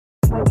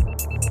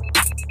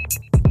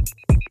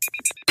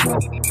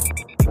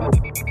Yo,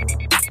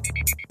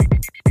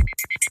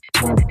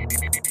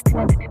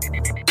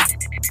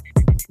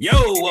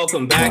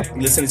 welcome back.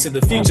 Listening to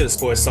the Future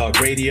Sports Talk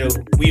Radio.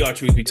 We are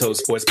Truth Be Told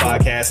Sports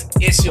Podcast.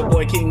 It's your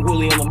boy King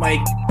Willie on the mic,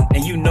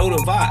 and you know the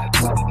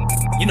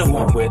vibes. You know who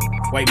I'm with.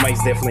 White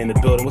Mike's definitely in the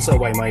building. What's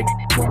up, White Mike?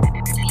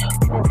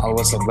 Oh,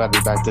 what's up? Glad to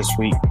be back this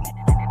week.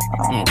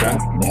 Okay.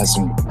 Had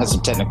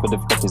some technical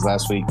difficulties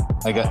last week.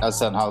 Like I was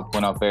telling how it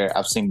went off there,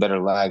 I've seen better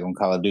lag on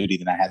Call of Duty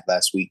than I had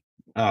last week.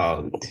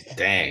 Oh,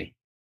 dang.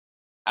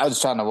 I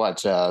was trying to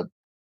watch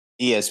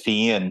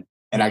ESPN,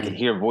 and I could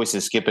hear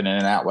voices skipping in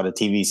and out while the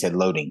TV said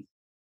loading.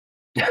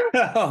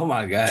 Oh,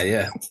 my God,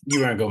 yeah.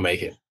 You weren't going to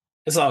make it.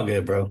 It's all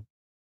good, bro.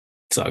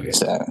 It's all good.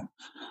 So,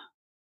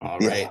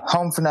 all yeah, right.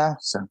 home for now.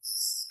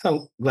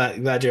 So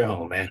glad you're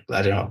home, man.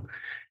 Glad you're home.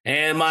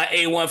 And my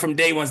A1 from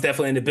day one's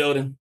definitely in the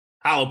building.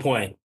 Hollow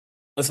Point.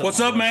 What's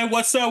up, man?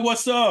 What's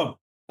up?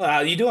 How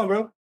you doing,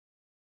 bro?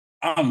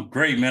 I'm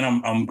great,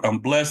 man. I'm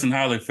blessed and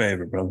highly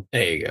favored, bro.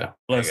 There you go.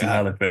 Blessed and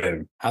highly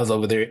favored. How's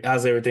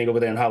everything over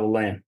there in Hollow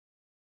Land?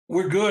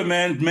 We're good,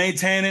 man.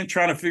 Maintaining,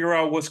 trying to figure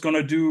out what's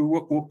gonna do,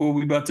 what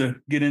we about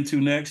to get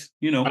into next.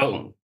 You know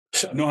how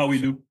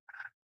we do.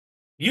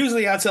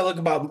 Usually I talk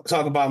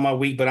about my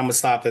week, but I'm gonna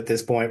stop at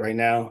this point right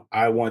now.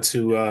 I want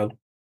to.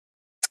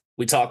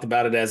 We talked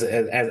about it as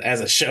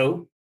a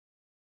show,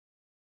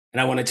 and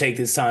I want to take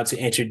this time to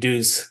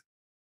introduce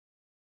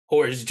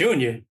Horace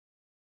Jr.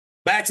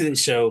 back to the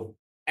show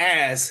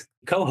as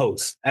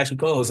co-host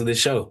of this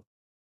show.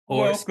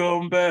 Horace,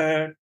 welcome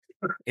back.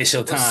 It's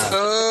your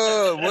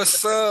time.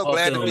 What's up?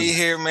 Glad to be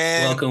here,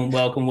 man. Welcome to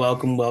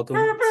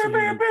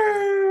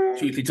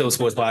Truth Be Told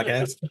Sports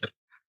Podcast.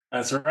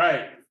 That's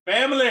right.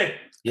 Family.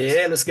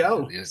 Yeah, let's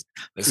go.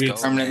 Let's go.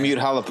 Permanent mute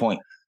Hollow Point.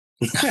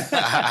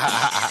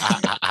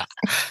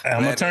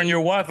 I'm going to turn your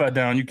Wi-Fi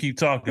down. You keep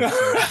talking.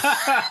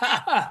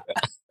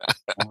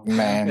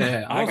 Man.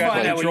 Yeah, I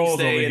got controls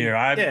over here.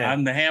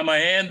 I'm the hammer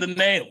and the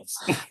nails.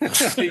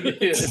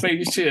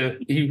 Making sure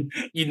you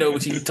know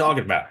what you're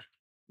talking about.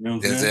 You know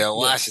Denzel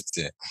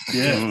Washington.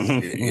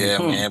 Yeah,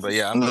 man. But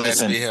yeah, I'm glad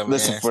to be here, man.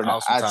 Listen, for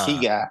our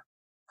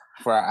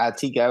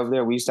IT guy over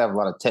there, we used to have a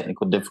lot of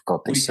technical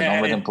difficulties. So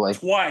don't let him play.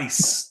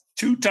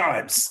 Two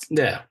times.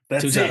 Yeah,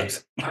 that's 2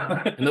 times.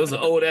 And those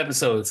are old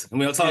episodes. And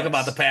we don't talk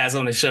about the past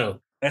on the show.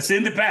 That's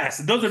in the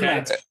past. Those are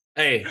not.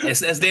 Hey,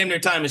 that's damn near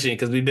time machine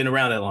because we've been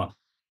around that long.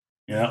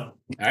 Yeah. All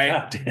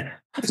right.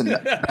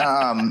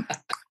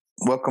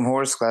 Welcome,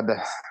 Horace. Glad to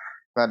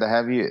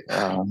have you.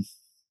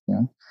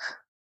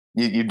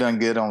 You've done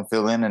good on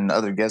fill in and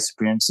other guest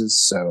appearances,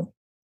 so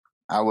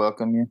I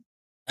welcome you.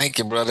 Thank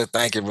you, brother.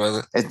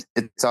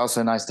 It's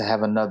also nice to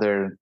have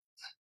another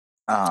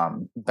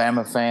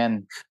Bama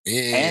fan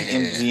and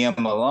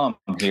MGM alum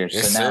here.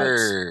 Yes, so now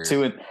sir. It's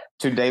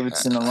two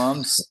Davidson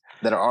alums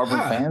that are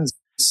Auburn fans.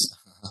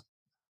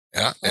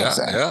 Yeah.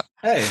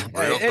 Hey,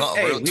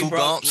 Two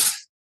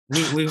bumps.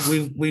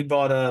 We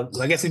bought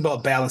I guess we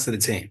bought balance to the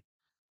team.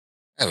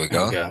 There we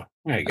go. There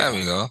you go. There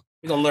we go.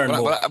 We're gonna learn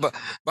more. But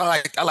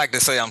I like to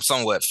say I'm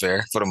somewhat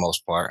fair for the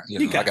most part.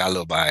 I got a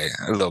little bias.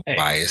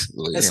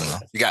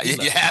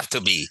 You have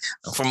to be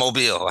from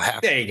Mobile.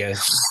 There you go.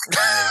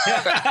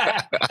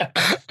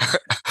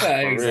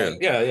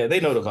 Yeah.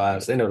 They know the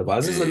vibes.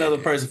 This is another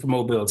person from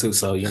Mobile too.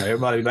 So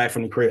everybody be back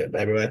from the crib.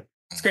 Everybody.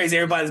 It's crazy.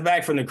 Everybody's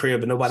back from the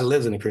crib, but nobody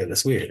lives in the crib.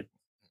 That's weird.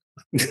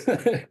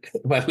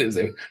 Everybody lives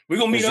there. We're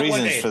gonna meet up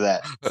one day for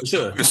that. For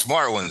sure. The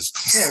smart ones.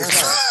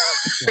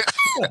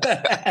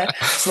 Yeah,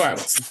 smart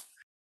ones.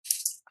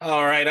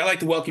 All right, I'd like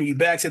to welcome you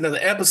back to another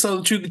episode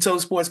of Truth Be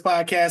Told Sports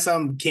Podcast.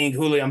 I'm King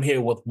Huli. I'm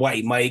here with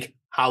White Mike,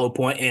 Hollow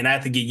Point, and I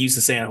have to get used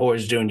to saying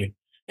Horace Jr.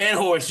 and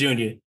Horace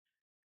Jr.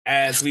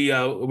 As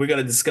we're going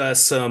to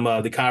discuss some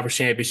the conference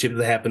championship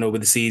that happened over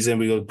the season.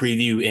 We're going to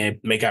preview and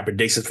make our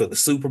predictions for the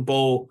Super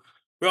Bowl.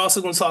 We're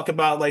also going to talk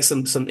about like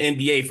some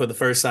NBA for the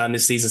first time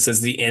this season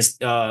since the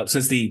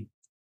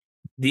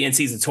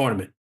in-season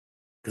tournament,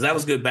 because that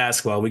was good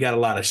basketball. We got a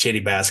lot of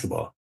shitty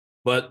basketball,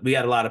 but we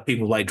got a lot of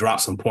people like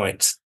drop some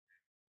points.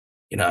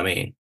 You know what I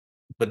mean?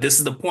 But this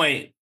is the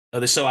point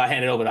of the show. I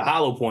hand it over to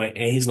Hollow Point,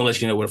 and he's going to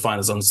let you know where to find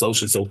us on the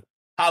social. So,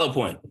 Hollow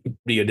Point,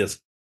 do your disc.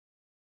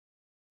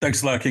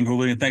 Thanks a lot, King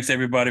Julio. Thanks,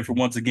 everybody, for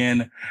once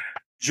again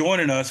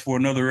joining us for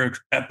another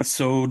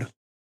episode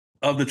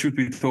of the Truth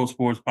Be Told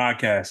Sports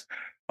Podcast.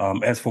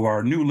 As for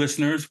our new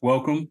listeners,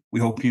 welcome. We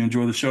hope you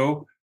enjoy the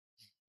show.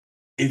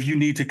 If you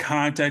need to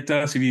contact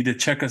us, if you need to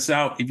check us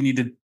out, if you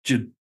need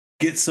to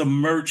get some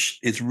merch,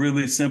 it's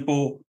really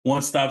simple.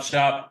 One-stop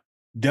shop.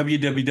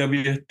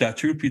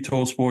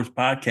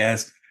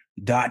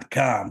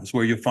 www.truthbetoldsportspodcast.com. That's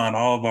where you'll find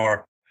all of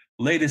our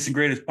latest and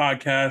greatest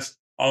podcasts,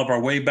 all of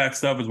our way back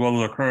stuff, as well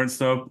as our current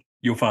stuff.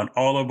 You'll find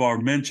all of our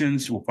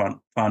mentions. You'll find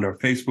our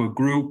Facebook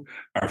group,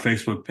 our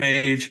Facebook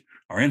page,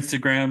 our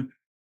Instagram,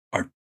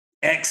 our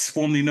X,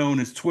 formerly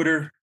known as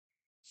Twitter,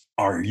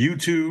 our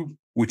YouTube,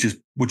 which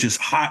is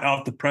hot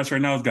off the press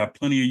right now. It's got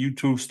plenty of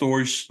YouTube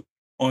stories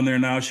on there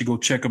now. You should go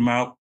check them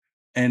out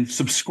and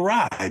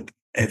subscribe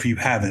if you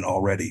haven't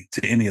already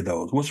to any of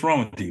those. What's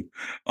wrong with you?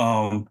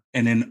 And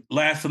then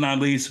last but not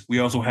least, we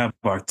also have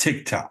our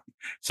TikTok.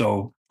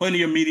 So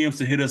plenty of mediums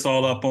to hit us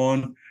all up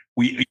on.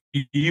 We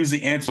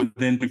usually answer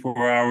within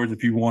 24 hours.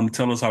 If you want to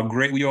tell us how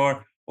great we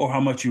are or how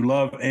much you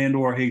love and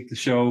or hate the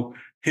show,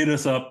 hit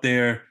us up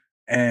there.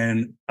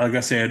 And like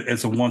I said,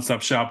 it's a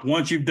one-stop shop.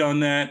 Once you've done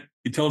that,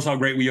 you tell us how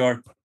great we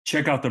are,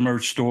 check out the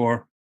merch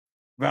store.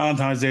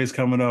 Valentine's Day is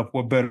coming up.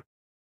 What better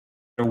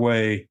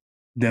way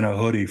than a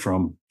hoodie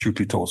from Truth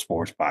Be Told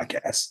Sports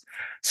Podcast?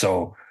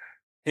 So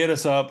hit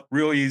us up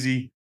real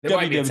easy.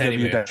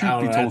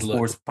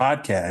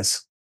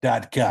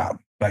 www.truthbetoldsportspodcast.com.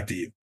 Back to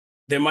you.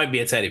 There might be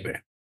a teddy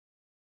bear.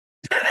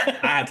 I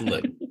have to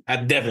look. I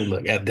definitely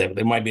look.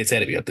 There might be a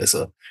teddy bear up there.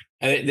 So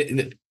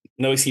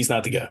no excuse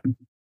not to go.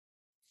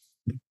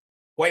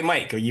 White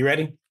Mike, are you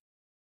ready?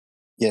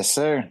 Yes,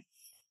 sir.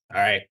 All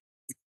right.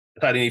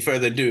 Without any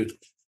further ado,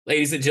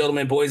 ladies and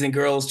gentlemen, boys and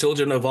girls,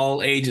 children of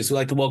all ages, we'd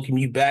like to welcome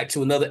you back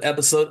to another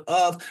episode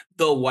of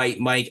the White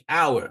Mike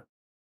Hour.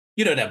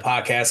 You know that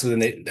podcast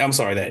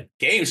that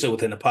game show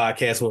within the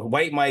podcast where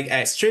White Mike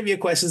asks trivia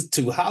questions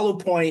to Hollow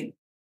Point,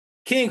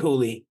 King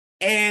Hooley,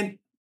 and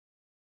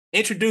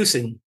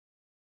introducing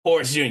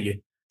Horace Jr.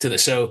 to the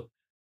show.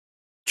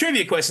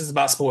 Trivia questions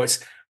about sports.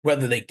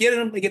 Whether they get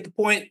them, they get the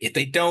point. If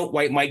they don't,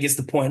 White Mike gets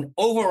the point.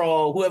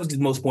 Overall, whoever gets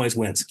the most points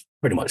wins,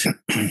 pretty much.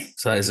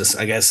 So it's just,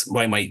 I guess,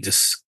 White Mike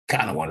just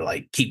kind of want to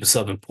like keep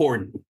himself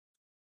important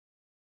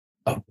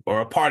or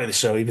a part of the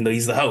show, even though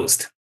he's the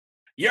host.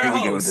 Your Here we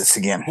host, go with this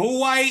again.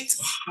 White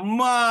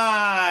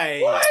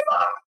Mike.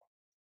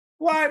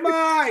 White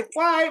Mike.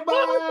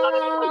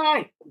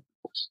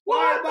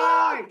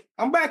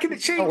 I'm back in the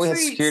cheap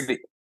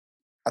seats.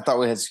 I thought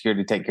we had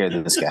security take care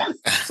of this guy.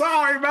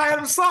 Sorry, man.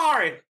 I'm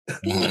sorry.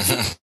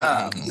 It's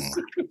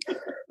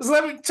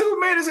like 2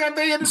 minutes after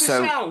the end of the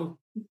show.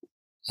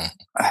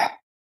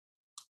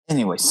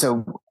 Anyway,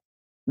 so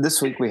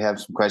this week we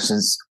have some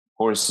questions.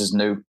 Horace is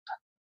new.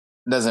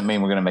 Doesn't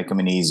mean we're going to make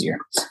them any easier.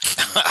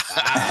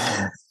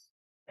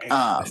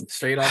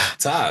 Straight off the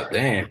top.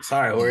 Damn.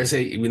 Sorry, Horace.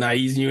 We're not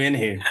easing you in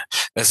here.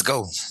 Let's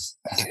go. All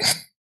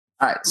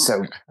right,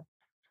 so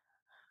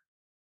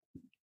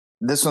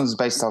this one's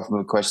based off of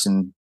a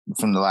question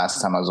from the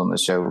last time I was on the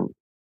show.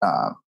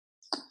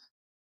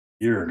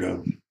 Year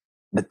ago.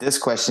 But this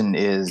question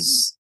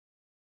is,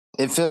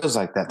 it feels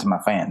like that to my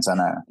fans, I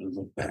know.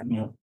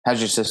 Yeah. How's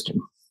your sister?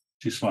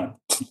 She's fine.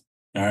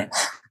 All right.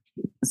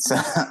 So,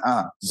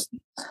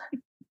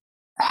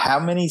 how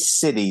many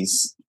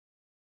cities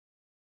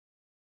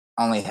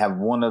only have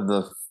one of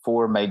the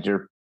four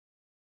major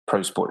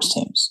pro sports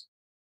teams?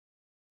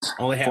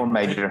 Only have four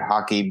major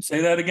hockey.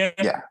 Say that again?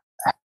 Yeah.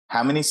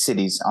 How many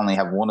cities only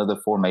have one of the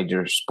four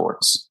major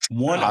sports?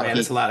 One. Hockey, man,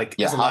 it's a lot of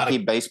hockey,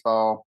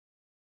 baseball.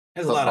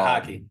 There's a lot of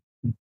hockey.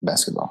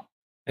 Basketball.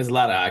 There's a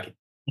lot of hockey.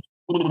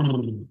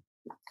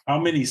 How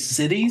many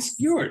cities?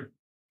 You're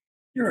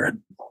There's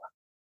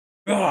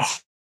a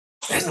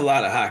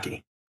lot of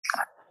hockey.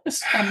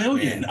 It's a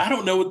million. I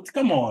don't know.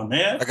 Come on,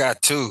 man. I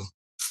got two.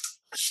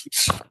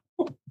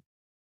 You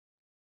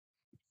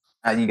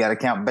got to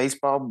count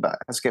baseball,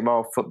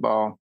 basketball,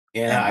 football,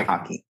 and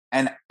hockey.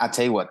 And I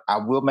tell you what, I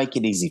will make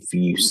it easy for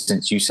you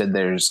since you said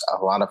there's a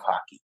lot of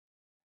hockey.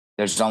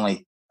 There's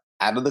only,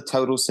 out of the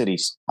total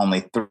cities,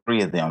 only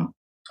 3 of them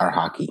are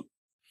hockey.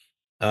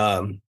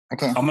 Okay.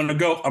 I'm gonna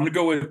go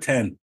with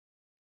 10.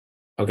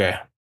 Okay.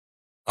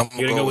 I'm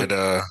gonna go with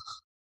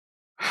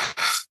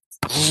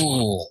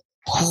who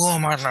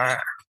am I not?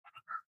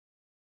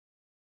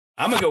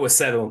 I'm gonna go with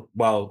 7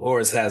 while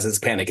Horace has his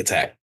panic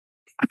attack.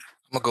 I'm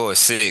gonna go with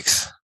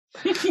 6.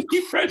 You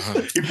pressed right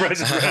at you. He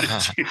pressed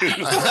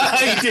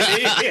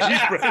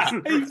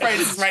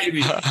right at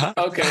me.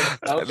 Okay.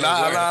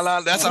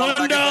 Nah. That's how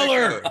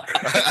 $1.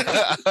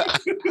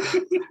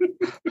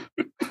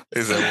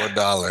 Is that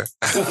 $1?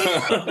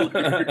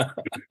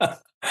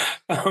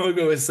 I'm gonna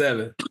go with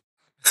 7.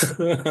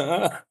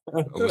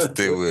 I'm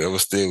still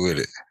with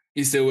it.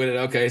 You still with it?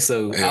 Okay.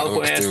 So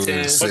Alpo has 10.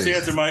 What's the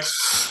answer, Mike?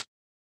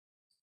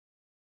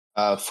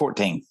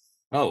 14.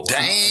 Oh,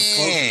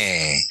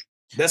 dang.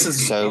 This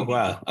is so. Oh,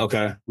 wow.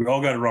 Okay. We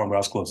all got it wrong, but I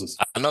was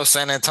closest. I know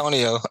San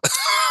Antonio.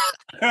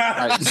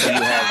 Right, so you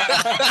have,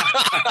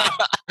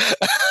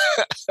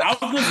 I was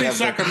going to say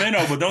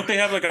Sacramento, but don't they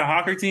have like a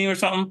hockey team or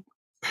something?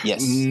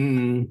 Yes.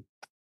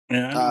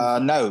 Yeah.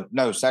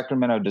 No,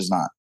 Sacramento does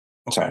not.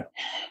 Okay. Sorry.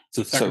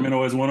 So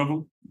Sacramento is one of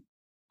them?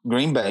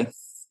 Green Bay.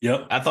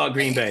 Yep. I thought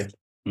Green Bay.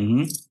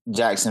 Mm-hmm.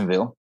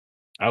 Jacksonville.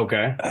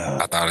 Okay.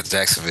 I thought of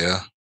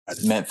Jacksonville.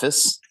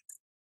 Memphis.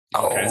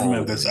 Okay.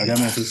 Memphis. I got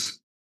Memphis.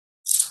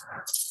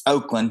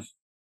 Oakland,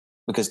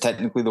 because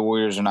technically the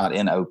Warriors are not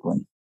in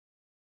Oakland.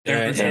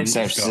 They're in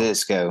San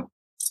Francisco.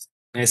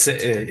 They're in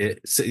San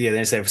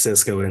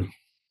Francisco. And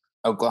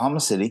Oklahoma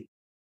City.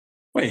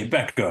 Wait,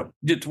 back up.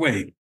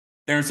 Wait.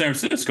 They're in San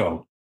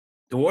Francisco.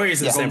 The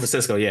Warriors in San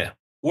Francisco, yeah.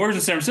 Warriors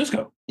in San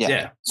Francisco?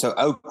 Yeah. So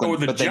Oakland. Or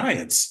the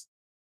Giants?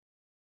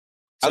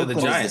 Oakland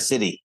is the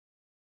city.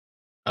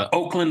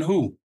 Oakland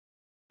who?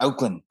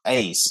 Oakland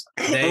A's.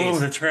 Oh,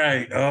 that's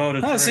right.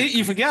 See,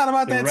 you forgot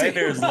about that right too.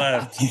 There's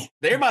left.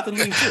 They're about to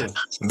leave too.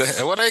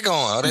 Where they going?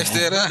 Are they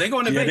still there? They're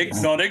going to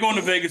Vegas. They're going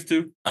to Vegas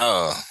too.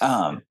 Oh.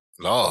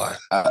 Lord.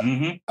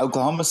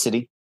 Oklahoma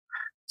City.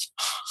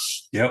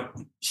 Yep.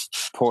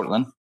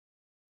 Portland.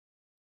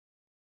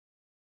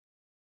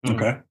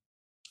 Okay.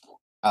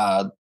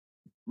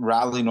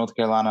 Raleigh, North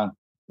Carolina.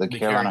 The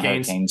Carolina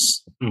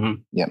Hurricanes.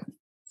 Mm-hmm. Yep.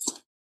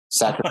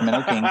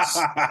 Sacramento Kings.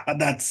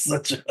 That's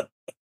such a...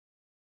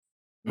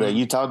 The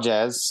Utah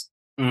Jazz.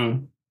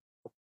 Mm-hmm.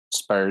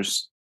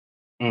 Spurs.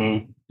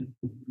 Mm-hmm.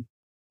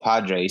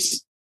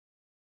 Padres.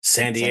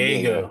 San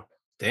Diego.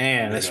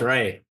 Damn, that's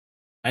right.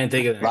 I didn't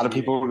think of that. A lot of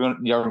people a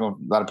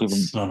lot of people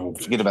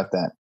forget about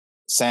that.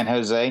 San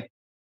Jose.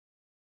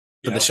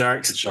 For the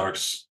Sharks. The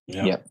Sharks.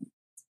 Yep.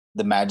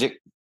 The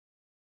Magic.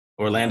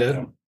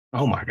 Orlando.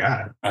 Oh my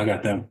God. I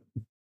got them.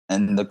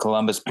 And the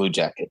Columbus Blue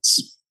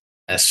Jackets.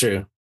 That's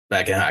true.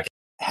 Back in hockey.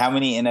 How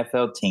many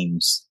NFL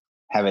teams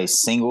have a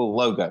single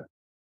logo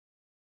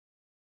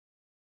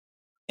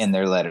in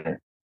their letter?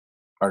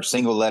 Or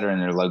single letter in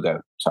their logo.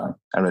 Sorry,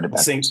 I read it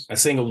backwards. A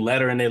single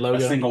letter in their logo?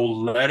 A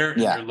single letter in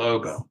their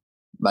logo.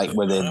 Like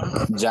where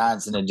the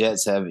Giants and the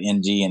Jets have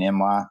NG and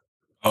MY.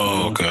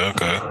 Oh, okay.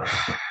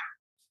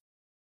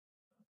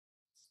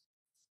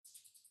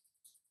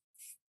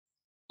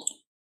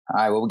 All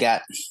right, what we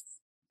got?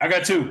 I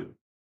got 2.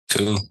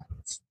 2.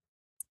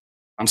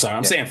 I'm sorry,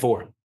 I'm saying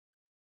 4.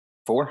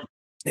 4?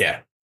 Yeah.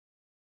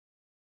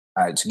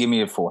 All right, so give me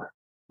a 4.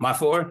 My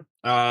 4?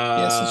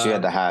 Since you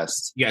had the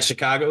highest. You got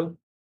Chicago.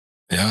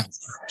 Yeah.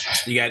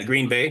 You got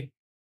Green Bay.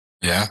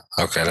 Yeah.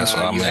 Okay, that's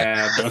what I'm you at.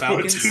 have the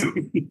Falcons.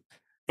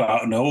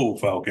 No,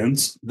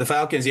 Falcons. The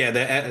Falcons, yeah.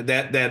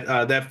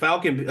 That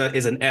Falcon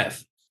is an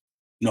F.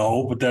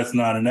 No, but that's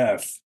not an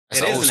F.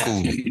 It's old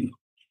school.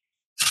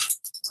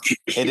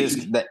 It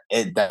is that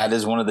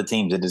is one of the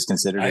teams that is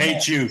considered. I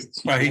hate you.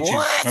 How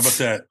about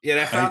that? Yeah,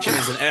 that Falcon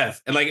is an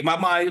F. And like my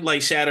mind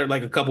like shattered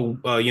like a couple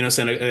a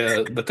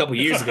couple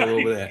years ago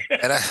over that.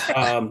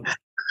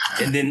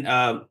 And then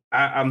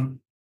I'm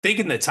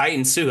thinking the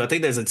Titans too. I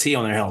think there's a T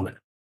on their helmet.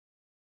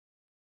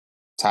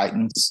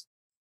 Titans.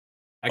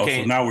 I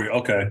can't. So now we're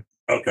okay.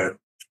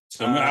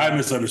 So I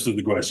misunderstood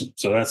the question.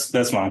 So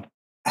that's fine.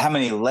 How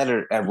many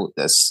letter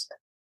this?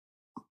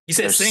 You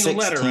said single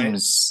letter,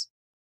 teams,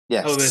 right?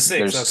 Yes. Oh, there's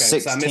 6. There's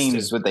 6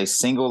 teams with a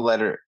single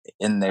letter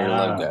in their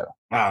logo.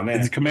 Oh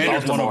man, the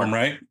Commanders one of them,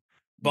 right?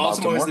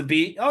 Baltimore is the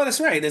B. Oh, that's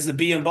right. There's the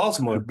B in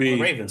Baltimore. The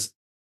B. Ravens.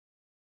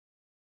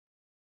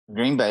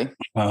 Green Bay.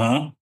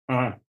 Uh-huh.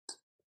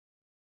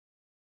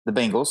 The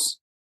Bengals.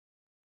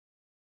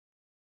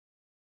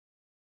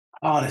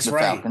 Oh, that's the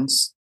right.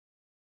 Falcons.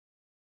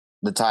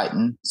 The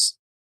Titans.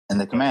 And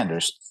the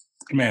Commanders.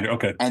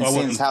 Okay. And so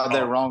since how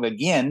they're wrong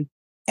again,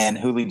 and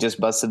Hooley just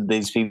busted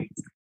these people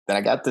that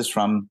I got this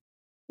from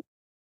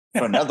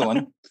for another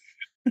one,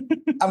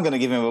 I'm going to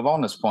give him a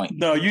bonus point.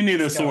 No, you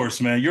need a source,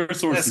 man. Your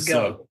sources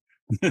suck.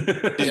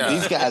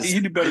 These guys,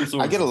 you need better sources.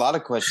 I get a lot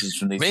of questions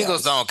from these Bengals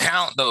guys. don't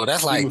count though.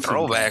 That's like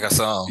throwback or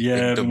something.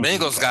 Yeah, the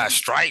Bengals got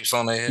stripes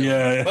on their head.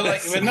 Yeah, but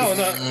no.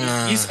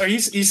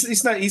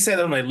 He's not. He said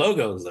on their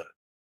logos though.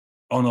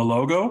 On the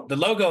logo, the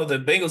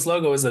Bengals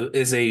logo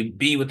is a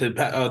B with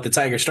the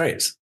tiger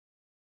stripes.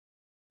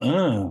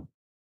 Okay.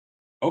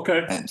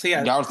 So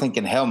y'all are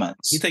thinking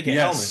helmets. You thinking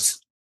helmets?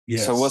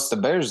 Yes. So what's the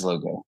Bears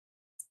logo?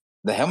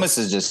 The helmets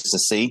is just a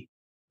C.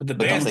 But the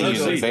Bears logo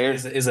is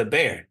a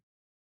bear.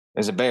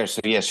 There's a bear.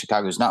 So yes,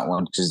 Chicago's not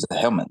one because the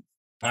helmet.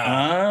 That's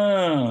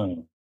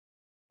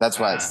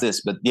why it's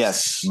this. But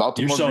yes,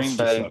 Baltimore, Green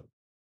Bay,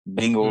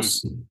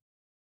 Bengals,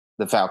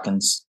 the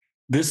Falcons.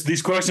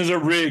 These questions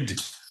are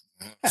rigged.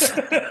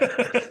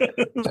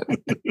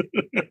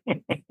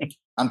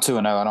 I'm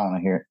 2-0. I don't want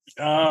to hear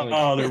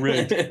it. They're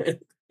rigged.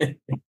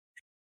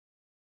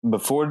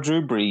 Before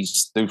Drew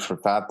Brees threw for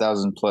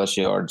 5,000 plus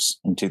yards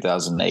in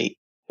 2008,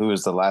 who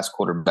was the last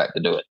quarterback to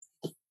do it?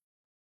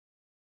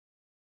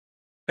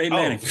 Peyton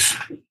Manning.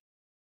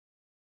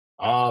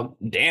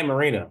 Dan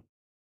Marino.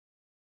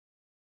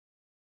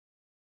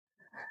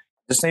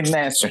 Just need an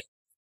answer.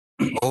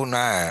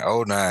 09.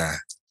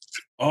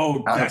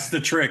 Oh, that's the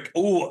trick.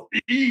 Oh,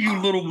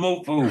 you little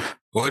mofo.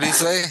 What did he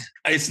say?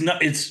 I said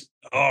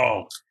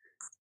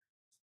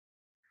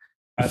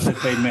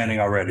Peyton Manning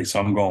already, so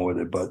I'm going with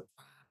it, but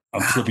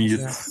I'm slipping you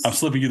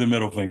the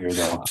middle finger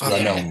though.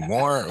 I know.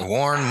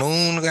 Warren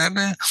Moon,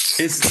 goddamn.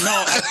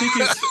 I think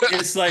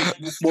it's like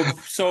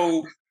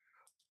so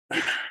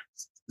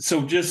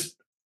just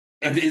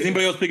is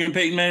anybody else picking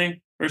Peyton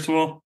Manning, first of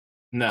all?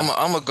 No.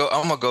 I'm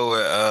gonna go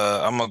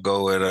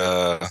with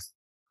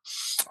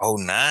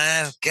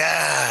 09.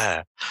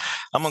 God.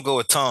 I'm gonna go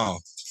with Tom.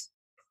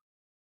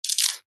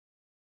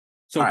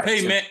 So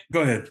Peyton Manning,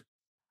 go ahead.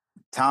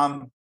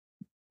 Tom,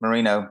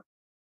 Marino,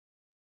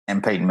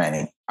 and Peyton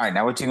Manning. All right,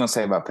 now what you gonna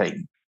say about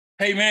Peyton?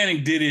 Peyton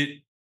Manning did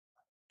it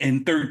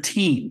in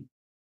 13,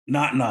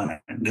 not 9.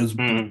 It was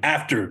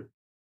after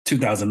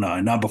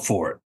 2009, not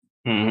before it.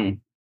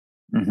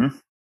 Mm-hmm. Mm-hmm.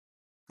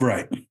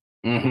 Right.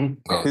 Mm-hmm.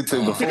 Who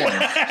threw before him?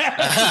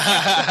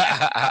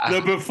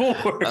 The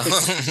before.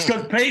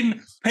 Because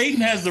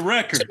Peyton has the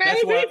record.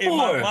 That's why in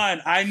my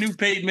mind, I knew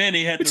Peyton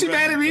Manning had the record. What you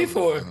mad at me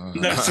for?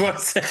 That's what I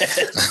said.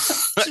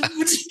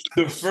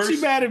 The first. What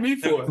you mad at me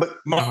for?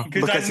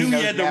 Because I knew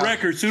he had the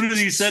record. As soon as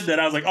he said that,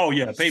 I was like, oh,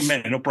 yeah, Peyton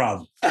Manning, no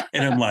problem.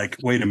 And I'm like,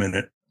 wait a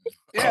minute.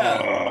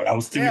 Yeah, I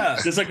was too. Yeah.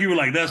 Just like you were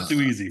like, that's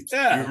too easy.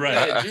 Yeah, you're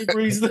right. Drew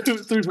Brees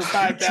threw for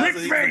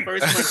 5,000.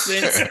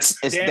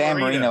 It's Dan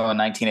Marino in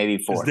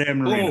 1984. It's Dan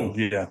Marino.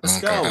 Yeah,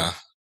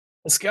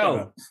 let's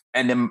go.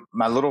 And then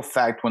my little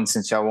fact one,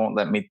 since y'all won't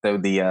let me throw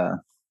the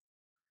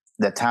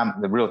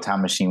real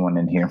time machine one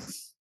in here.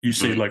 You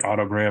say like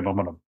autograph, I'm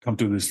gonna come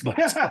through this.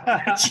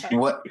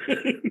 What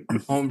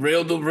on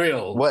real to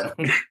real?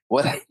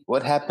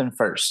 What happened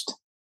first?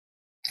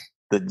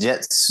 The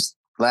Jets'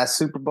 last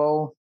Super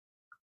Bowl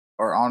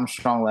or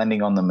Armstrong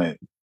landing on the moon?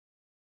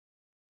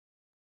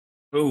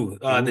 Ooh,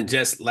 the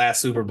Jets' last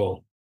Super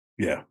Bowl.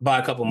 Yeah, by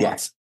a couple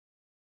months.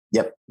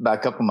 Yep, by a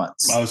couple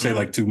months. I would say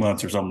like 2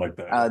 months or something like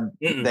that.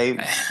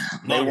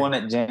 They won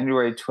it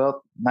January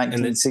 12th,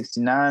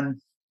 1969.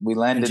 We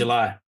landed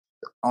July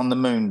on the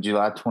moon,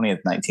 July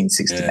 20th,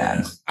 1969.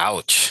 Yeah.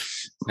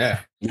 Ouch. Yeah.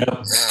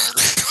 Yep.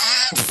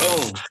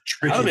 Oh,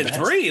 I've been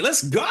 3.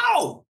 Let's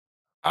go.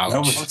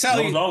 I'm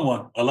telling you, on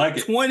one. I like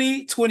it.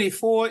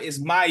 2024 is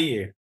my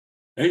year.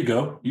 There you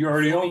go. You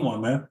already on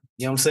one, man.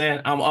 You know what I'm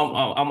saying?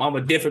 I'm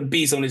a different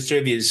beast on this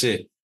trivia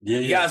shit. Yeah,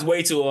 you guys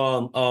way too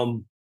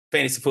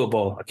fantasy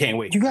football. I can't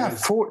wait. You got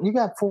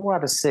 4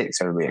 out of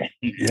 6 over here.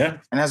 Yeah.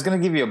 And I was going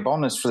to give you a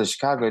bonus for the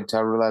Chicago until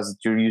I realized that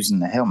you're using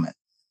the helmet.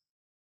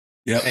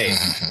 Yep.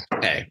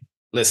 Hey,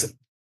 listen.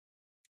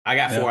 I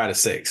got 4 out of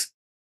 6.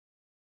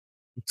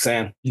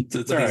 Sam, what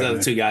these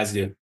other 2 guys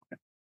do?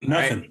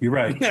 Nothing. Right? You're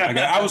right.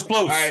 I was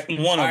close. All right.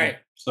 One of them.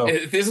 So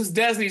if this was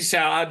Destiny's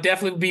Child, I'd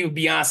definitely be with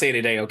Beyonce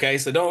today. Okay,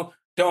 so don't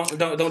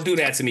do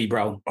that to me,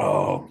 bro.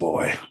 Oh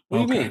boy.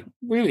 What do you mean?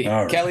 What do you mean?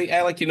 Right. Kelly,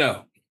 act like you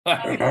know. All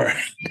right.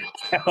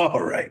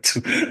 All right.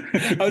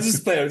 I was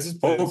just playing.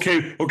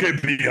 Okay,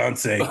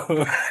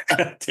 Beyonce.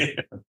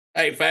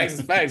 Hey, facts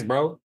is facts,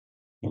 bro.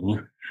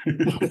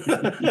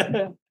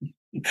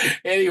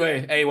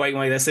 Anyway, hey, White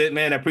Mike, that's it,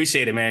 man. I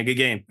appreciate it, man. Good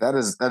game. That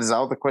is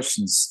all the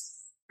questions.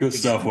 Good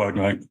stuff, White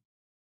Mike.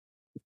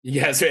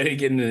 You guys ready to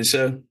get into the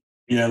show?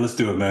 Yeah, let's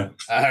do it, man.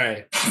 All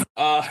right.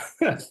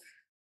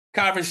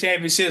 Conference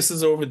championships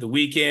is over the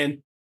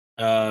weekend.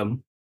 I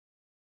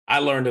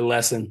learned a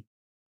lesson,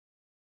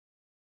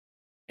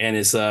 and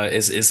it's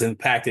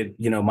impacted,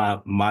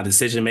 my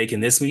decision making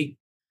this week.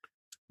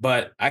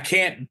 But I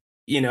can't,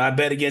 I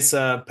bet against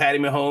Patty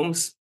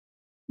Mahomes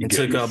and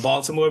took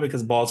Baltimore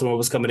because Baltimore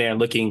was coming there and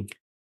looking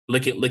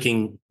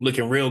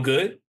real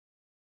good.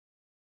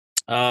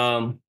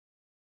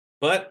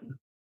 But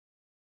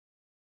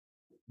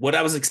what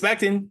I was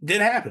expecting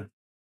didn't happen.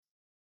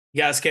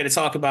 You guys care to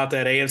talk about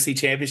that AFC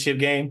Championship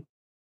game?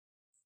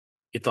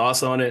 Your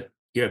thoughts on it?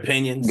 Your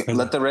opinions?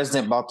 Let the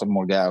resident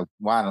Baltimore guy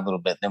whine a little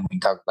bit, then we can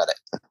talk about it.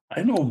 I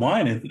ain't no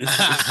whining.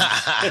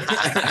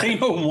 Ain't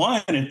no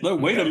whining.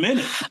 Look, wait a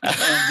minute.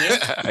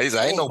 He's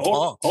like, ain't no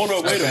punk. Hold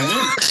on, wait a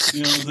minute.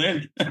 You know what I'm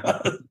saying?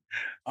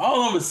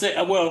 All I'm gonna say,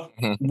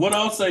 what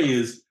I'll say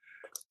is,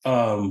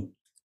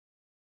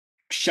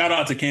 shout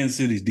out to Kansas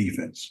City's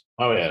defense.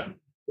 Oh yeah,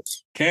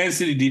 Kansas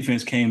City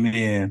defense came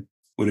in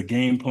with a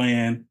game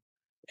plan,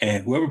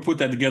 and whoever put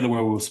that together,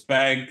 whether it was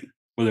Spag,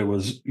 whether it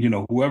was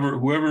whoever,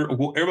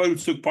 everybody who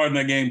took part in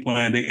that game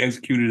plan, they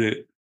executed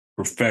it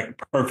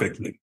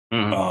perfectly.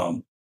 Mm-hmm.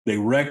 They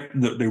wrecked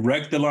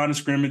the line of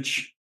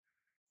scrimmage.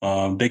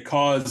 They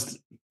caused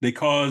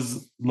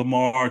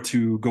Lamar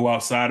to go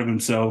outside of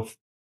himself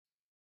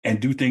and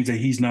do things that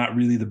he's not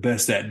really the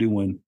best at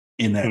doing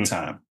in that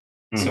time.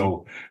 Mm-hmm.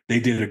 So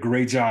they did a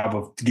great job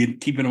of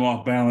keeping him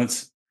off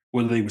balance,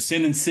 whether they were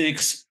sending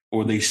 6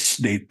 or they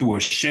threw a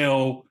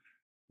shell,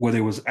 where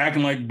they was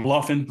acting like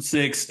bluffing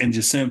 6 and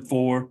just sent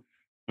 4.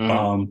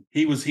 Mm-hmm.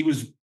 He was,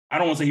 I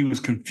don't want to say he was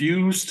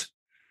confused,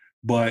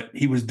 but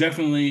he was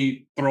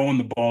definitely throwing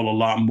the ball a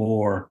lot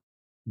more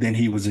than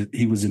he was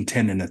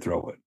intending to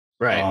throw it.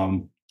 Right.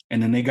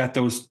 And then they got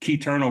those key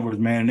turnovers,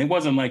 man. And it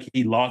wasn't like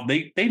he lost.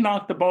 They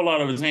knocked the ball out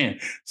of his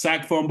hand.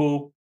 Sack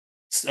fumble.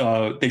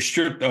 They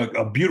stripped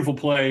a beautiful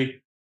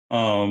play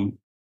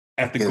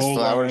at the goal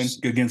line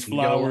against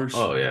Flowers.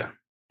 Oh yeah.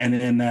 And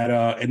then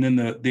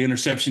the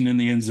interception in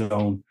the end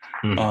zone.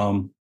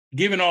 Mm-hmm.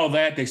 Given all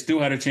that, they still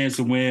had a chance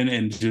to win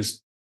and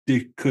just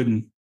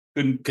couldn't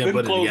close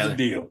the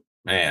deal.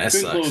 Man, that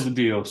sucks. Close the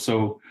deal.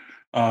 So,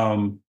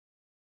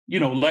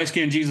 light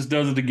skinned Jesus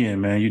does it again,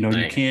 man. You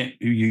can't.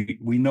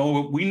 We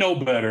know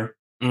better.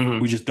 Mm-hmm.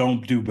 We just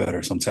don't do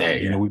better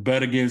sometimes. You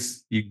bet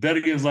against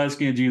light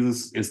skinned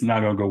Jesus. It's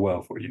not going to go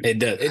well for you. It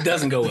does. It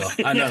doesn't go well.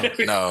 I know.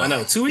 No. I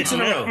know. 2 weeks in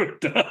a row.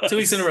 2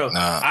 weeks in a row. No.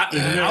 I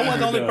wasn't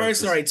the only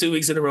person, right? 2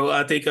 weeks in a row.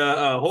 I think,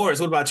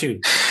 Horace, what about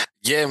you?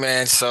 Yeah,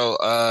 man. So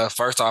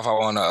first off, I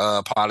want to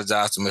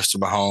apologize to Mr.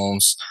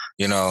 Mahomes.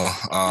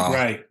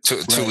 Right.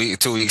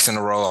 2 weeks in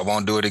a row. I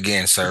won't do it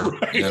again, sir.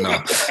 Right.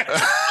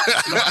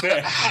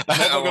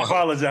 I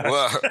apologize.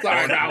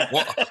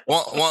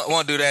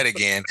 Won't do that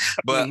again.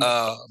 But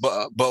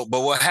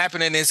what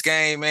happened in this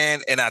game,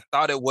 man, and I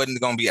thought it wasn't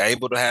going to be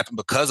able to happen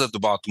because of the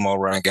Baltimore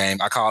run game.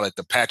 I call it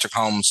the Patrick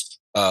Mahomes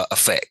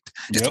effect.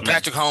 It's the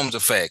Patrick Mahomes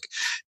effect.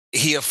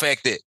 He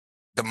affected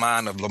the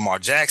mind of Lamar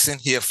Jackson.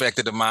 He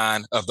affected the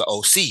mind of the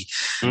OC.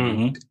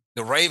 Mm-hmm.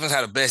 The Ravens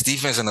had the best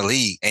defense in the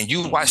league, and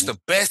you watch the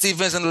best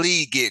defense in the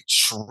league get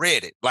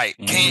shredded. Like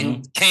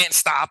can't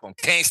stop them.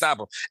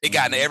 It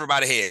got into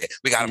everybody's head.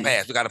 We got to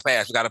pass. We got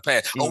to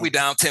pass. Oh, we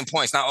down 10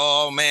 points now.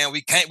 Oh man,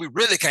 we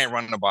really can't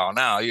run the ball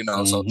now.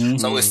 So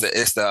it's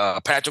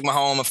the Patrick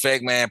Mahomes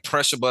effect, man.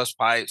 Pressure bust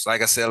pipes,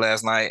 like I said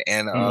last night,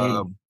 and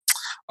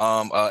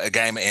a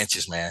game of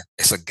inches, man.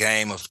 It's a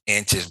game of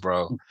inches,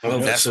 bro.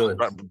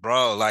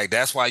 Bro, like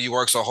that's why you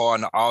work so hard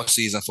in the off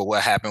season for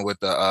what happened with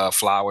the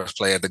Flowers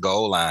play at the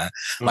goal line.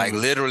 Like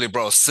literally,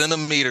 bro,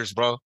 centimeters,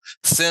 bro.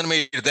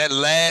 Centimeters. That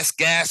last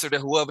gasser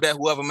that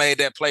whoever made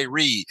that play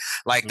read.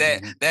 Like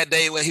that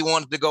day when he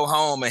wanted to go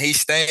home and he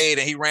stayed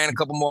and he ran a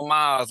couple more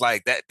miles.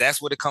 Like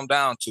that's what it come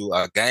down to.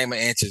 A game of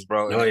inches,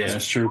 bro. Oh yeah,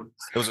 that's true.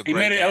 It was he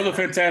made it. That was a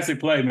fantastic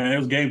play, man. It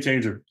was a game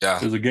changer. Yeah.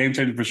 It was a game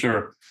changer for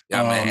sure.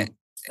 Yeah, man.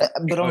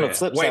 But on the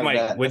flip side,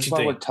 Mike, that's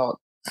why we're taught.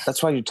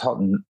 That's why you're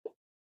taught.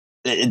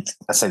 I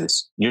say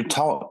this: you're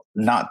taught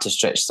not to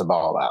stretch the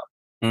ball out.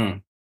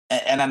 And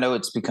I know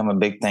it's become a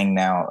big thing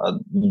now,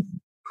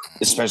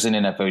 especially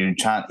in the NFL. You're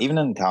trying, even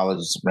in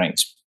college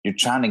ranks, you're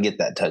trying to get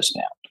that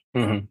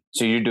touchdown.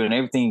 So you're doing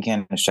everything you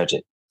can to stretch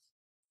it.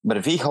 But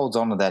if he holds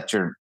on to that,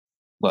 you're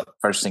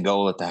first and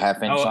goal at the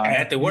half-inch line?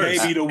 At the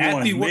worst. Maybe the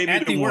one.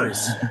 At the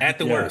worst. At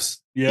the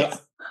worst. Yeah.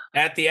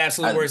 At the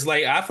absolute worst.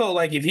 Like, I felt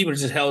like if he would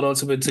have just held on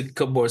to it, took a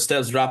couple more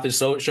steps, dropped his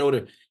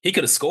shoulder, he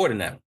could have scored in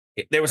that.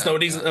 There was no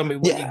reason. I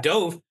mean, when he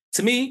dove,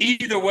 to me,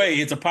 either way,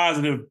 it's a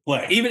positive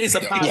play. Even it's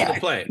a positive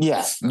play.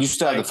 Yeah, you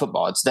still have the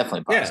football. It's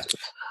definitely positive.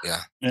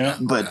 Yeah.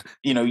 But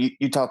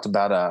you talked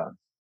about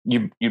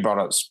you brought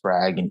up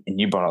Sprague and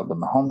you brought up the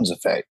Mahomes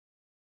effect.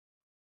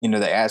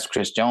 They asked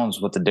Chris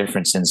Jones what the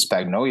difference in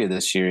Spagnuolo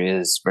this year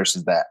is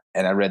versus that,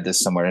 and I read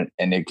this somewhere,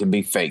 and it could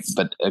be fake,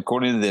 but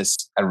according to this,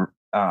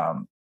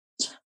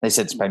 they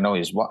said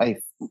Spagnuolo's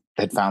wife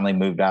had finally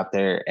moved out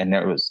there, and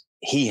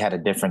he had a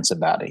difference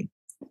about him.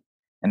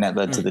 And that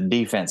led to the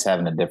defense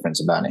having a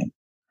difference about him.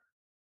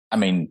 I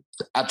mean,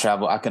 I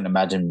couldn't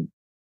imagine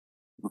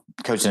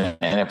coaching an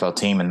NFL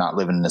team and not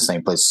living in the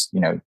same place.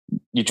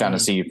 You're trying to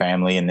see your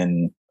family and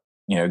then,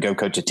 go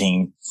coach a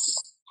team.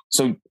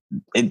 So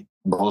it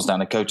boils down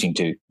to coaching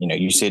too.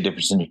 You see a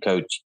difference in your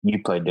coach,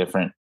 you play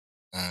different,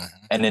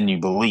 and then you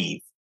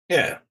believe.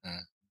 Yeah.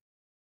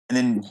 And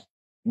then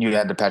you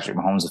add the Patrick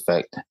Mahomes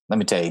effect. Let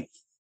me tell you,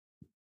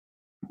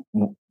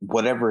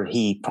 whatever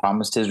he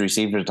promised his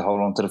receivers to hold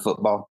on to the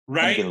football.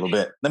 Right.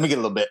 Let me get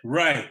a little bit.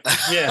 Right.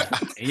 Yeah.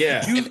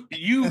 Yeah.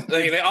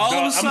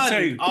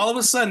 All of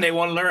a sudden they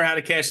want to learn how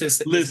to catch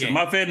this. Listen, game.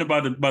 My fan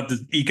about to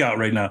eke out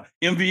right now.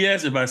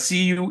 MVS, if I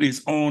see you,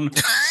 it's on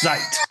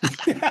site.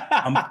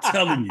 I'm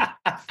telling you.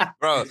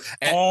 Bro.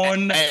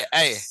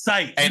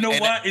 Site. You know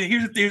what? And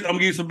here's the thing. I'm gonna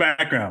give you some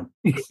background.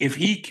 If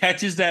he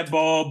catches that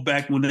ball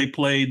back when they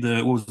played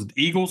the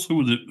Eagles,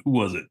 who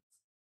was it?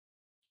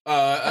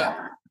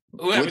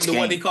 The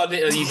one he called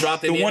it, he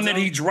dropped it. The one that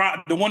he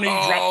dropped in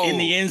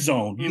the end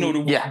zone.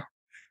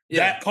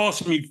 That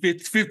cost me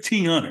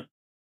 $1,500.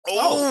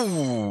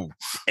 Oh,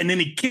 and then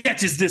he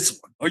catches this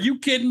one. Are you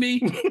kidding me?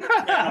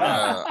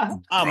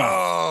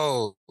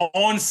 Bro,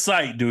 on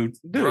site, dude.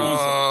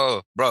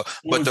 Bro. But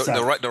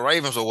the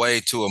Ravens were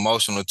way too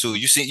emotional too.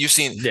 You seen a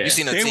team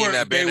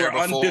that been there before.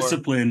 They were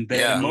undisciplined.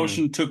 That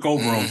emotion took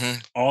over them.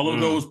 All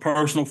of those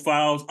personal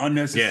fouls,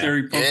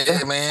 unnecessary,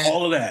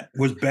 all of that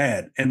was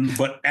bad.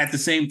 But at the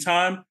same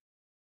time,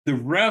 the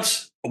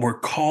refs were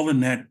calling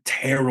that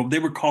terrible. They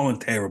were calling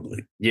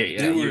terribly.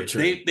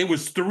 There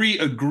was 3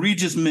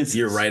 egregious misses.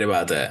 You're right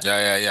about that.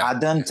 Yeah. I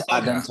done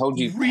told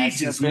you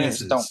egregious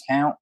misses don't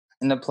count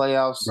in the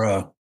playoffs,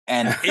 bro.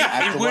 And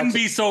it wouldn't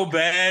be so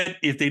bad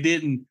if they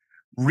didn't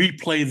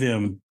replay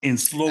them in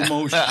slow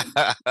motion.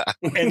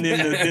 And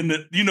then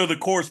the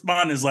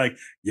correspondent is like,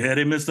 yeah,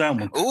 they missed that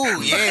one.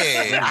 Ooh,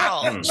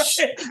 yeah.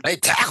 They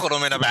tackled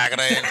them in the back of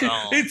the end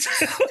zone.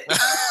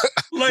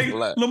 Like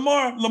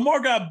Lamar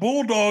got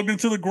bulldogged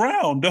into the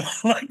ground.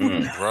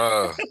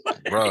 Bro.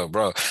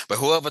 But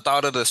whoever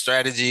thought of the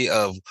strategy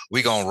of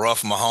we gonna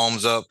rough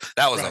Mahomes up,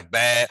 that was a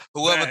bad.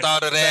 Whoever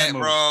thought of that,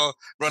 bro,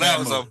 that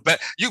was a bad.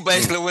 You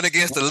basically went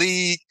against the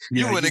league.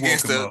 You went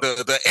against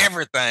the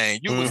everything.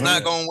 You was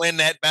not gonna win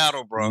that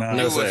battle, bro.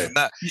 You was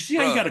not. You see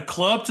how he got a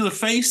club to the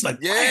face? Like,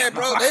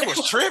 bro. They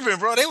was tripping,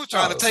 bro. They were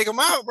trying to take him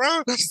out,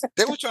 bro.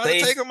 They were trying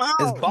to take him out.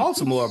 It's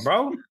Baltimore,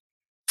 bro.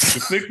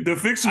 The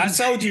fix. I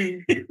told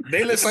you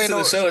they listened to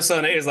the show,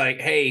 so they was like,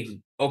 "Hey,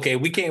 okay,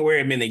 we can't wear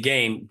him in the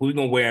game. We're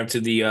gonna wear him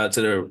to the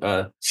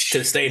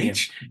stadium.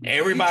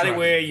 Everybody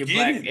wear your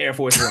black Air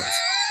Force Ones."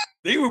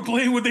 They were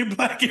playing with their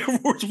black Air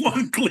Force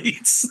One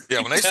cleats.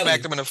 Yeah, when they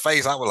smacked him in the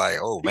face, I was like,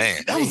 "Oh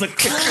man, that was a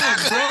clown,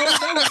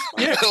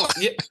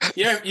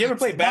 bro." You ever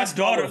play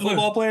basketball with a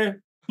football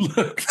player?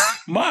 Look,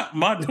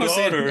 my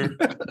daughter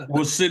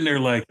was sitting there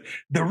like,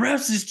 the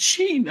refs is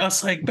cheating. I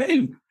was like,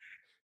 babe,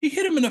 he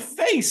hit him in the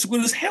face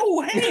with his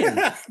whole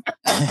hand.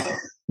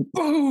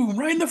 Boom,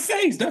 right in the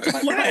face. That's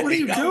like, what are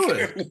you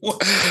doing?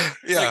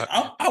 Yeah,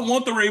 like, I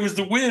want the Ravens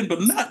to win,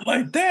 but not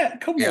like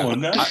that. Come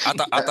on, now. I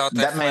thought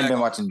that man been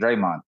watching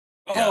Draymond.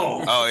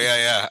 Oh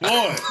yeah.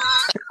 Boy,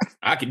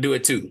 I could do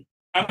it too.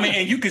 I mean,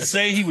 and you could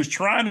say he was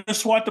trying to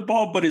swat the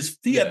ball, but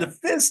he had the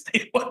fist.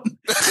 It was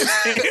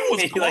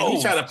like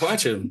he tried to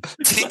punch him.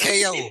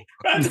 TKO.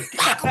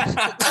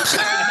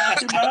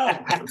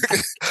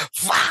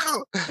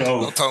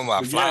 So, I'm talking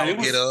about foul,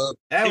 get up.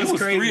 That was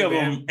crazy, three of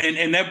them,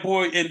 and that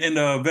boy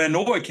and Van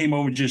Noy came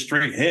over and just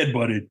straight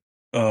headbutted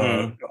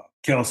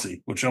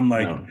Kelsey, which I'm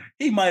like,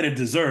 he might have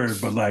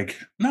deserved, but like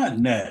not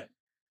in that.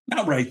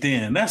 Not right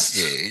then.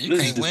 You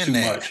can't win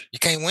that. Much. You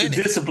can't win it.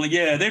 Discipline.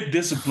 Yeah, they're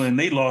disciplined.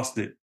 They lost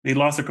it. They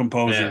lost their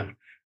composure. Yeah.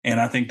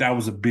 And I think that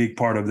was a big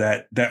part of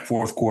that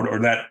fourth quarter or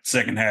that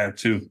second half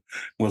too,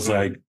 was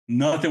like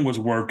nothing was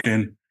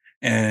working.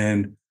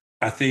 And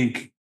I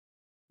think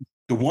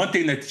the one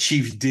thing that the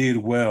Chiefs did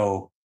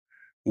well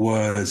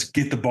was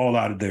get the ball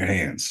out of their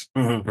hands,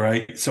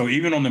 right? So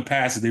even on the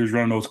passes, they was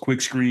running those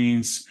quick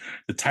screens,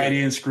 the tight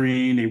end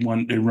screen. They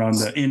run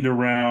the end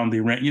around. They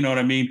ran, you know what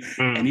I mean?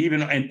 And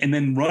even and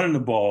then running the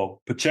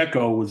ball,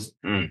 Pacheco was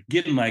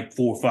getting like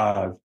 4 or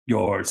 5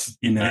 yards,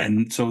 you know.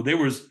 And so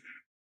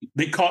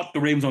they caught the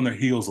Ravens on their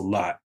heels a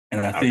lot.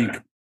 And I think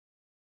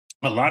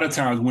a lot of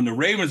times when the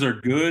Ravens are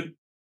good,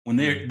 when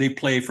they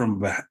play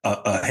from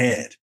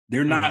ahead,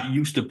 they're not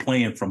used to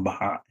playing from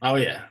behind. Oh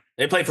yeah,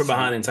 they play from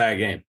behind the entire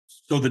game.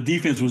 So the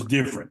defense was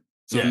different.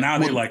 So now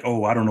they're like,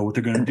 oh, I don't know what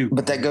they're going to do.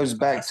 But that goes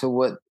back to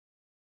what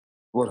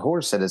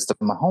Horst said. It's the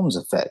Mahomes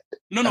effect.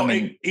 No, I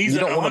mean, he's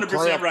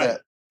 100% right.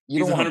 You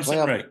don't want to play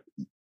right.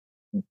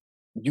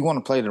 You want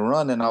to play the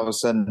run, and all of a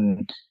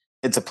sudden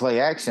it's a play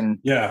action.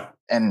 Yeah.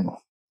 And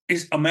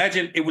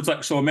imagine it for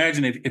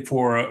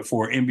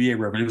NBA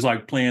reference. It was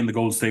like playing the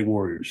Golden State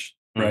Warriors,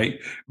 right?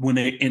 When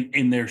they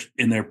in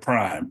their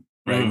prime.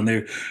 Right. When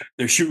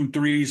they're shooting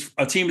threes,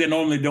 a team that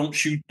normally don't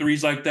shoot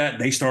threes like that,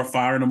 they start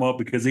firing them up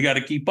because they got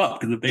to keep up.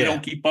 Because if they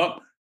don't keep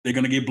up, they're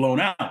going to get blown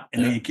out.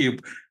 And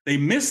they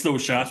miss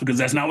those shots because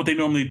that's not what they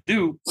normally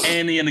do.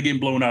 And they end up getting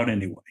blown out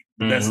anyway.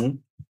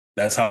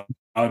 That's how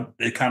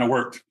it kind of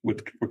worked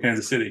for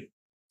Kansas City.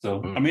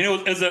 So, I mean,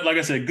 it was like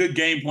I said, good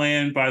game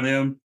plan by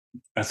them.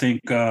 I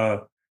think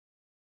a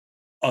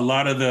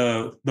lot of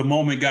the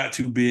moment got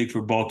too big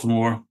for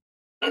Baltimore.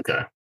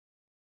 Okay.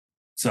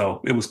 So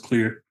it was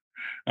clear.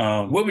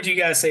 What would you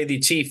guys say the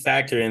chief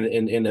factor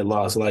in the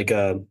loss? Like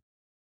a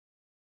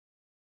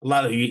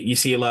lot of you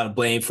see a lot of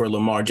blame for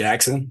Lamar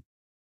Jackson.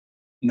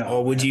 No,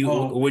 or would you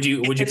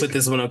put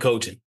this one on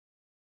coaching?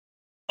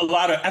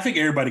 I think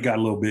everybody got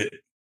a little bit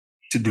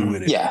to do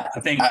with it. Yeah,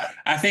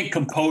 I think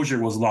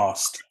composure was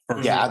lost.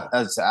 Yeah,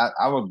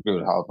 I would agree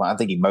with Hall. I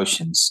think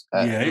emotions.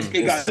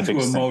 It got too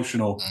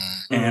emotional,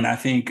 and I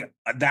think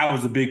that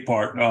was a big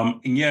part.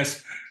 And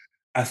yes,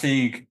 I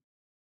think.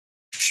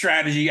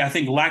 Strategy, I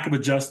think lack of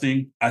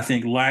adjusting, I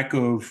think lack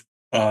of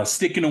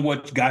sticking to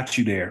what got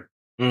you there.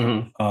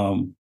 The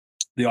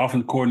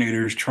offensive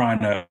coordinator is trying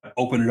to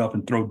open it up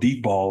and throw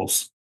deep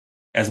balls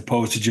as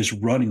opposed to just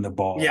running the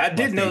ball. Yeah, I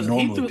did know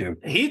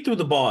he threw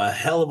the ball a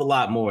hell of a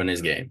lot more in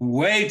this game.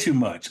 Way too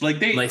much. Like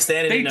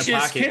standing in the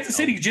pocket. Kansas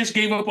City just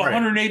gave up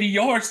 180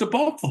 yards to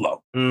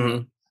Buffalo.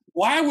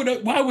 Why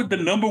would the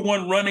number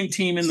one running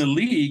team in the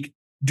league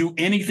do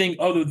anything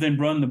other than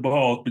run the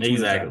ball between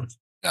the tackles?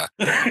 Yeah.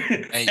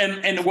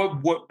 and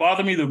what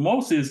bothered me the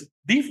most is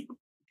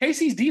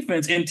KC's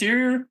defense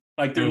interior,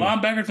 like their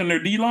linebackers and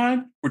their D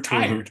line were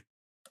tired.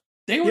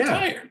 They were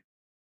tired.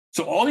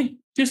 So all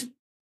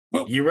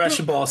you rush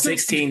the ball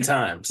 16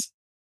 times,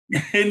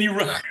 and you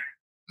run.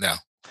 No.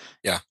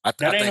 Yeah,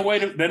 that ain't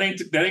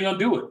gonna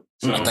do it.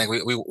 So. I think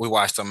we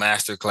watched a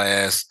master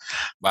class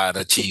by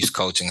the Chiefs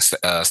coaching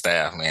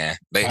staff. Man,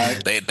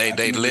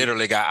 they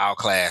literally got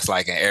outclassed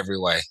like in every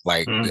way.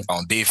 Like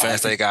on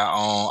defense, they got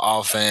on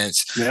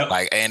offense. Yep.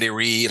 Like Andy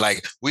Reid.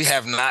 Like we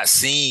have not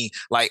seen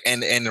like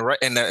and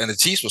the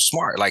Chiefs were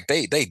smart. Like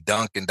they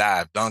dunked and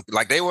dived,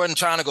 like they wasn't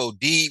trying to go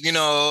deep. You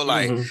know,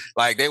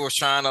 like they was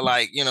trying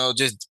to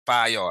just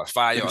 5 yards.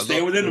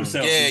 Stay within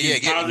themselves. Yeah.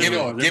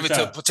 Give it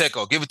to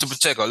Pacheco. Give it to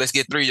Pacheco. Let's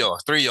get 3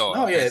 yards. 3 yards.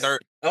 Oh yeah.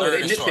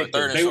 Third and short.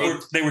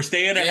 They were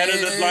staying ahead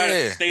of the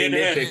line, staying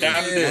ahead,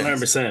 down the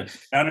distance.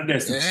 100%. Down the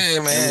distance. Yeah,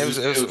 man, it was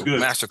a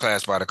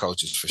masterclass by the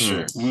coaches for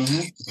sure.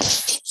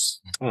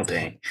 Oh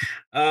dang!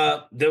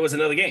 There was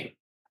another game.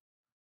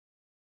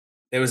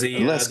 There was the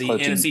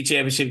NFC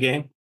Championship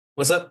game.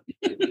 What's up?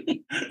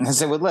 I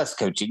said with less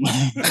coaching. It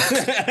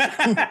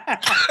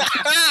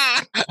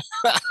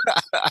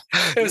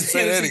was the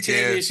NFC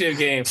Championship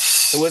game.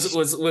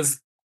 It was.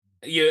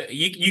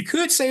 You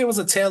could say it was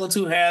a tale of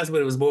two halves, but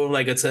it was more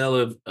like a tale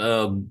of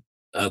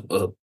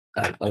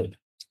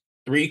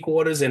 3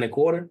 quarters and a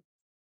quarter.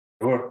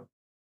 Sure.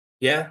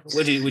 Yeah.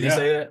 Would you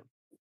say that?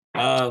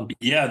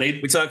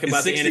 We talking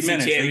about the NFC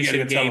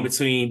Championship game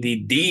between the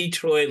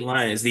Detroit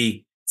Lions,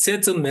 the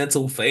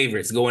sentimental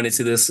favorites going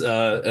into this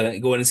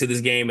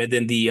game, and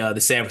then the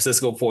San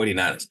Francisco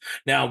 49ers.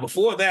 Now,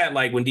 before that,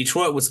 like when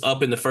Detroit was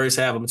up in the first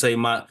half, I'm gonna tell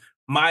you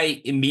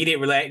my immediate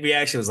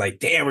reaction was like,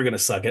 damn, we're gonna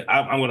suck it.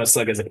 I'm gonna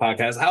suck as a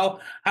podcast. How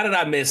did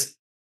I miss?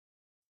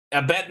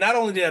 I bet not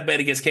only did I bet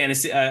against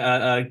Kansas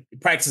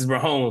practice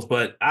Mahomes,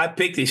 but I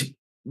picked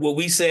what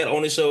we said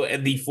on the show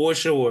at the for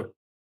sure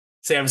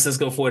San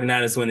Francisco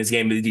 49ers win this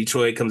game, and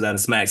Detroit comes out and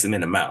smacks them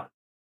in the mouth.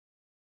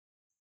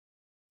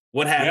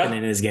 What happened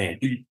in this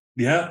game?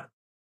 Yeah.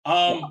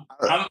 I'll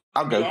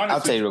go.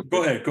 I'll tell you.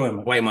 Go ahead,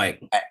 White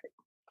Mike.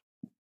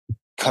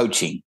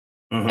 Coaching.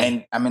 Mm-hmm.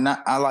 And I mean,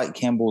 I like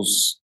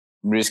Campbell's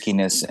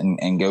riskiness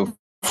and go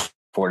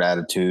for it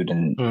attitude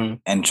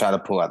and try to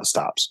pull out the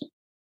stops.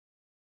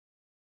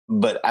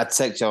 But I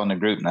text y'all in the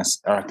group and I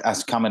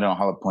commented on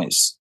Hollow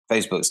Point's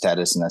Facebook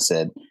status and I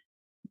said,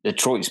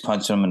 Detroit's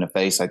punching them in the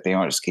face like they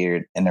aren't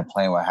scared and they're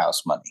playing with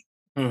house money.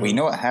 Mm-hmm. Well, you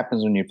know what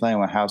happens when you're playing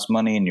with house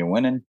money and you're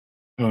winning?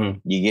 Mm-hmm.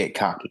 You get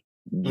cocky.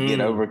 You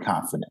get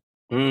overconfident.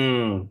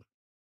 Mm.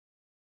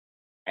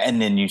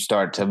 And then you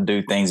start to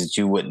do things that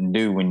you wouldn't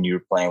do when you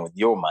were playing with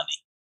your money.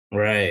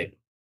 Right.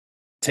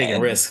 Taking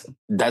risks.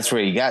 That's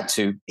where he got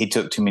to. He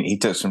took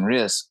some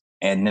risks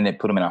and then it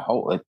put him in a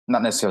hole.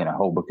 Not necessarily in a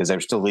hole because they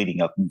were still leading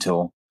up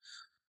until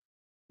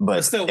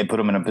but it put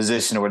them in a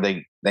position where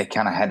they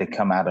kind of had to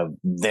come out of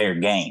their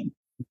game.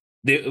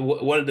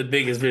 One of the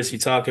biggest risks you're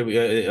talking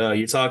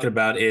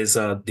about is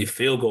the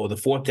field goal, the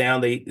fourth down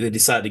they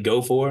decided to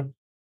go for,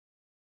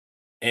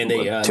 and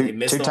they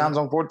missed two times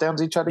on fourth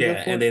downs. He tried to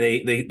go for, and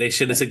then they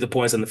should have took the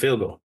points on the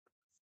field goal.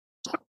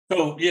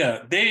 So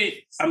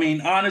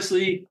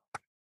honestly,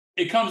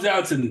 it comes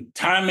down to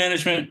time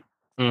management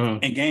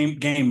and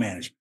game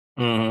management,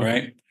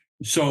 right?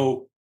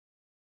 So.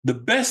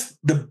 Detroit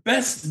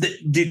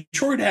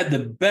had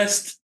the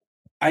best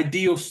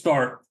ideal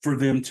start for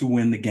them to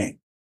win the game.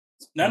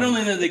 Not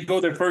only did they go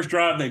their first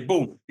drive, they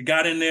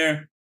got in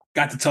there,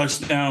 got the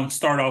touchdown,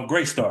 start off,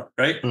 great start,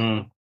 right?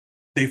 Mm.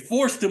 They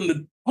forced them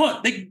to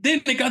punt.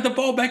 They got the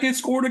ball back and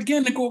scored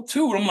again to go up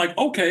 2. And I'm like,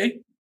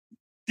 okay,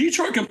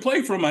 Detroit can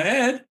play from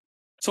ahead,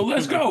 so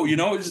let's go.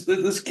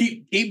 Let's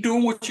keep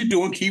doing what you're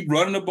doing, keep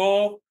running the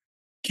ball,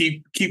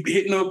 keep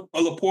hitting a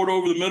Laporte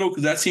over the middle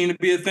because that seemed to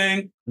be a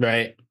thing,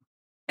 right?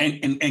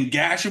 And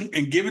gash them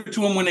and give it to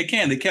them when they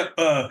can. They kept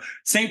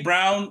St.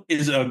 Brown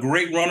is a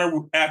great runner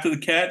after the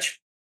catch.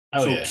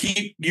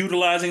 Keep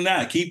utilizing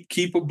that.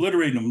 Keep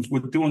obliterating them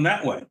with doing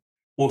that way.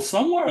 Well,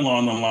 somewhere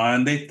along the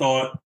line, they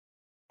thought,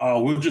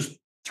 we'll just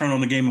turn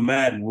on the game of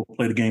Madden. We'll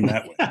play the game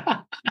that way.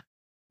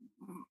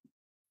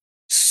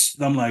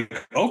 I'm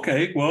like,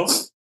 okay, well,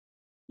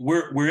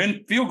 we're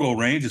in field goal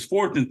range. It's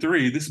 4th and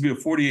 3. This will be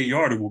a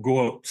 48-yarder. We'll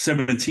go up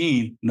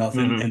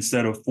 17-0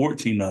 instead of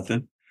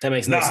 14-0. That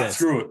makes no sense.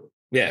 Screw it.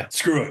 Yeah.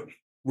 Screw it.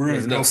 We're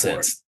going to go for it.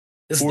 This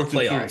is the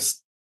playoffs.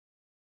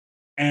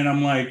 And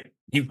I'm like,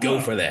 you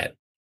go for that.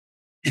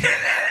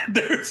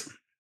 There's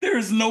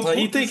no. Well,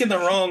 you're thinking the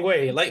wrong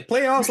way. Like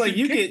playoffs, like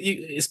you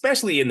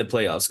especially in the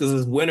playoffs, because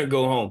it's win or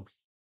go home.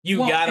 You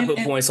got to put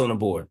points on the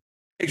board.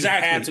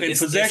 Exactly. And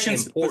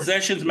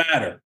possessions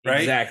matter,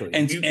 right? Exactly.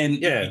 And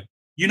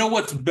you know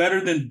what's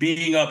better than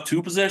being up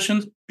 2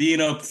 possessions?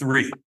 Being up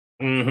 3.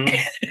 Mm-hmm.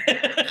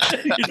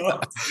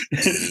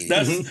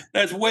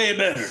 That's way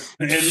better.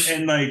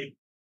 And like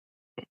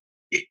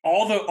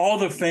all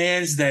the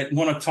fans that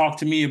want to talk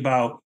to me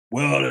about,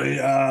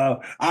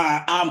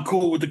 I'm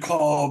cool with the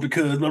call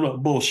because blah, blah,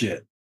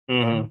 bullshit.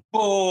 Mm-hmm.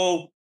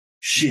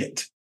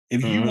 Bullshit.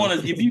 If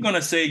you're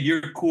gonna say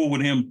you're cool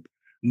with him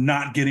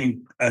not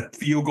getting a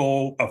field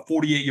goal, a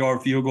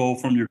 48-yard field goal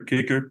from your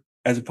kicker,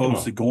 as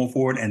opposed to going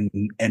for it and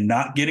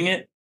not getting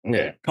it,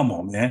 come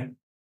on, man.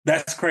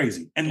 That's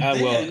crazy. And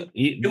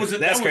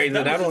that's crazy.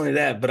 Not only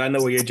that, but I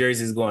know where your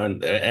jersey is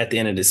going at the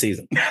end of the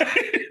season.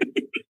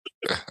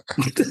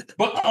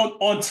 But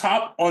on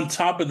top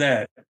of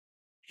that,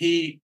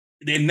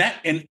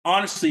 and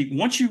honestly,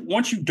 once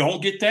you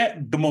don't get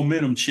that, the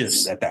momentum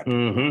shifts at that point.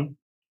 Mm-hmm.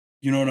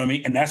 You know what I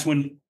mean? And that's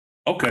when,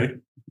 okay,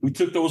 we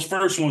took those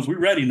first ones. We're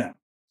ready now.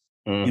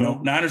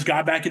 Mm-hmm. Niners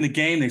got back in the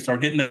game. They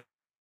start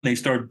they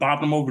start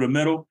bopping them over the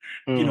middle.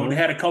 Mm-hmm. They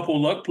had a couple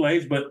of luck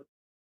plays, but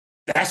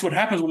that's what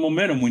happens with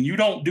momentum. When you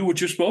don't do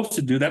what you're supposed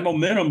to do, that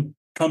momentum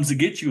comes to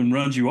get you and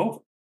runs you over.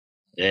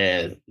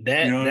 Yeah,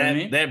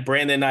 that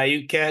Brandon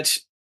Ayuk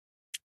catch,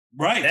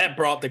 right? That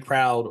brought the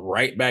crowd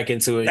right back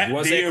into it.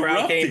 Once that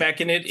crowd came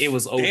back in it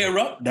was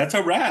over. That's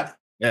a wrap.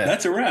 Yeah.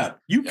 That's a wrap.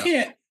 You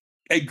can't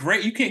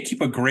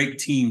keep a great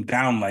team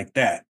down like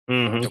that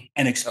and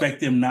expect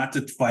them not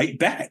to fight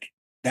back.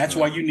 That's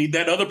why you need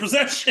that other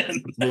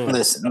possession.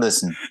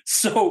 Listen.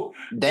 So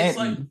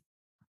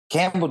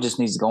Campbell just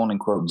needs to go on and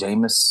quote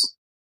Jameis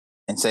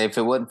and say, if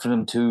it wasn't for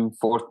them 2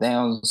 4th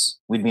downs,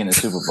 we'd be in the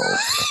Super Bowl.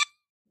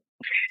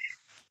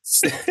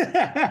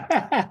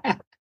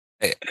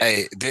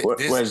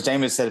 Whereas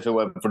Jameis said if it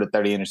wasn't for the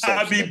 30 interceptions,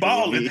 I'd be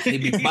balling.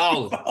 He'd be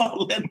balling.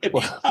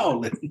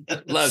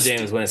 Love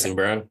Jameis Winston,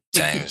 bro.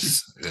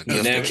 James,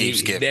 he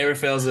never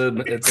fails to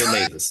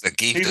amaze us.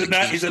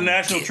 He's a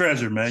national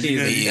treasure, man.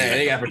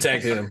 They got to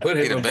protect him. Put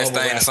him in the best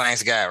thing the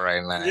Saints got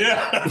right now.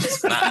 Yeah,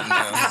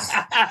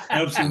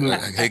 absolutely.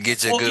 He'll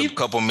get you a good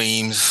couple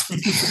memes.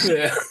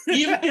 Yeah.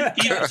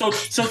 So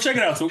check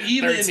it out. So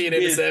even 13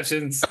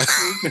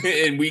 interceptions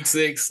in week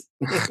 6.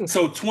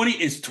 So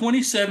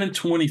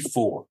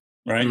 27-24,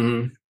 right?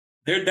 Mm-hmm.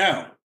 They're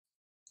down.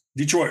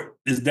 Detroit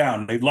is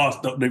down. They've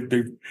lost.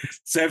 They've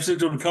San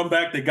Francisco to come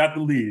back. They got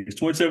the lead.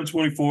 It's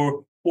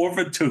 27-24, 4th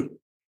and 2,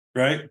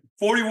 right?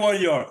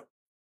 41 yards.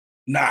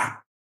 Nah.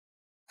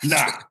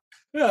 Yeah.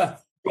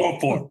 Going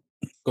for it.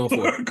 Going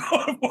for it.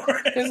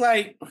 It's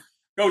like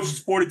coach is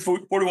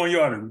 41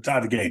 yards and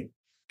tied the game.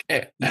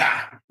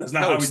 Nah, that's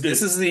not how we did.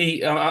 This is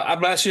the.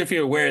 I'm not sure if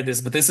you're aware of this,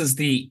 but this is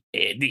the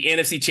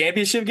NFC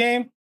Championship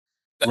game.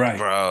 Right,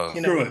 bro.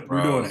 Screw it.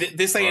 We're doing it.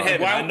 This ain't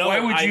heavy. Why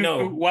would you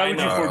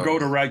forego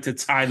the right to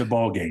tie the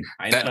ball game?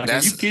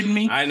 Are you kidding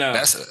me? I know.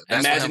 That's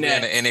when him being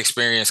an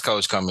inexperienced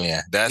coach come in.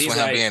 That's when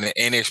him being an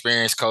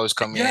inexperienced coach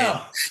come in.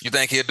 You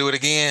think he'll do it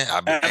again?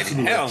 I bet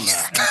hell no.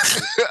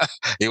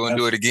 He won't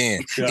do it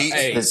again.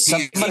 He's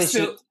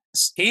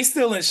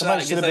still in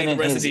shock. Just like the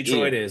rest of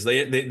Detroit is.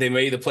 They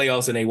made the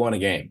playoffs and they won a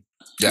game.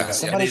 Yeah.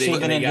 Somebody should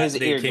have been in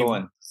his ear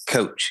going,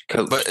 Coach.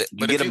 But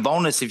you get a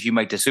bonus if you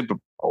make the Super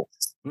Bowl.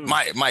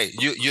 Mike,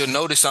 you'll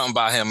notice something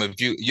about him.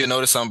 If you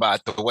notice something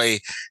about the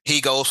way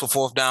he goes for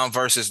 4th down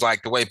versus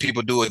like the way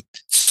people do it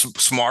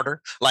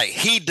smarter. Like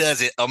he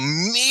does it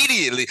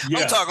immediately. Yeah.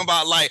 I'm talking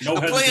about like the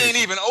play ain't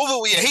even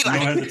over with yet. He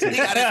got his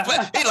play.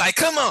 He like,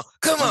 come on.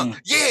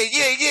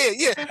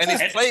 Yeah. And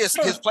his players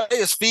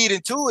feed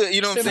into it.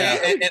 You know what I'm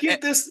saying?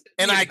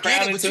 And I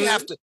get it, but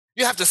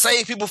you have to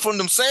save people from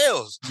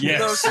themselves. Yes. You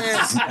know what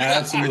I'm saying?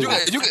 Absolutely.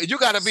 You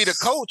got to be the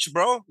coach,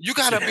 bro. You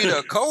got to be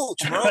the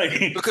coach, bro.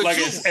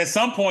 Because at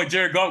some point,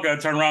 Jared Goff got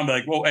to turn around and be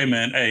like, "Whoa, hey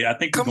man, I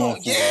think come on,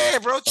 yeah,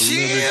 bro,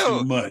 chill,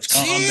 too much.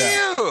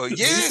 Chill,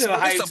 yes,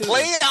 it's a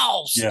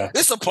playoffs. Yeah,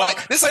 it's a play.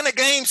 This ain't a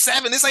game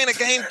 7. This ain't a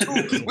game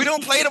 2. We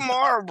don't play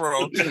tomorrow,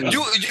 bro.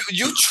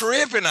 You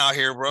tripping out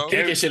here, bro.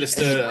 Kicker should have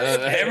stood.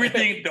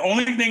 Everything. The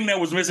only thing that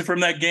was missing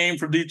from that game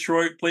for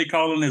Detroit play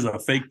calling is a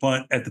fake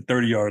punt at the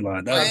 30-yard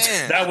line.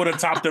 That would have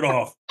topped it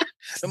off.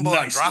 Them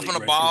boys dropping the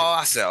ball.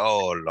 I said,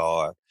 "Oh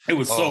Lord." It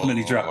was so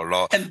many drops.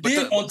 Lord. And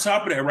then on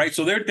top of that, right?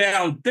 So they're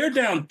down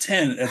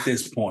 10 at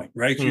this point,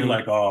 right? So you're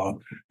like, oh,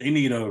 they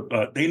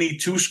need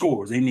 2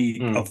 scores. They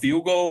need a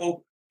field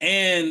goal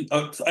and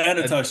a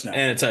touchdown.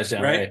 And a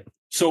touchdown, right?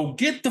 So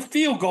get the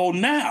field goal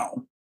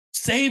now.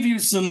 Save you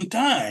some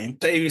time.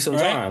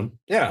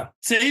 Yeah.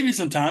 Save you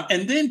some time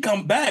and then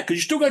come back because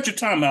you still got your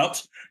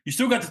timeouts. You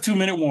still got the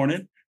 2-minute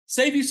warning.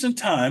 Save you some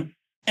time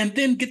and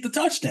then get the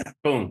touchdown.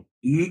 Boom.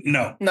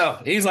 No.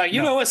 He's like,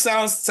 you know what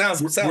sounds we're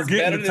getting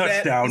better the than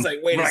touchdown that. He's like,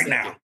 wait right a second.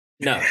 now.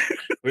 No,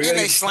 we're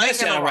gonna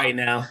touchdown right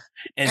now,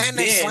 and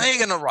they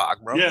slanging the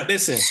rock, bro. Yeah.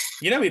 Listen,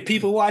 you know how many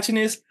people watching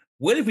this?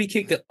 What if we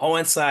kick the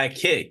onside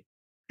kick?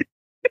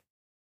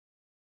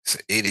 It's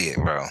an idiot,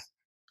 bro.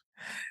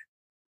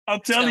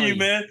 I'm telling you,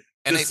 man.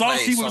 The sauce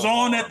he was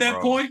on at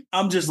that point,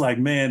 I'm just like,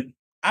 man,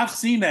 I've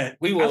seen that.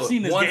 I've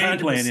seen this game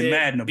plan in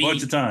Madden a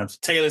bunch of times.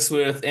 Taylor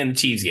Swift and the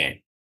Chiefs game,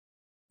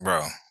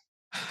 bro.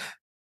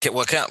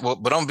 But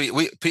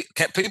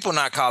people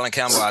not calling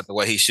Campbell out the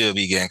way he should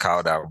be getting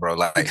called out, bro.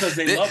 Like because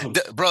they love him,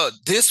 bro.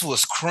 This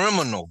was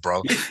criminal,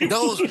 bro.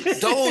 Those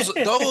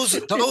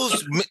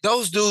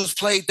dudes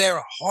played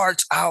their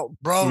hearts out,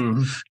 bro.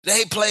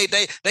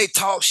 Mm-hmm. They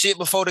talked shit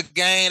before the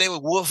game. They were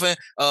woofing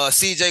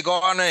CJ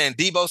Gardner and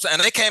Debo,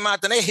 and they came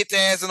out and they hit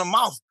their ass in the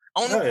mouth.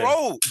 On the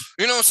road.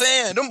 You know what I'm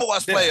saying? Them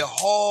boys play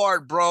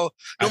hard, bro.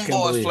 Them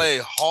boys play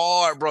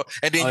hard, bro.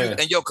 And then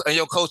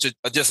your coach are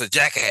just a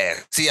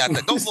jackass. See, I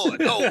think, go for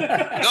it.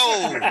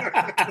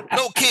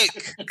 No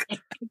kick.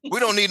 We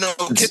don't need no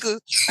kicker.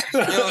 You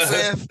know what I'm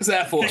saying? What's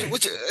that for? Shit.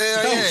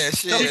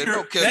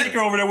 That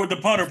girl over there with the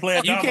punter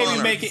playing. You can't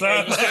even make it.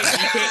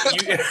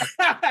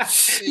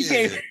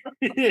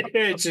 You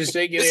can't just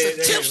shake it.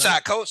 It's a tip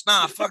shot, coach.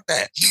 Nah, fuck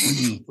that.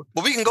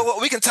 But we can go.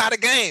 We can tie the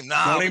game.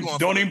 Nah,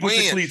 don't even put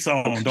your cleats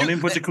on. Don't even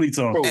put your cleats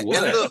on. Bro,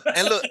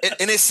 and look,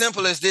 and it's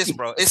simple as this,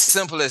 bro. It's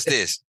simple as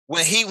this.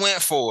 When he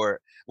went for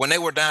it, when they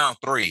were down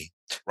 3,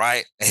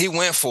 right? And he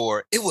went for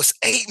it. It was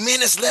 8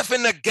 minutes left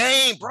in the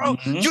game, bro.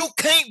 Mm-hmm. You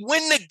can't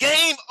win the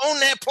game on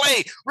that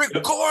play,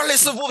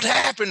 regardless of what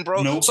happened,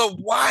 bro. Nope. So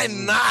why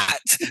not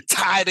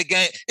tie the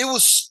game? It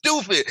was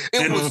stupid.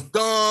 It was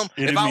dumb.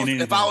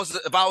 If I was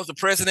the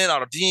president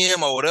or the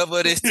GM or whatever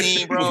of this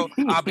team, bro,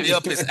 I'll be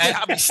up his ass.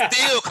 I'll be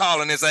still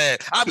calling his ass.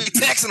 I'll be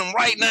texting him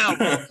right now,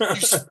 bro.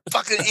 You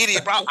fucking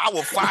idiot, bro. I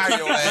will fire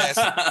your ass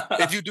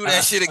if you do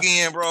that shit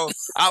again, bro.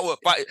 I will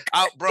fight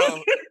out,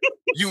 bro.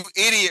 You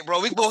idiot, bro.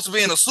 We supposed to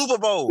be in the Super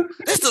Bowl.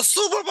 It's the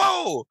Super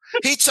Bowl.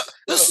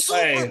 The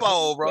Super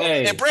Bowl, bro.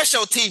 Hey. And brush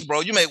your teeth, bro.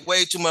 You make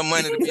way too much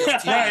money to be on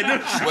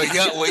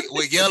TV.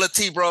 With yellow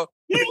teeth, bro.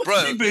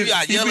 Bro, he been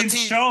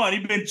Sean. He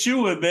been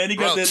chewing, man. He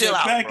got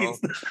that package.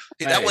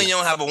 That when you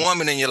don't have a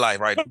woman in your life,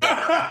 right?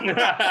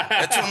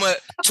 That's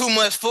too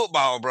much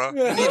football, bro.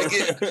 You need to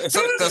get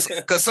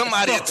because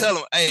somebody will tell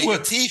him, hey, your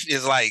teeth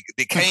is like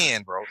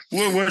decaying, bro.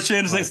 What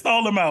Shannon say?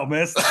 Stall him out,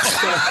 man.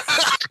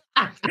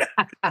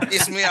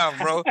 It's me out,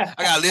 bro. I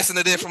gotta listen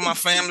to this from my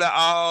family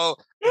all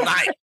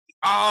night.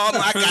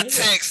 I got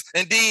texts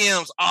and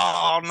DMs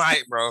all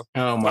night, bro.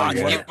 Oh my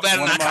God. You better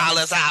not call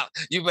us out.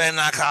 You better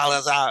not call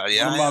us out.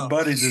 Yeah, one of my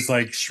buddies is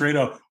like straight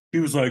up. He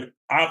was like,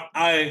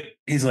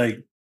 he's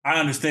like,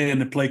 I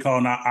understand the play call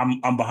and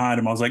I'm behind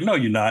him. I was like, no,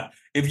 you're not.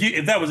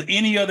 If that was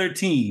any other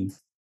team,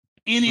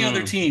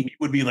 you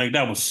would be like,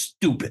 that was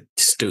stupid.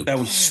 That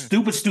was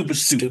stupid.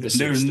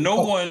 There's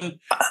no one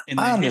in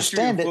the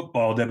history of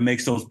football that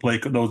makes those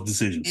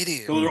decisions. It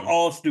is. Those are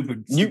all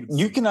stupid.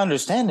 You can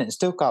understand it and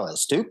still call it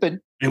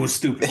stupid. It was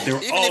stupid.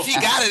 Even if you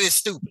got it, it's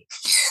stupid.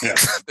 Yeah.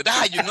 But that's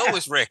how you know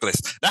it's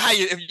reckless. That's how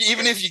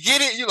even if you get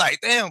it, you're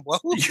like, damn, boy.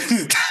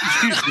 You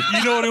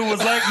know what it was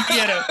like?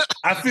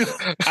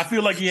 I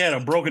feel like he had a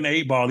broken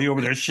 8-ball. He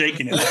over there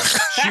shaking it. Like,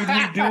 should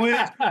we do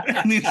it?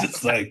 And he's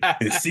just like,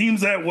 it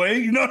seems that way.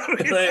 You know what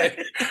I mean?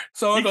 Like,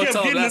 so he kept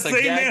getting the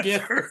same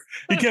answer.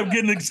 He kept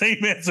getting the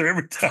same answer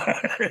every time.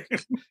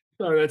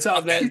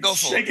 Go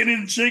shaking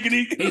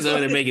it. He's over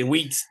there making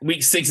week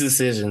 6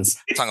 decisions.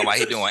 Talking about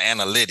he doing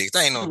analytics.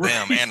 There ain't no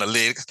damn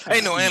analytics.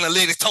 Ain't no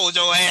analytics. Told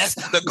your ass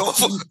to go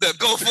for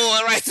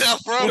it right there,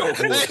 bro. Ain't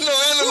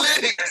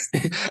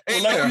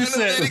no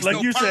analytics.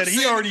 Like you said,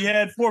 he already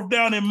had 4th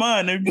down in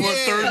mind. And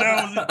 3rd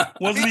down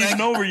wasn't even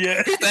over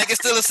yet. He think it's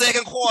still a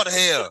second quarter.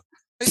 Hell.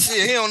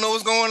 Shit, he don't know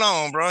what's going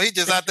on, bro. He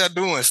just out there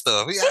doing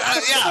stuff.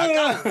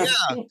 Yeah.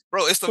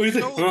 Bro, it's the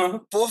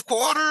 4th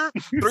quarter,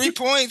 3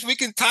 points. We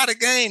can tie the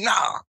game.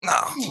 No.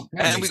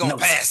 And we're going to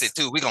pass it,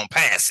 too. We're going to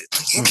pass it.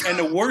 And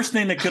the worst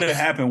thing that could have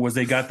happened was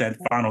they got that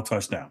final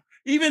touchdown.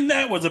 Even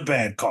that was a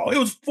bad call. It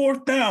was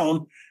 4th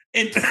down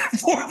and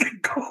 4th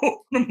and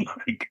goal. I'm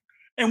like,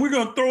 and we're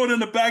going to throw it in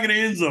the back of the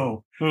end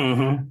zone.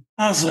 Mm-hmm.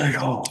 I was like,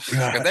 oh,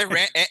 God. They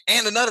ran,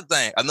 and another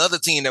thing, another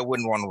team that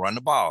wouldn't want to run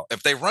the ball.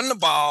 If they run the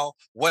ball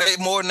way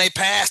more than they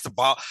pass the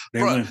ball,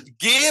 bro,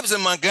 Gibbs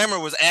and Montgomery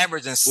was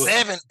averaging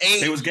 7, 8.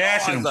 They was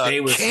gashing them.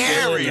 They was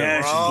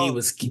carrying, bro.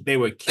 They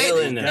were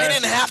killing them. They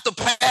didn't have to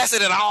pass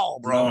it at all,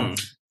 bro.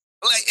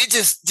 Like it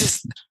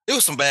just it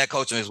was some bad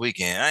coaching this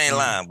weekend. I ain't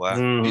lying, boy.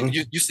 Mm-hmm.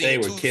 You see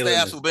 2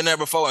 staffs who've been there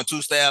before and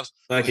 2 staffs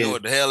who knew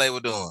what the hell they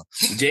were doing.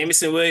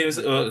 Jameson Williams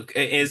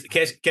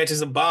catches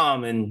a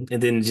bomb and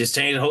then just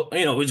change the whole.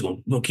 You know, we're just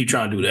gonna keep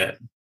trying to do that.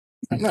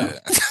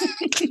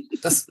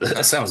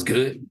 That sounds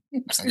good.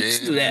 Let's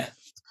do that.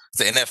 It's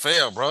the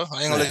NFL, bro.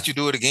 I ain't gonna let you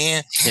do it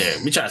again. Yeah,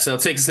 we try to sell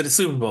tickets to the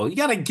Super Bowl. You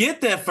gotta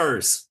get there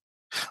first.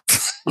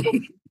 For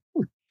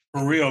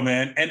real,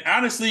 man. And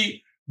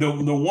honestly, the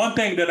one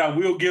thing that I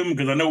will give him,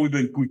 because I know we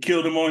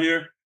killed him on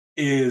here,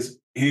 is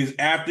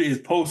after his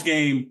post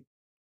game,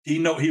 he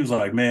was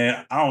like,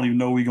 man, I don't even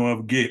know we're gonna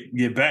ever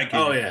get back here.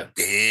 Oh yeah.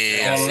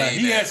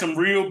 He had some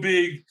real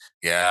big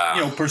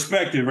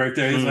perspective right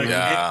there. He's like,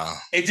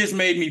 it just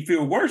made me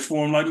feel worse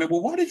for him. Like, man,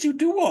 well, why did you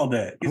do all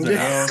that? He's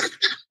like,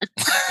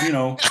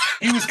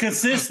 he was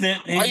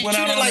consistent and he went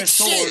out on his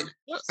sword.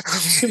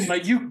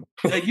 Like you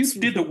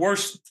did the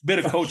worst bit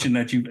of coaching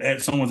that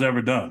someone's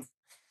ever done.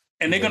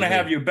 And they're going to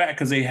have your back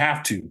because they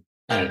have to,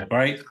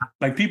 right?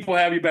 Like, people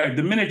have your back.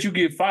 The minute you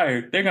get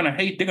fired, they're going to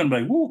hate. They're going to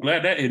be like, woo,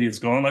 glad that idiot's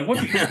gone. Like, who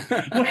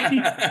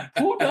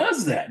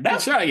does that?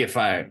 That's trying to get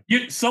fired.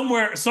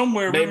 Somewhere,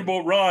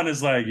 Riverboat Ron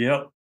is like,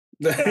 yep,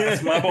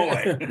 that's my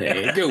boy.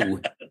 There you go.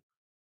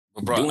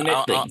 Bro, doing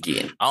that thing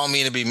again. I don't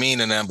mean to be mean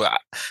to them, but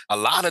a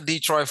lot of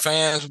Detroit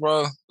fans,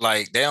 bro,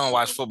 like they don't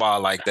watch football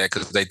like that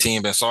because their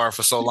team been sorry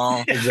for so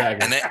long.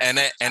 Exactly. And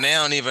they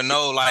don't even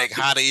know like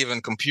how to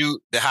even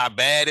compute how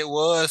bad it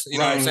was. You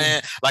know what I'm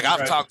saying? Like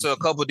I've talked to a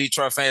couple of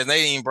Detroit fans, they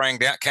didn't even bring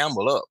that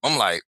Campbell up. I'm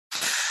like,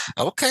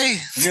 okay.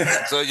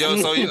 So you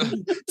don't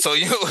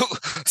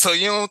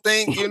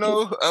think,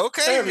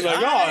 okay.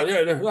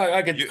 Like,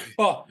 I could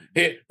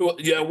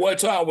one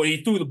time when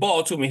he threw the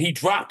ball to me, he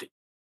dropped it.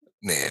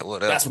 Yeah,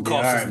 whatever. That's what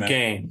cost us the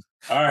game.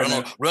 All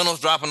right,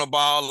 Reynolds dropping the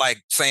ball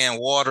like saying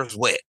water's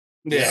wet.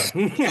 Yeah.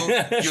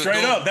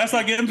 Straight up. That's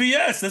like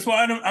MVS. That's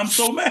why I'm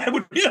so mad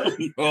with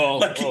him.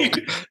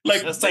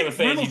 That's type of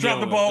Reynolds dropped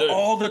the ball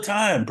all the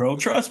time, bro.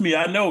 Trust me,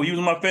 I know. He was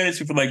in my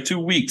fantasy for like 2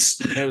 weeks.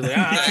 He couldn't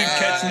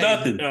catch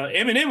nothing.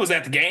 Eminem was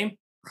at the game.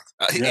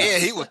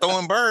 He was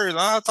throwing birds,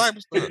 all type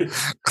of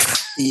stuff.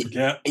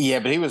 Yeah,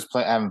 but he was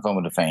having fun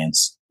with the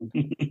fans.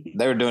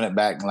 They were doing it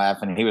back and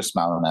laughing. He was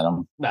smiling at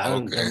them.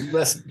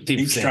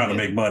 He's trying to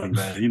make money,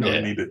 man. You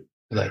don't need it.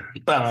 Like,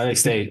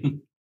 next day.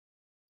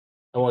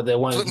 I want that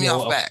one. Put me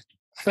off back.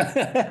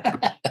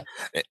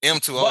 M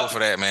too old for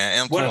that, man.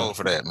 M too old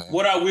for that, man.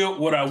 What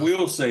I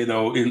will say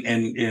though,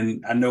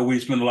 and I know we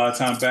spend a lot of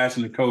time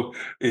bashing the coach,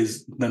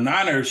 is the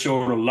Niners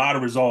showed a lot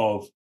of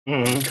resolve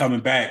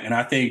coming back, and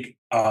I think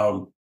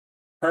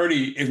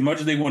Purdy, as much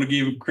as they want to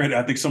give him credit,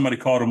 I think somebody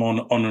called him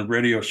on the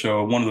radio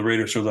show, one of the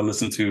radio shows I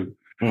listened to.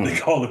 They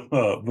call him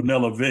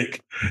Vanilla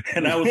Vic,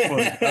 and that was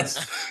funny.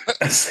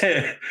 I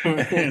said,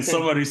 and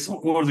somebody,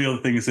 what was the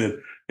other thing it said?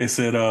 It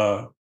said,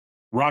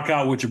 "Rock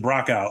out with your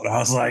Brock out." I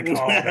was like,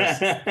 "Oh,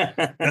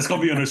 that's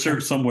gonna be on a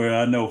shirt somewhere."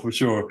 I know for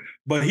sure.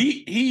 But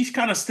he's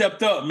kind of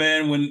stepped up,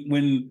 man.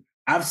 When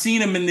I've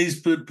seen him in these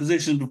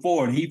positions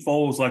before, and he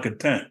folds like a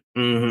tent.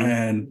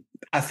 And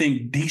I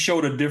think he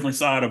showed a different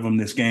side of him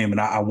this game, and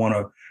I want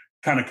to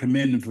kind of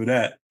commend him for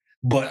that.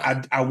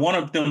 But I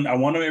want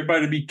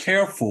everybody to be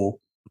careful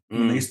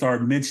when they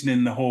start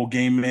mentioning the whole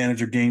game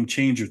manager, game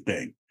changer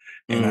thing.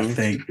 And I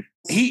think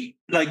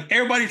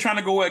everybody trying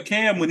to go at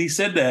Cam when he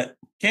said that.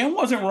 Cam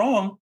wasn't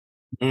wrong.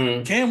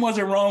 Cam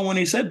wasn't wrong when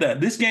he said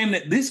that. This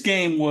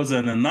game was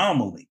an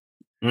anomaly,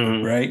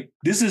 right?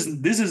 This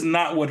is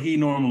not what he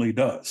normally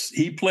does.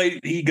 He showed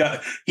he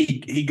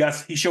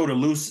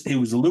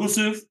was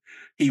elusive.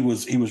 He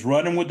was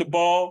running with the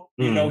ball.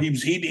 You know,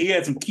 he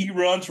had some key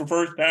runs for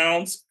first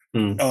downs.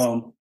 He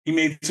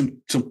made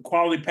some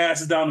quality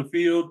passes down the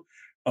field.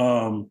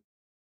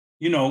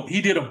 You know,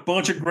 he did a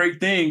bunch of great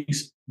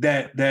things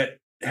that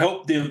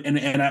helped them,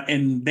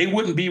 and they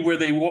wouldn't be where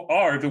they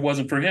are if it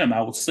wasn't for him.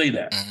 I will say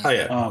that. Oh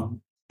yeah.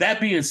 That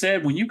being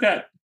said, when you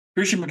got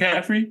Christian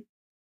McCaffrey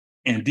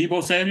and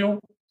Deebo Samuel,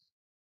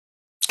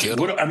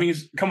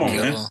 come on,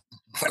 man.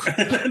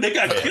 They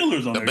got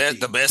killers on their team.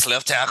 The best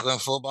left tackle in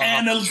football.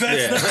 And the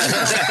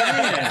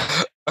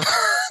best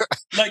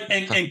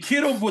and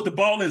Kittle with the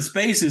ball in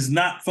space is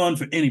not fun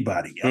for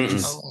anybody.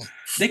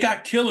 They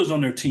got killers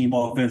on their team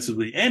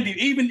offensively. And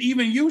even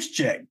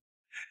Juszczyk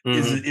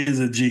is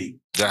a G.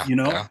 Yeah, you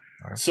know? Yeah.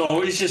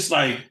 So it's just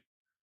like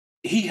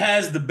he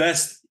has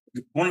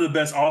one of the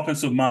best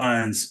offensive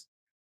minds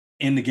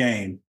in the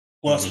game,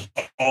 plus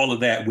all of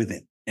that with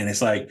him. And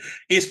it's like,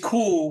 it's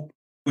cool,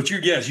 but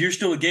you're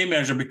still a game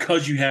manager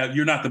because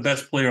you're not the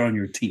best player on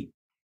your team.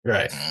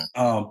 Right.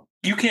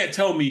 You can't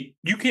tell me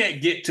you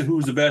can't get to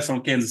who's the best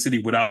on Kansas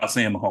City without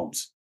saying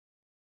Mahomes.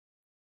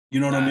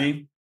 You know what I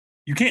mean?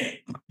 You can't.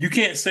 You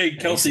can't say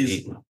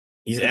Kelsey's.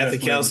 He's after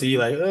Kelsey.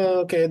 You're like, oh,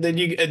 okay. Then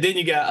you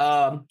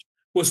got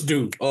what's the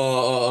dude?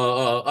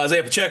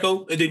 Isaiah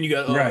Pacheco. And then you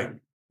got right.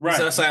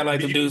 So that sound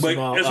like the dudes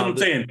from that's what I'm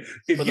saying.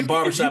 If the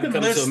barbershop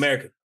comes to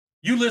America.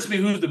 You list me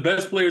who's the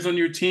best players on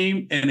your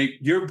team, and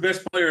your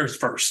best player is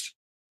first.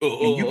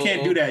 You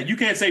can't do that. You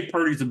can't say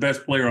Purdy's the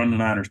best player on the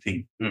Niners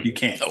team. You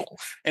can't.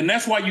 And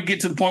that's why you get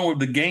to the point where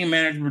the game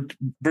manager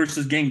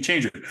versus game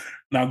changer.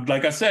 Now,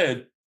 like I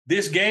said,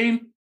 this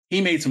game,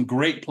 he made some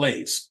great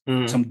plays,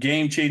 some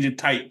game-changing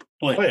type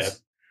plays. Oh, yeah.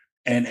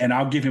 And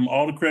I'll give him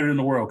all the credit in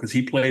the world because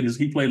he played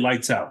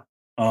lights out.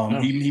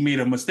 He made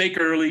a mistake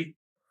early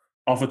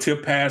off a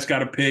tip pass,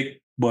 got a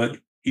pick, but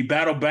he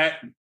battled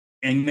back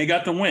and they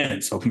got the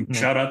win. So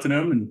shout out to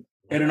them and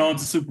heading on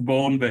to Super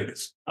Bowl in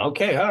Vegas.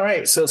 Okay, all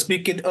right. So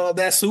speaking of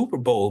that Super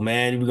Bowl,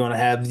 man, we're going to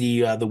have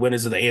the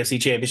winners of the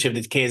AFC Championship,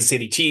 the Kansas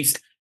City Chiefs,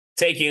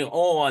 taking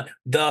on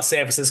the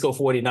San Francisco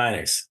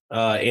 49ers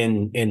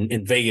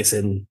in Vegas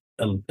in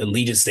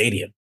Allegiant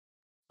Stadium.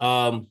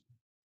 A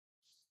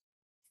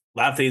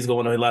lot of things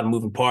going on, a lot of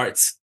moving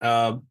parts.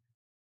 Just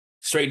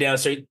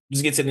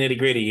get to the nitty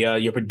gritty.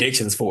 Your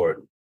predictions for it.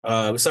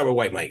 We'll start with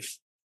White Mike.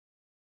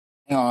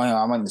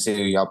 I'm going to see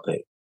who y'all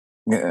pick.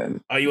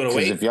 Are you want to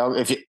wait?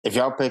 If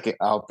y'all pick it,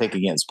 I'll pick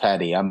against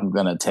Patty. I'm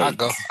gonna take. I'll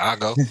go. I'll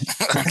go.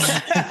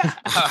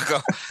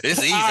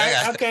 It's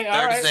easy. Okay.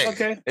 All right.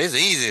 Okay. It's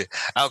easy.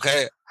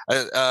 Okay.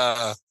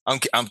 I'm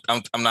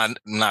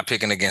not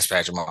picking against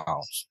Patrick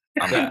Mahomes.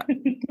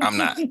 I'm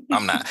not.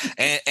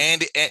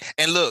 And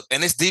look,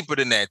 and it's deeper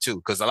than that too,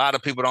 because a lot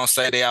of people don't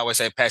say, they always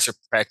say Patrick,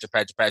 but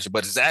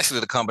it's actually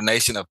the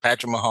combination of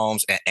Patrick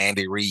Mahomes and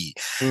Andy Reid.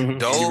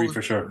 Andy Reid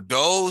for sure.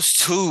 Those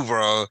two,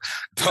 bro.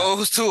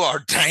 Those two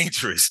are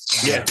dangerous.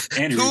 Yeah,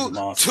 Andy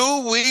Reid.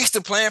 2 weeks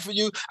to plan for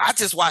you. I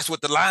just watched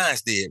what the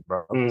Lions did,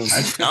 bro. I'm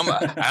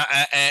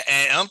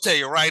telling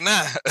you right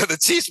now, the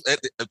Chiefs, if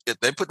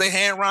they put their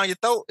hand around your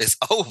throat, it's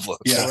over.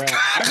 Yeah, right.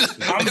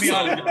 I'm be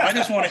honest. I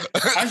just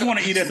want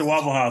to eat at the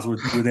Waffle House with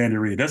Andy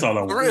Reid. That's all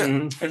I want. For real.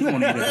 I just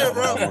want to eat at the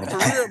Waffle House. For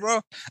real, bro.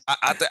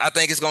 I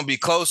think it's going to be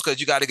close because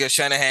you got to give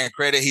Shanahan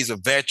credit. He's a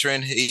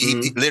veteran.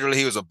 He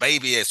literally was a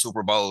baby at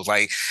Super Bowls.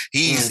 Like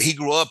he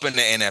grew up in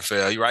the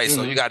NFL, right?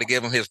 So you got to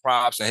give him his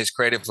props and his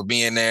credit for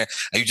being there.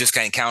 And you just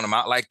can't count him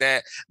out like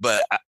that.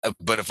 But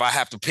if I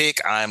have to pick,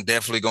 I'm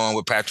definitely going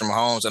with Patrick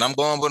Mahomes, and I'm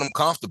going with him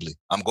comfortably.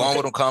 I'm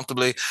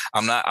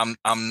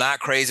not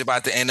crazy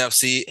about the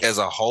NFC as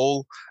a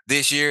whole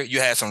this year. You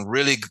had some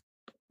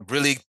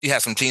you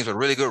had some teams with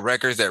really good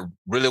records that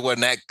really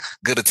wasn't that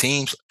good of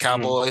teams,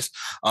 Cowboys,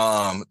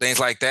 things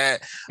like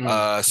that.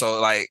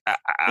 So like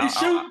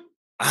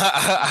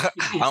I'm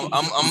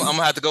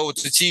gonna have to go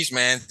with the Chiefs,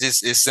 man.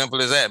 Just as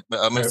simple as that.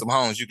 Mr.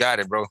 Mahomes, you got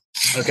it, bro.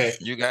 Okay,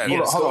 you got it.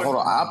 Hold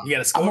on. You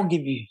got a score? I'm gonna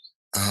give you.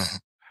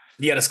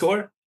 You got a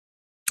score?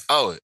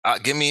 Oh,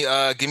 give me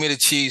the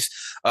Chiefs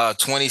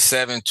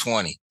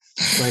 27-20.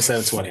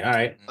 27-20. All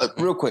right.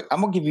 Real quick,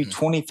 I'm gonna give you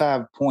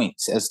 25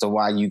 points as to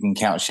why you can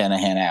count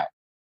Shanahan out.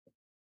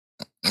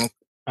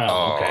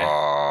 Oh, okay.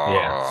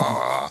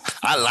 Yeah.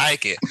 I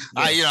like it.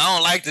 Yeah.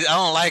 I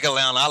don't like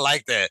Atlanta. I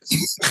like that.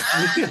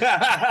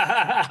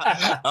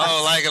 I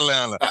don't like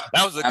Atlanta.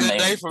 That was a good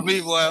day for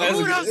me, boy. That was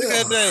a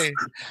good day.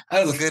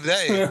 That was a good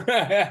day.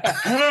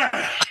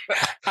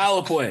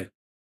 Hollow Point.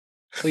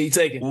 What are you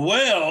taking?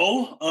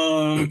 Well,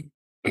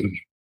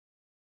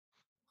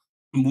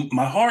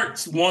 my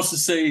heart wants to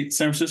say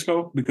San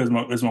Francisco because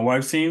it's my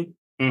wife's team.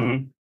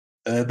 Mm-hmm.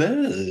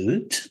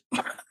 But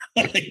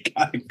I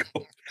gotta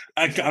go.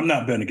 I'm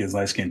not betting against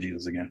light skinned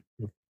Jesus again.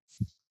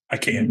 I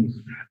can't.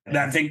 And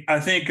I think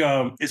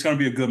it's going to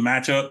be a good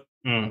matchup.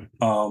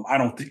 I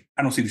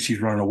don't see the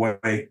Chiefs running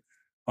away.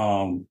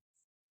 I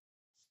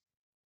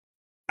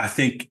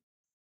think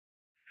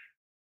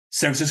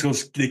San Francisco,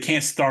 they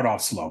can't start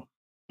off slow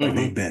like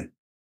they've been.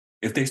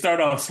 If they start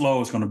off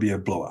slow, it's going to be a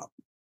blowout.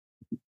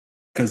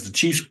 Because the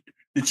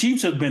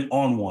Chiefs have been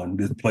on one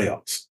this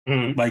playoffs.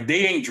 Like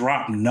they ain't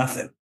dropped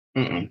nothing.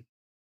 I'm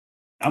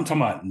talking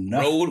about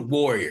nothing. Road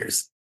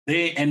Warriors.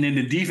 And then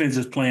the defense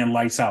is playing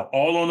lights out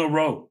all on the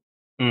road.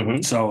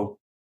 So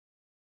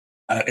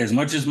as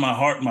much as my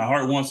heart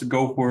wants to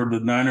go for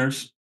the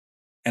Niners,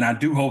 and I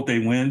do hope they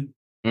win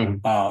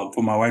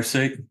for my wife's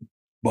sake,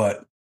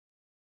 but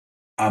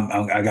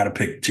I got to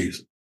pick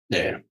Chiefs.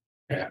 Yeah.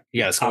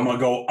 Yes. I'm gonna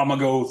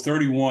go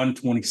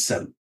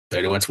 31-27.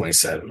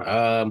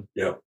 31-27.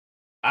 Yeah.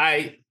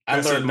 I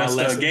learned my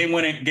lesson. Game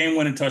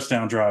winning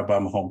touchdown drive by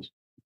Mahomes.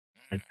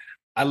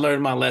 I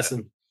learned my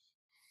lesson.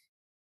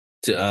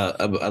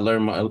 I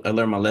learned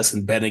my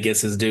lesson betting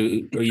against this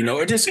dude,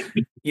 or just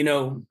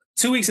 2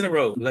 weeks in a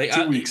row. Like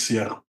 2 weeks,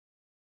 yeah.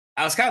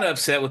 I was kind of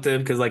upset with them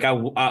because like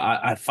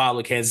I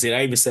follow Kansas City.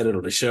 I even said it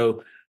on the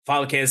show.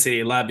 Follow Kansas City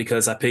a lot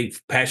because I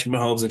picked Patrick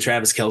Mahomes and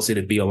Travis Kelce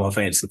to be on my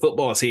fantasy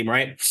football team,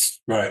 right?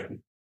 Right.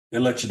 They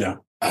let you down.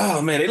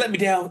 Oh man, they let me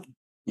down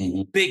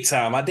big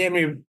time. I damn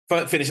near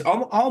finished. I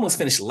almost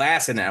finished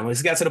last in that.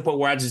 It got to the point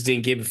where I just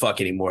didn't give a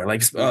fuck anymore.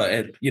 Like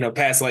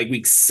past like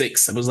week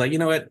 6, I was like, you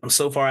know what? I'm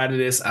so far out of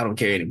this, I don't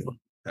care anymore.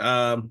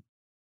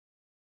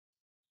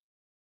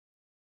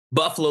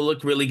 Buffalo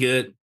looked really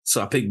good,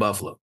 so I picked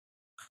Buffalo.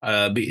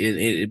 But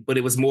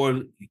it was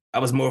more. I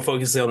was more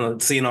focused on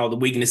seeing all the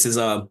weaknesses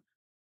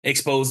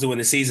exposed during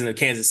the season of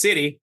Kansas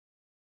City.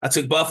 I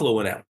took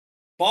Buffalo out.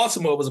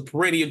 Baltimore was a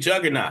pretty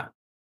juggernaut.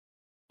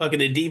 Fucking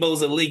the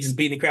Debo's of the league is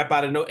beating the crap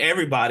out of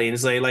everybody, and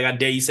it's like I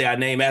dare you say I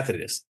name after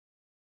this.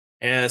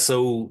 And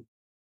so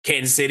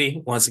Kansas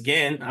City, once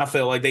again, I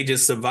felt like they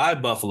just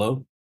survived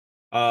Buffalo.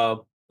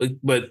 But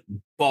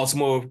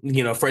Baltimore,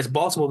 first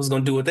Baltimore was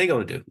going to do what they're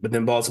going to do, but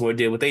then Baltimore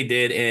did what they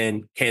did,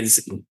 and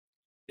Kansas City,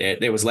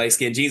 there was light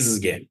skinned Jesus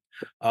again.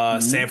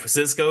 San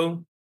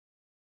Francisco,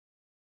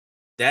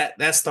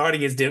 that start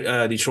against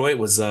Detroit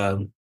was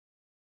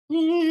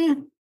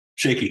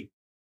shaky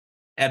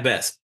at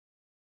best.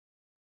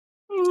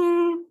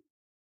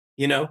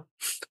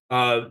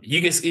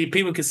 You can see,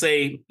 people could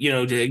say,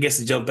 I guess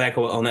to jump back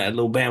on that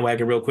little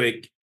bandwagon real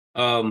quick.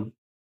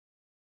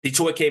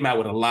 Detroit came out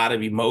with a lot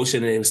of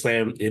emotion,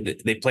 and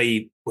they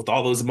played with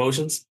all those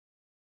emotions.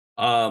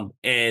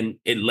 And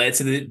it led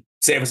to the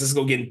San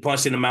Francisco getting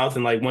punched in the mouth.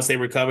 And like once they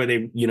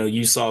recovered,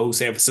 you saw who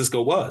San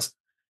Francisco was.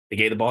 They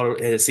gave the ball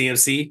to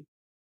CMC,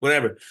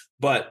 whatever.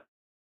 But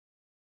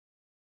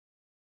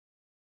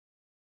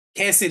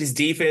Kansas City's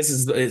defense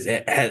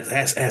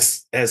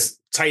has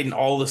tightened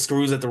all the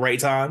screws at the right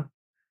time.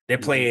 They're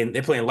playing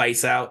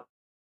lights out.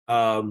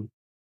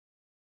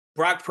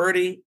 Brock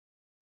Purdy,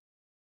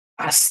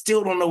 I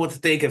still don't know what to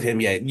think of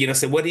him yet.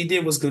 So what he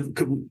did was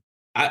good.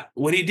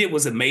 What he did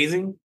was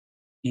amazing,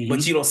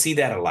 but you don't see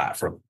that a lot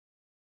from him.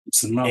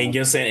 And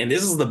and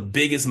this is the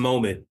biggest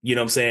moment,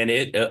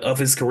 of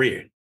his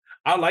career.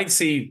 I'd like to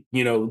see,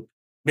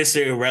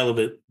 Mr.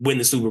 Irrelevant win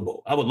the Super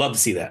Bowl. I would love to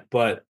see that,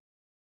 but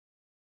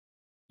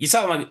we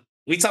talking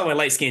about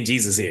light skinned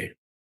Jesus here.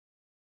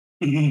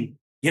 You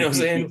know what I'm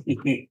saying?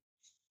 You're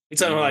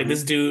talking about like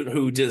this dude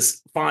who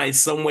just finds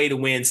some way to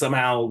win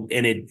somehow,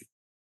 and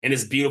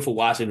it's beautiful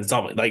watching. It's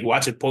almost like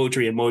watching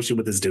poetry in motion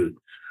with this dude.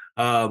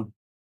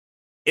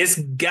 It's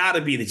got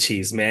to be the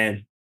Chiefs,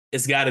 man.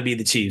 It's got to be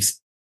the Chiefs.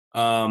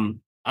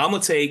 I'm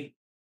gonna say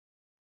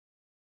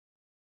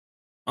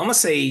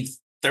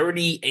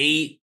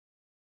 38.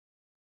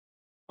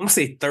 I'm gonna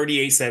say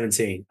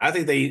 38-17. I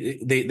think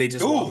they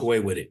just walk away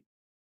with it.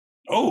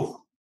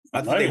 Oh,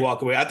 I think they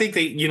walk away. I think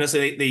they,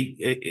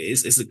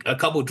 it's a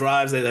couple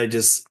drives that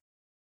just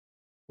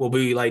will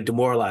be like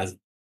demoralizing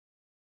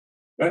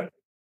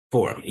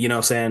for them. You know what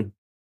I'm saying?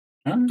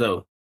 Mm-hmm.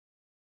 So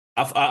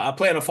I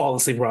plan on falling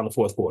asleep around the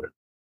fourth quarter.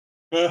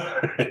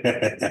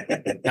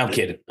 I'm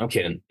kidding.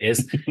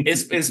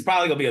 It's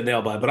probably gonna be a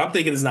nail bite, but I'm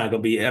thinking it's not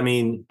gonna be. I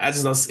mean, I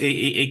just don't.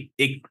 Hey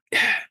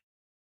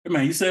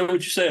man, you said what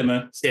you said,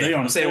 man.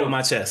 I'm saying it with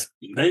my chest.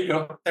 There you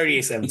go.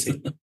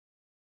 38-17.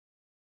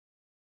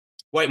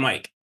 White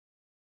Mike.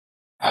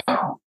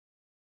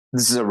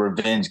 This is a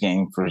revenge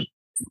game for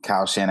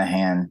Kyle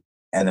Shanahan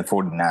and the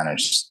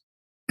 49ers.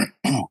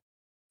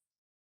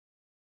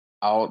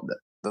 The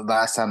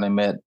last time they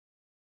met,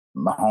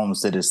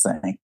 Mahomes did his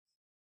thing.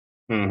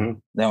 Mm-hmm.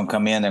 They're going to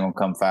come in, they're going to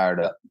come fired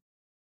up.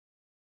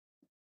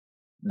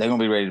 they're going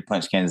to be ready to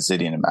punch Kansas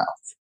City in the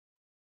mouth.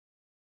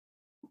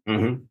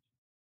 Mm-hmm.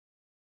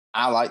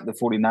 I like the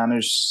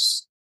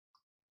 49ers.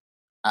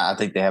 I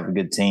think they have a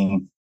good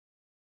team.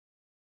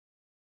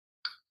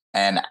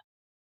 And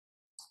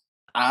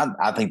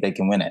I think they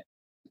can win it.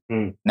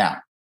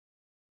 Now,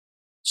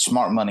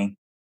 smart money,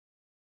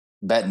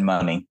 betting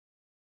money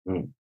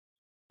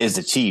is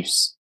the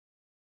Chiefs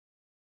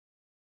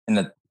in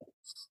the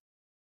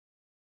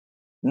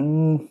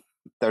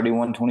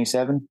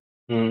 31-27.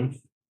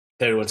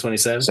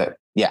 31-27. So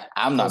yeah,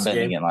 I'm not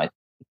betting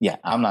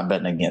I'm not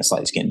betting against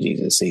light skinned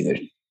Jesus either.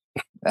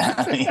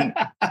 I mean,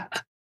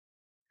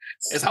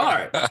 it's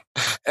hard.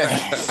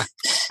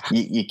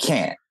 you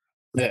can't.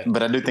 Yeah.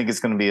 But I do think it's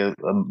going to be a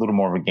little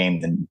more of a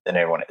game than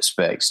everyone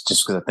expects,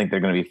 just because I think they're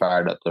going to be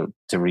fired up to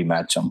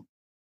rematch them.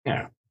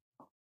 Yeah.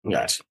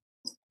 Gotcha.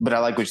 But I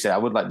like what you said. I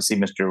would like to see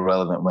Mr.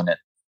 Irrelevant win it.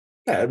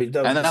 Yeah,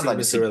 I'd like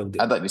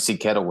to see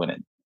Kettle win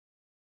it.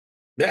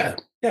 Yeah.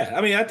 Yeah.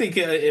 I mean, I think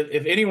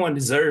if anyone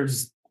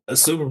deserves a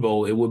Super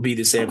Bowl, it would be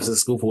the San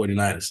Francisco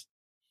 49ers,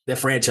 their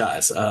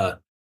franchise.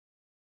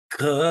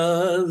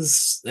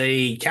 Because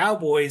a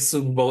Cowboys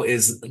Super Bowl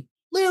is a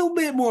little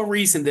bit more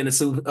recent than a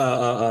San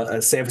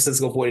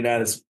Francisco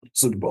 49ers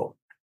Super Bowl.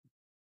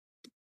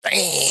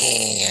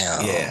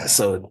 Damn. Yeah.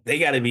 So they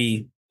got to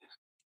be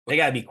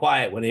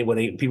quiet when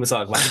people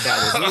talk about the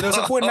Cowboys. You know,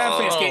 some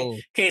 49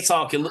 fans can't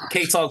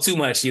talk too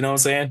much. You know what I'm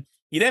saying?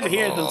 You never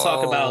hear them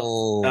talk about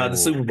the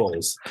Super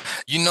Bowls.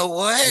 You know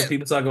what? When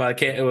people talk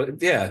about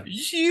yeah.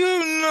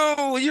 You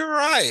know, you're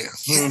right.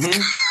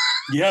 Mm-hmm.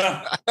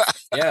 Yeah.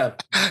 Yeah.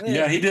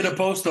 Yeah, he did a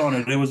post on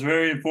it. It was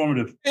very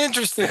informative.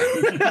 Interesting.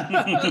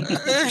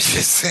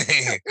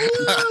 Interesting.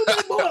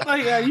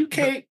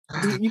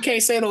 You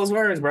can't say those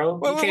words, bro.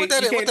 What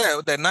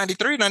that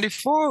 93,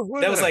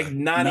 94? That was like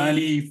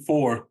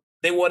 94.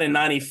 They won in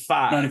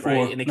 95, 94.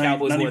 Right? And the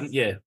Cowboys won,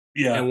 yeah.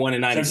 Yeah. And won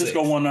in 96. San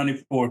Francisco won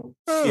 94.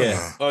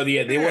 Yeah. Oh,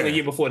 yeah. They won the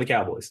year before the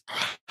Cowboys.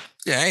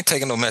 Yeah, I ain't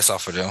taking no mess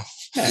off of them.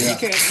 Yeah.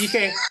 You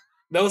can't.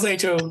 Those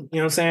ain't your, you know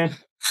what I'm saying?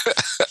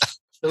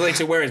 Those ain't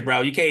your words,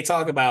 bro. You can't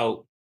talk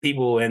about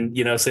people and,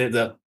 you know, say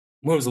when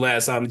was the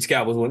last time the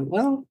Cowboys won?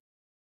 Well,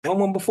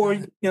 one before,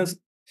 you know,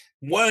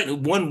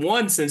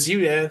 one since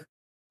you have.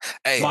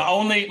 Hey. My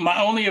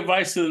only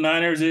advice to the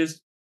Niners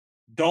is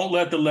don't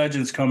let the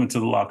legends come into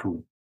the locker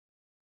room.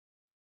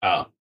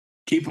 Oh.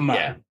 Keep them out.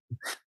 Yeah.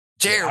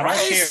 Jerry Rice.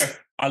 I don't care.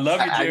 I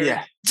love you, Jerry.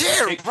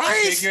 Jerry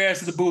Rice. Take your ass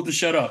to the booth and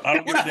shut up. I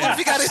don't give a damn. What if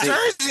he got his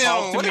jersey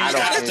on? What if he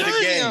got his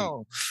jersey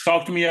on?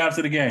 Talk to me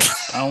after the game.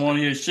 I don't want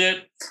to hear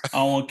shit. I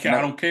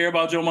don't care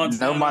about Joe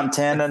Montana. No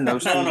Montana, no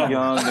Steve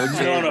Young, no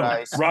Jerry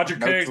Rice. Roger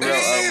Craig.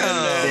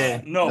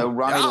 No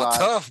Ronnie Lott.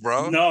 Tough,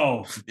 bro.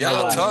 No.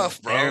 Y'all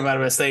tough, bro. Everybody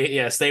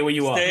better stay where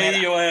you are. Stay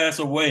your ass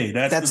away.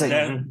 That's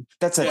a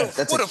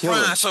what if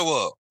Brian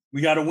show up? We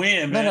got to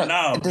win, man.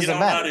 No, get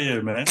on out of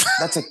here, man.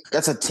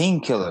 That's a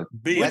team killer.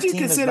 Would you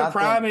consider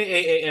Prime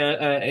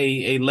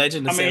a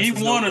legend? I mean, he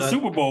won a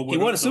Super Bowl. He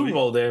won a Super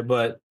Bowl there,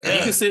 but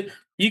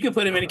you could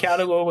put him in the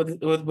category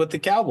with the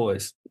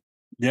Cowboys.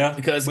 Yeah,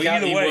 because he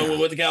won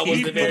with the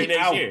Cowboys the very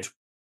next year.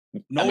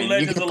 No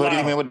legends you can put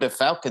him in with the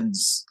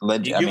Falcons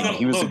legend.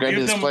 He was the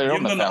greatest player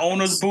on the Falcons. Give them the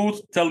owner's booth.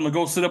 Tell them to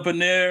go sit up in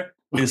there.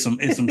 There's some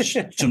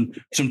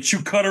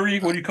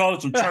charcuterie. What do you call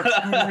it? Some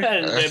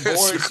charcuterie.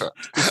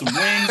 There's some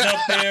wings up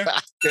there.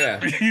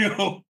 Yeah. You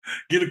know,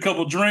 get a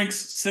couple drinks.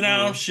 Sit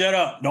down. Shut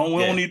up. We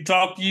don't need to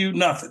talk to you.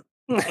 Nothing.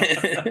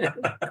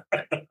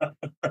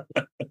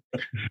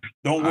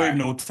 Don't wave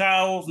no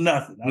towels.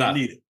 Nothing. I don't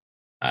need it.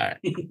 All right.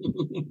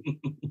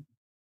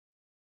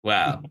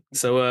 Wow.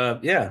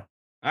 So yeah.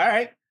 All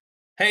right.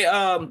 Hey,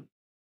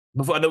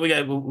 before I know we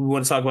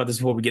want to talk about this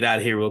before we get out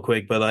of here real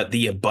quick, but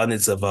the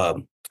abundance of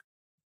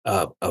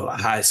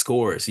high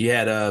scores. You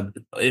had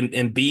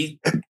Embiid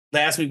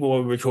last week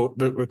when we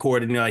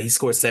recorded. He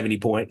scored 70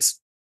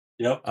 points.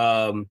 Yep.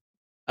 I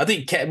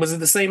think Cat was it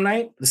the same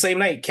night? The same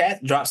night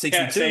Cat dropped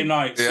 62. Same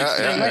night.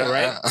 Yeah,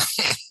 right.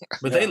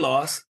 But they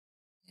lost.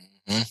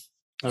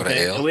 Mm-hmm.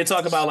 Okay, and we'll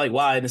talk about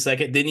why in a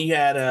second. Then you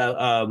had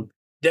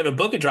Devin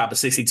Booker drop a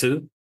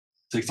 62.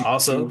 62.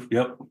 Also,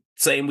 yep.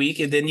 Same week,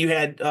 and then you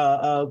had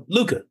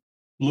Luka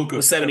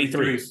with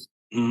 73.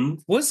 Mm-hmm.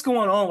 What's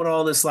going on with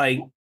all this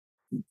high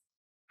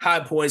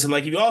points?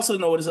 And you also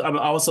notice, I'm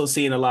also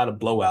seeing a lot of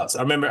blowouts.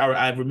 I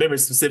remember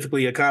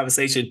specifically a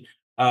conversation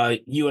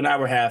you and I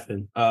were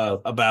having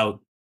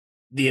about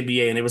the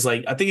NBA, and it was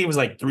I think it was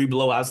 3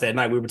 blowouts that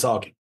night we were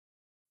talking.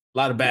 A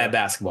lot of bad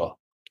basketball.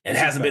 It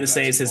hasn't been the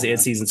same since the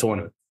in-season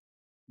tournament.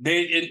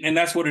 And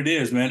that's what it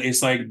is, man.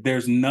 It's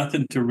there's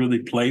nothing to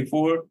really play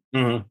for,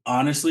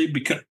 honestly,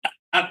 because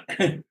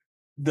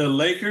the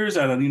Lakers,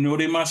 and you know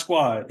they're my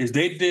squad, is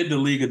they did the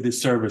league a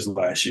disservice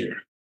last year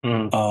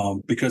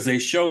because they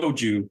showed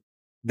you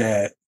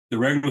that the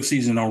regular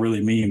season don't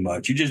really mean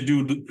much. You just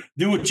do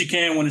what you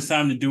can when it's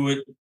time to do it,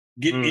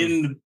 get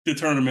in the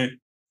tournament,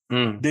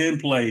 then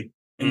play,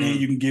 and then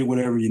you can get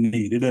whatever you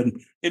need. It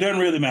doesn't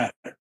really matter,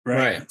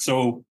 right?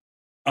 So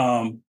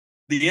the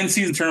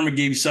in-season tournament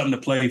gave you something to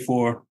play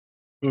for.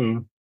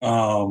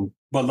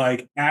 But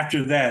like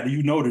after that,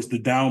 you notice the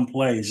down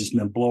play has just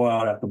been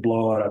blowout after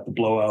blowout after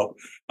blowout.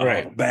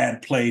 Right.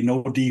 Bad play,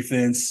 no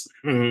defense,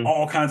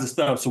 all kinds of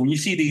stuff. So when you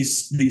see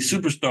these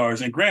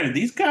superstars, and granted,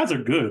 these guys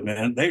are good,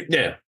 man.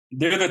 They're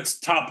the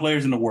top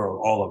players in the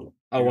world, all of them.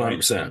 Oh,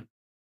 100%.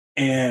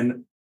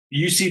 And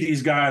you see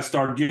these guys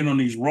start getting on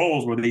these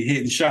rolls where they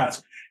hitting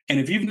shots. And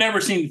if you've never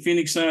seen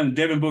Phoenix Suns,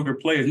 Devin Booker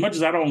play, as much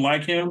as I don't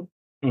like him,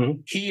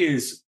 he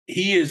is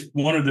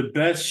one of the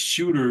best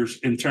shooters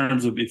in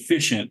terms of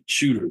efficient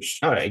shooters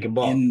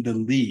in the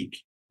league.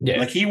 Yeah.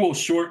 Like he will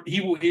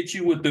hit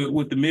you with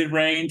the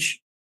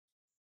mid-range.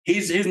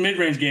 His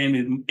mid-range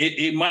game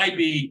it might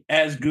be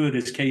as good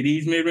as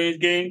KD's mid-range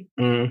game,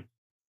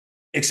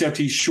 except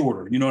he's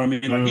shorter. You know what I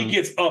mean? Like he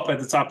gets up at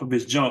the top of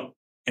his jump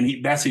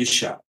and that's his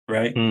shot,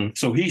 right?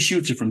 So he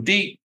shoots it from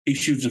deep, he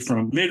shoots it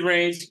from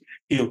mid-range,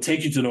 he'll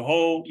take you to the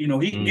hole. You know,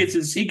 he gets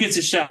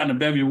his shot in a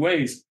bevy of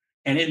ways.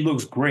 And it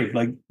looks great.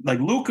 Like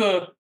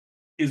Luka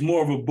is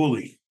more of a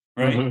bully,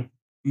 right?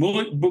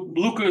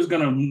 Luka is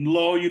going to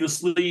lull you to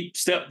sleep,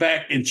 step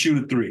back, and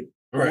shoot a three.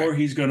 Right. Or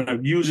he's going to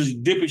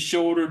dip his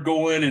shoulder,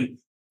 go in and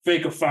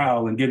fake a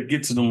foul and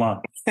get to the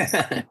line.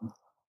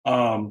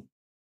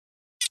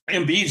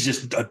 Embiid's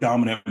just a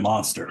dominant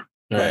monster,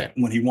 right?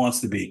 When he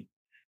wants to be.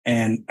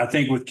 And I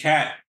think with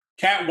Cat's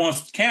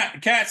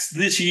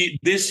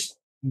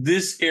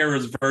this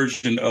era's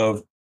version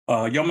of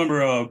y'all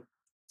remember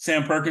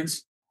Sam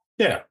Perkins?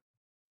 Yeah.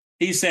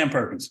 He's Sam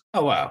Perkins.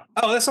 Oh, wow.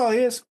 Oh, that's all he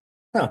is?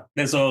 Huh.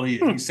 That's all he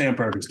is. He's Sam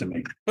Perkins to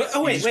me. But,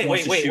 wait.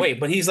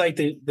 But he's like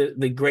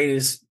the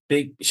greatest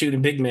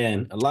big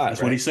man alive.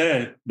 That's what he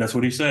said. That's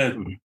what he said.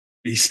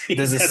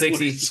 Does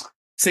the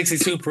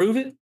 62 prove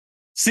it?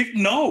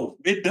 No,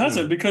 it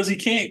doesn't because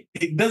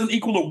it doesn't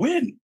equal a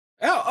win.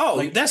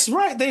 That's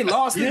right. They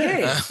lost the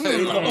game.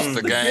 They lost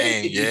the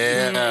game.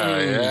 Yeah.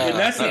 And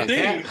that's the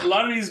thing. A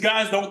lot of these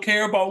guys don't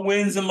care about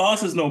wins and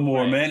losses no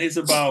more, man. It's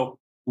about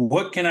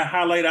what can I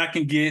highlight I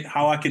can get,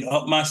 how I can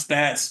up my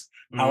stats,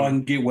 how I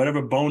can get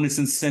whatever bonus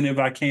incentive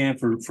I can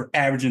for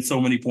averaging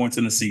so many points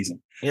in a season.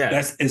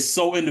 Yeah. It's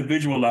so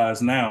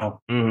individualized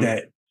now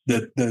that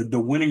the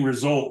winning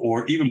result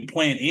or even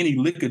playing any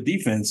lick of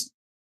defense,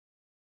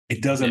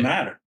 it doesn't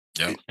matter.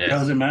 It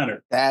doesn't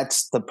matter.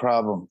 That's the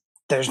problem.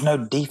 There's no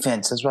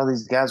defense. That's why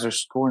these guys are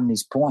scoring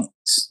these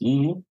points.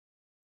 Ain't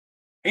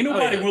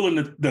nobody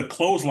willing to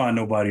clothesline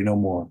nobody no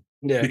more.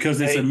 Yeah, because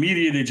it's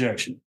immediate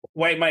ejection.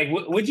 White Mike,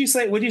 would you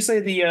say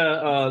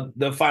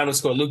the final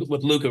score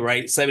with Luka,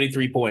 right?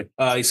 73 points.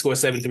 He scored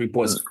 73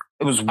 points.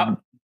 It was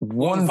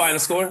one final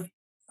score.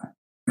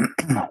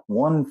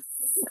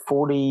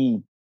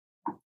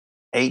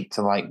 148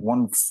 to like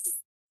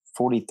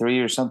 143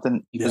 or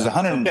something. It was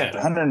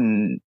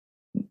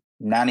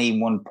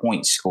 191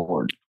 points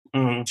scored.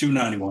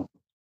 291.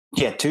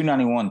 Yeah,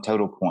 291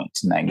 total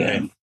points in that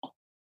game.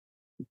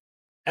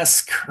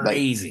 That's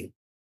crazy.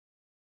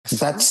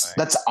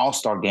 That's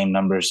all-star game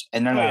numbers,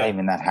 and they're not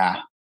even that high.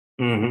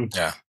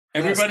 Yeah,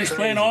 everybody's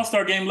playing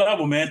all-star game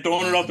level, man.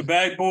 Throwing it off the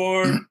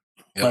backboard,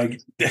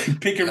 like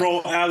pick and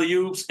roll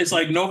alley-oops. It's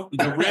like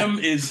the rim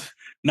is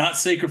not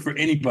sacred for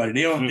anybody.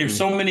 They don't. There's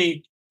so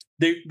many.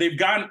 They've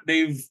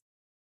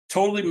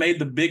totally made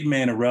the big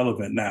man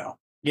irrelevant now.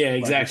 Yeah,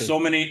 exactly. Like so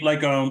many.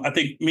 Like I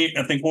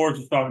think Horace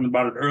was talking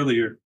about it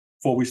earlier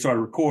before we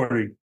started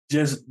recording.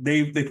 Just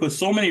they put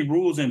so many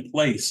rules in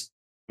place.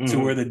 To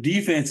where the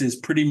defense is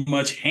pretty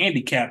much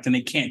handicapped and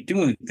they can't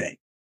do anything.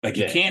 Like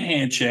you can't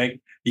hand check,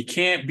 you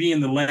can't be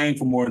in the lane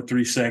for more than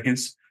 3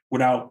 seconds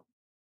without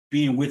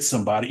being with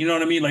somebody. You know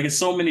what I mean? Like it's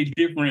so many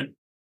different,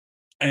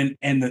 and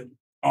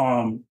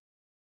even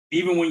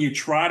when you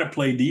try to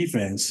play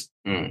defense,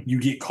 you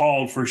get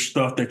called for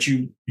stuff that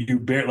you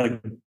bear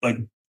like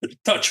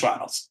touch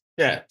fouls.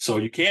 Yeah, so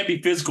you can't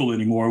be physical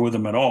anymore with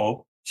them at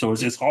all. So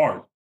it's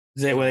hard.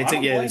 They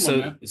took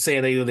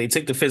they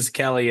took the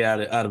physicality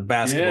out of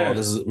basketball.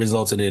 This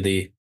resulted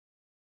in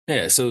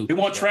so they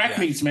want track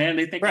meets, man.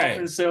 They think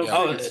it sells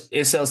tickets.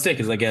 It sells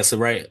tickets, I guess.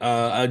 Right.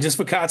 Just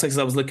for context,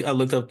 I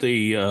looked up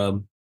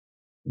the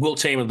Wilt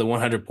Chamberlain, the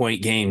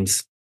 100-point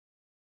games.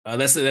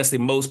 That's the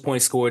most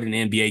points scored in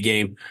an NBA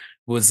game.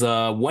 Was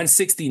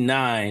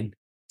 169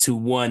 to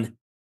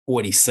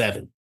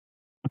 147.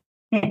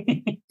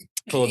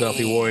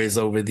 Philadelphia Warriors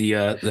over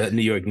the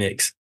New York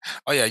Knicks.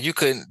 Oh yeah, you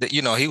couldn't.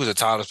 He was the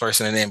tallest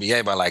person in the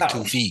NBA by like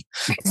 2 feet.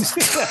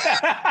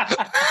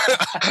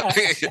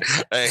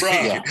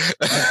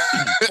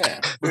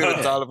 We were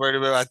the tallest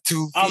person by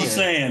 2 feet. I'm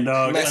saying,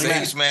 dog. Let's say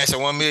he smashed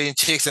 1 million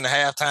chicks in a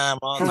halftime.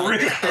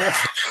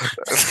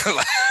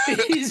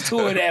 He's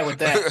doing that with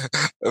that.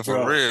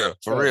 For real.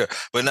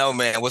 But no,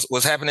 man,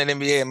 what's happening in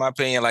the NBA, in my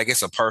opinion, like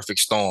it's a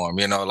perfect storm.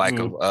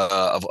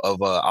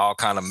 Of all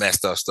kind of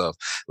messed up stuff.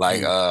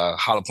 Like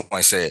Hollow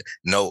Point said,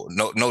 no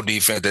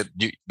defense.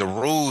 The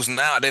rules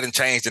now they didn't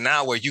change to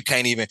now where you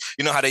can't even.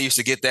 You know how they used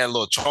to get that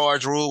little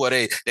charge rule where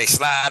they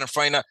slide in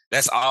front of.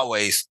 That's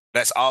always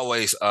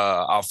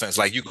offense.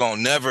 Like you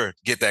gonna never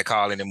get that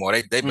call anymore.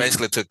 They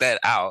basically took that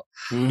out.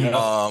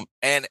 And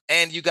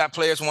you got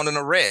players wanting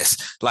to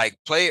rest. Like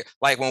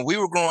when we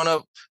were growing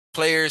up,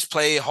 players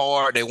played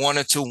hard. They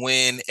wanted to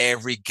win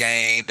every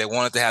game. They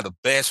wanted to have the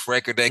best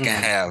record they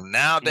can have.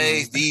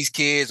 Nowadays, these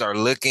kids are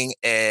looking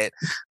at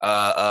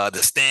the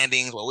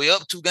standings. Well, we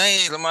up 2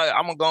 games. I'm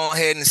gonna go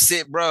ahead and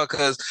sit, bro,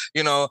 because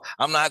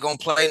I'm not gonna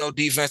play no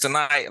defense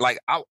tonight. Like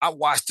I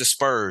watched the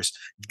Spurs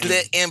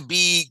let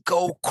Embiid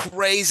go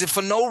crazy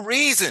for no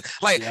reason.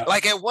 Like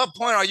at what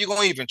point are you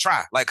gonna even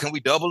try? Like, can we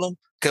double him?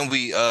 Can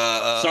we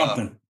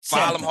something?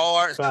 Foul him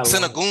hard,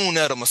 send a goon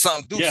at him or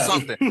something. Do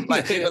something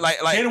like hit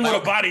him with a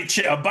body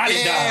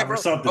dive or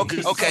something.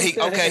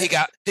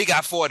 He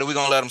got 40. We're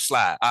gonna let him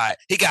slide. All right,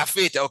 he got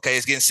 50. Okay,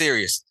 it's getting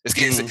serious.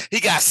 He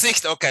got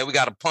 60. Okay, we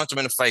gotta punch him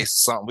in the face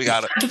or something. We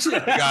gotta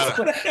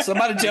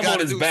somebody jump on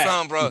his back,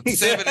 something, bro.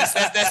 7.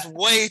 That's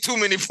way too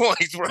many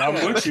points, bro.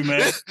 I'm with you,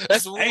 man.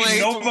 That's way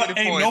too many points.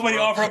 Ain't nobody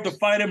offer up to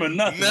fight him or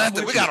nothing.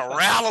 We gotta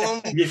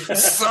rattle him.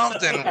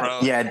 Something,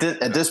 bro. Yeah,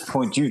 at this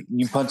point,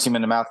 you punch him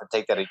in the mouth and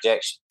take that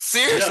ejection.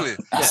 Seriously. 70,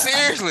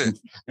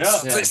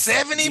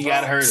 you bro.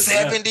 Gotta hurt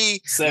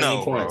 70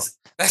 points. Bro.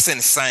 That's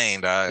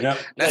insane, dog. Yep.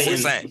 That's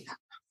insane.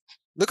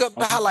 Look up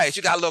the highlights.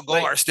 You got a little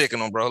guard sticking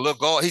on, bro. Look,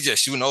 guard. He's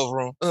just shooting over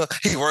him.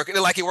 He's working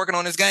like he's working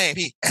on his game.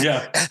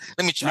 Let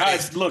me try.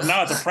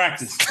 Now it's a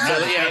practice.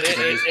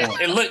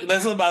 It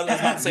looks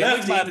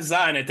by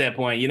design at that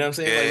point. You know what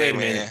I'm saying? Yeah, wait a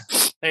minute.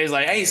 He's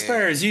like, hey,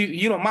 Spurs,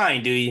 you don't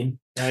mind, do you?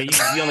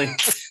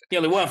 You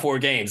only won 4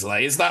 games.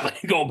 Like, it's not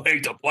like you're gonna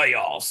make the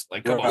playoffs.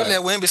 Like, come on. We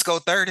let Wemby score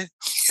 30.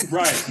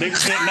 Right.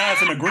 Now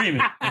it's an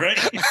agreement, right?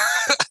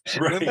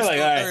 Right.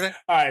 Like,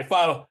 all right,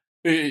 final.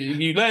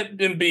 You let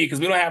them be because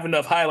we don't have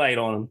enough highlight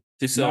on them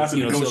to sell. So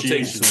you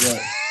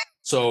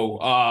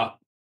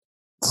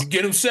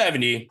get him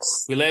 70.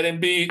 We let him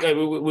be.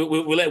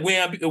 We let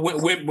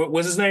Wimby.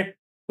 What's his name?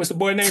 What's the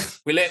boy name?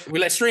 We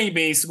let String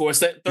Bean score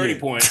 30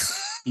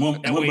 points.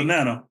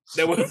 Banana.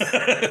 That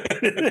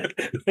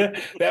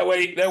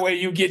way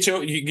you get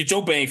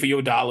your bang for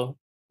your dollar.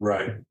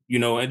 Right.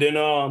 And then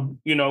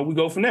we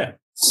go from there.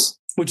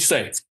 What you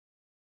say?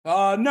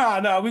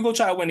 No, we gonna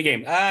try to win the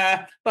game.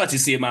 Thought you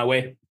see it my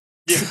way.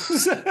 Yeah.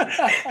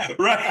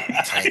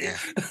 Right.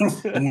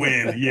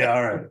 Win. Yeah,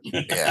 all right.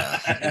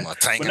 Yeah.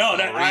 But no,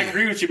 I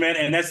agree with you, man.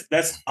 And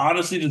that's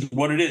honestly just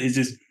what it is.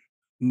 It's just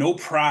no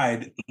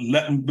pride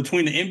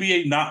between the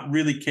NBA not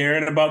really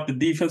caring about the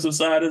defensive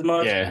side as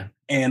much. Yeah.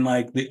 And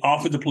like the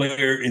offensive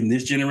player in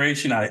this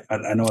generation, I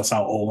know I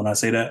sound old when I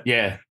say that.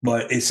 Yeah.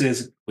 But it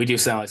says we do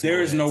sound like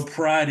there is no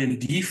pride in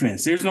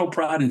defense. There's no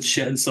pride in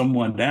shutting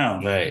someone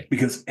down. Right.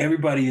 Because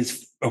everybody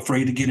is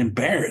afraid to get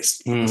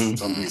embarrassed for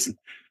some reason.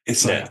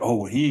 It's like,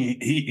 oh,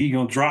 he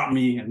gonna drop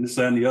me and this,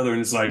 that, and the other.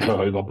 And it's like,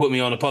 oh, he's gonna put me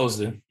on the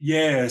poster.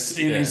 Yes.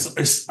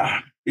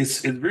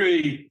 It's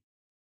really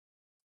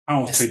I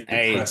don't think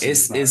it's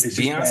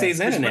Beyonce's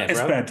internet, bro.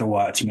 It's bad to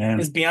watch, man.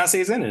 It's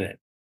Beyonce's internet.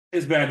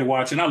 It's bad to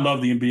watch, and I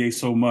love the NBA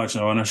so much,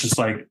 and it's just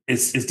like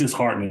it's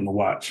disheartening to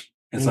watch.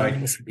 It's like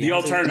the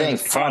alternative ain't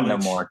fun no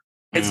more.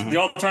 It's the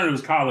alternative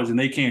is college, and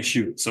they can't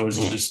shoot, so it's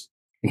just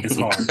it's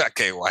hard. I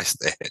can't watch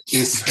that.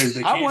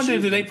 I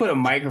wonder, do they put a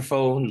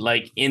microphone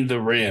like in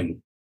the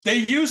rim? They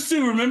used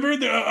to. Remember,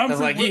 I'm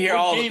like you hear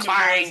all the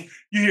clang.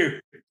 You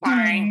hear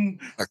clang,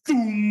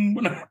 boom,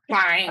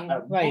 clang.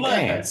 Like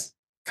damn.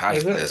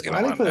 College players get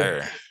on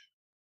there.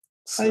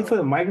 How you put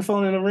a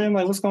microphone in the rim?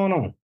 Like, what's going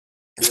on?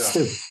 It's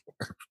stupid.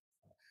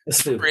 It's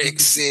stupid. Brick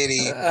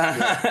City.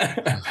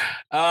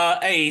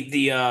 Hey,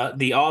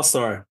 the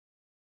All-Star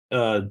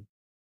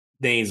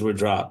names were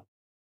dropped.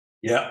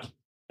 Yeah.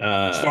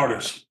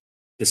 Starters.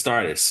 The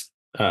starters.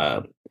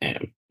 Let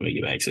me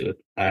get back to it.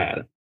 I had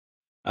it.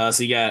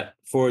 So you got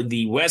for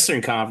the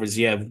Western Conference,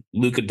 you have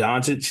Luka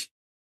Doncic,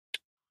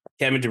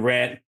 Kevin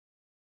Durant,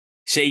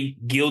 Shai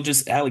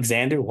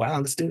Gilgeous-Alexander. Wow,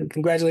 let's do it.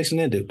 Congratulations,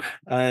 that dude.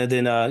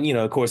 Then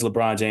of course,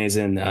 LeBron James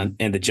and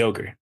the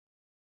Joker.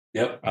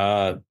 Yep.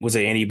 Was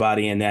there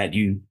anybody in that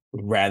you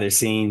rather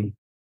seen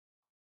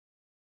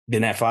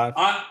than that 5?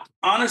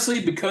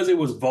 Honestly, because it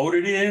was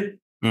voted in,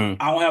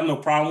 I don't have no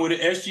problem with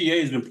it.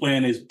 SGA has been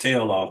playing his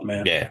tail off,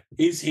 man. Yeah.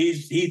 He's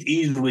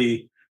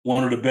easily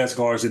one of the best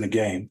guards in the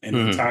game, in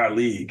the entire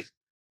league.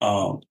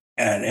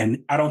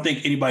 And I don't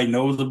think anybody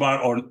knows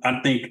about, or I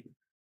think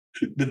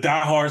the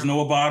diehards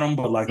know about him,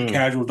 but like the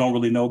casuals don't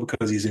really know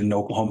because he's in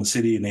Oklahoma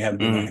City and they haven't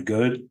been that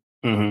good.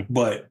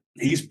 But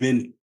he's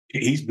been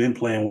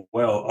playing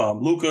well.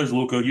 Luka is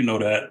Luka, you know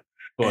that.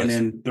 And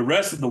then the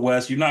rest of the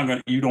West, you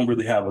don't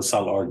really have a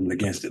solid argument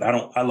against it.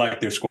 I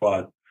like their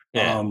squad.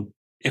 Yeah.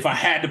 If I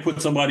had to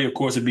put somebody, of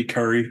course, it'd be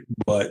Curry,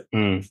 but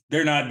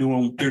they're not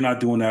doing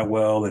that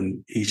well,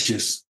 and he's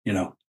just,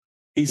 he'll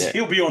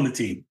be on the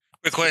team.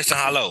 Quick question,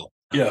 hello.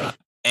 Yeah.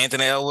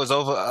 Anthony Edwards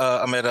over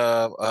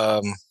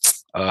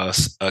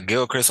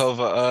Gilchrist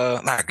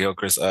over not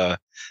Gilchrist,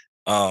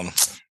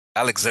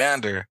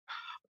 Alexander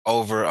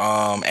over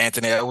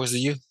Anthony Edwards to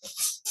you?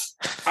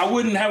 I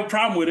wouldn't have a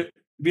problem with it.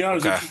 To be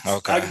honest with you.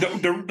 Okay.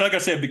 Like I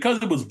said,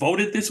 because it was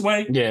voted this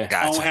way, gotcha.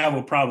 I don't have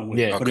a problem with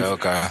it.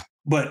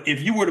 But if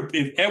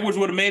Edwards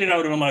would have made it, I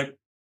would have been like,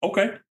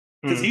 okay.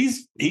 because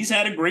he's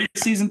had a great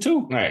season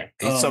too. Right.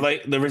 So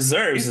like the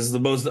reserves is the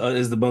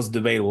most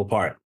debatable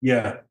part.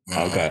 Yeah.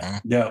 Okay.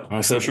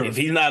 Yeah. So if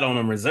he's not on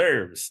the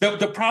reserves,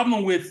 the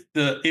problem with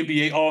the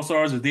NBA All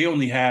Stars is they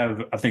only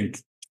have, I think,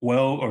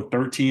 12 or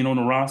 13 on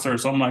the roster or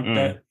something like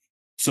that.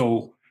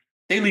 So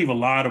they leave a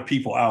lot of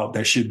people out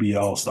that should be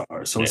All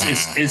Stars. So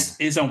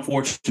it's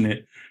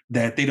unfortunate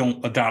that they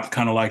don't adopt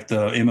kind of like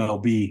the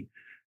MLB,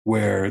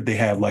 where they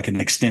have like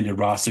an extended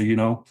roster, you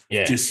know?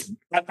 Yeah.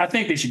 I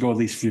think they should go at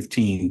least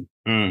 15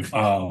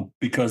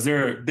 because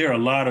there are a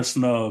lot of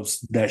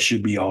snubs that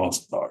should be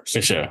all-stars.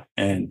 For sure.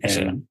 And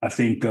I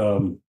think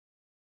like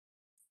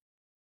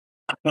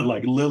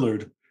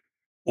Lillard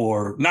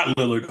or not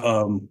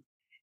Lillard,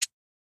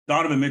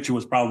 Donovan Mitchell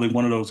was probably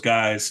one of those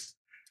guys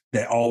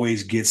that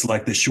always gets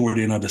like the short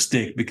end of the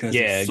stick because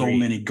there's so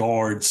many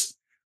guards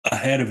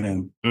ahead of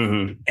him.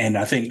 And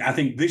I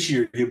think this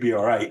year he'll be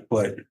all right.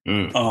 But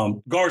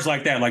guards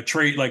like that, like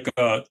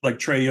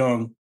Trae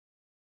Young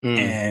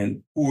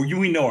and who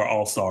we know are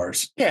all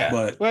stars. Yeah.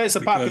 But it's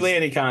a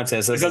popularity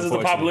contest. Because it's a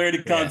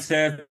popularity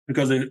contest,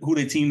 because of who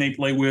the team they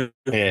play with.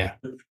 Yeah.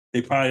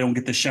 They probably don't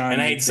get the shine.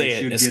 And I hate to say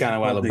it, it's kind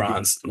of why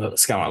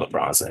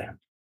LeBron's there.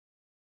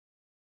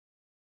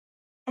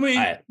 I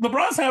mean,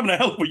 LeBron's having a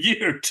hell of a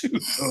year too.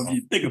 So if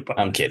you think about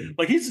it. I'm kidding.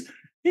 Like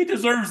he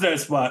deserves that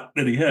spot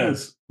that he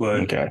has.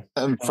 But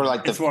for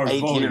like the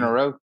 8th year in a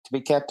row to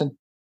be captain.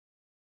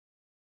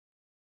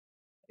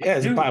 Yeah,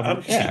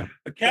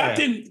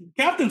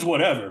 captain's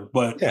whatever.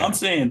 But I'm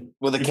saying,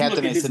 well, the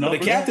captain is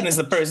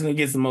the person who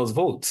gets the most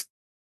votes.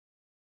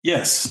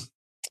 Yes.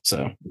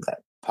 So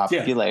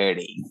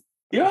popularity.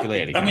 Yeah.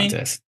 Popularity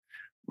contest.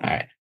 All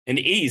right. In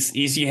the East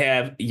you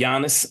have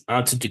Giannis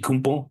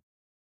Antetokounmpo,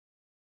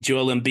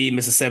 Joel Embiid,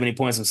 Mr. 70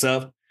 points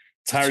himself,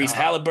 Tyrese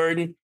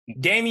Halliburton,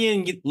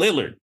 Damian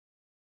Lillard,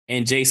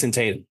 and Jason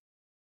Tatum.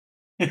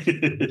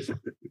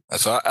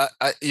 So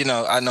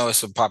I know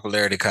it's a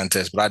popularity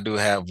contest, but I do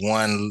have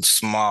one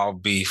small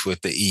beef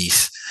with the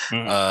East.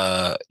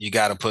 You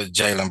got to put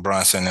Jalen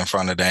Brunson in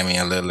front of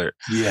Damian Lillard.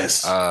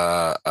 Yes.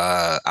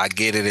 I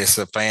get it. It's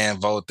a fan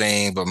vote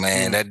thing, but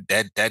man,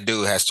 that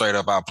dude has straight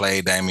up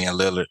outplayed Damian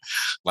Lillard.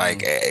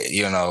 Like,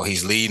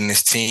 he's leading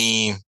his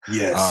team.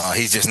 Yes.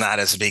 He's just not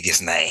as big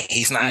as name.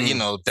 He's not,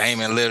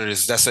 Damian Lillard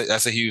is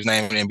that's a huge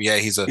name in the NBA.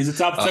 He's a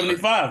top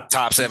 75.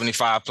 Top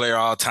 75 player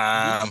all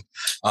time.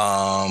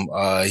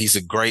 He's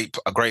a great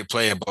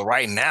player, but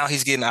right now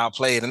he's getting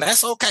outplayed, and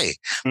that's okay.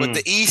 But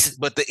the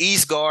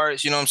East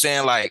guards, you know what I'm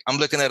saying? Like, I'm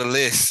looking at a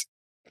list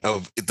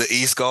of the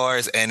East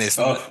guards, and you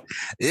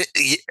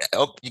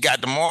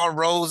got DeMar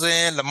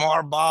DeRozan,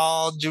 Lamar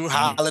Ball, Jrue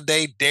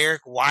Holiday,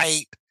 Derek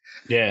White,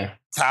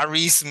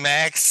 Tyrese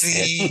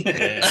Maxey.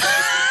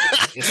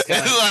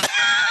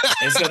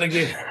 It's gonna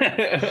get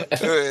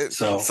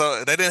so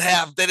they didn't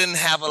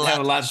have a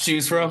lot to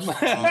choose from.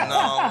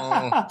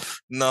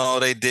 No,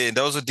 they did.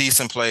 Those are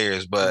decent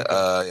players, but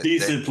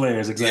decent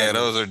players, exactly. Yeah,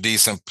 those are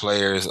decent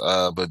players,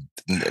 but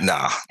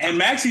nah. And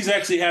Maxey's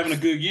actually having a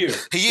good year.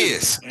 He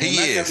is.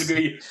 Having a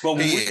good year. But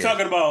when we're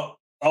talking about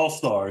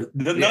all-stars,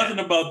 nothing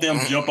about them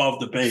jump off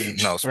the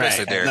page. No,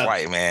 especially Derek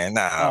White, man.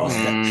 Nah.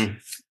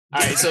 All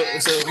right, so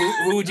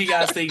who would you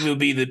guys think will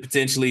be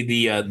potentially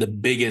the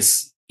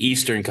biggest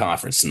Eastern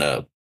Conference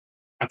snub?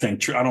 I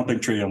don't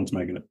think Trae Young's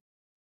making it.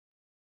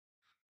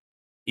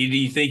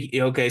 You think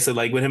so?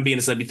 Like, with him being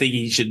a sub, you think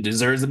he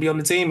deserves to be on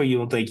the team, or you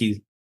don't think he's?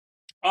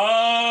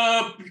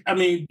 I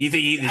mean, you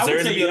think he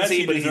deserves to be on the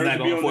team, but he's not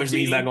going.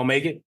 Unfortunately, he's not going to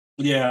make it.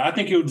 Yeah, I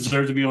think he would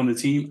deserve to be on the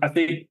team. I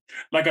think,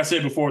 like I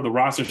said before, the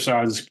roster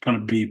size is going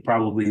to be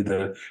probably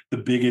the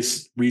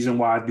biggest reason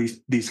why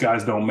these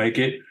guys don't make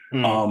it.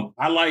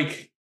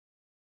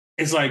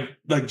 It's like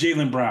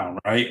Jaylen Brown,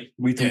 right?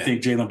 We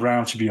think Jaylen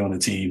Brown should be on the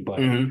team, but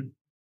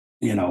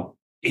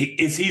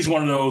he's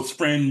one of those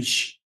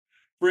fringe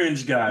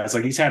guys.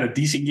 Like, he's had a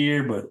decent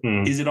year, but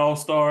is it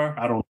all-star?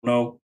 I don't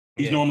know.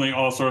 He's normally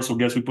all-star, so I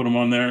guess we put him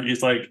on there.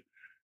 It's like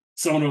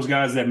some of those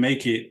guys that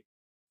make it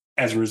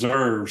as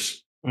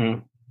reserves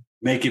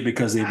make it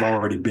because they've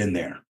already been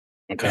there.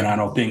 Okay. And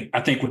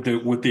I think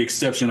with the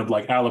exception of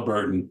like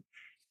Halliburton,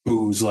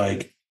 who's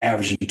like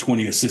averaging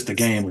 20 assists a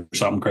game or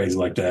something crazy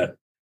like that,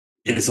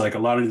 it's like a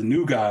lot of the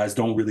new guys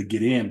don't really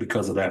get in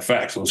because of that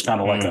fact. So it's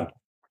kind of like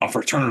a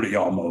fraternity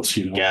almost,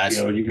 Yes.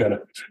 You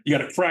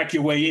gotta crack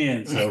your way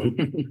in. So,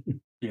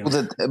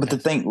 but the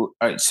thing, all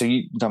right. So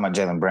you talking about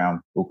Jaylen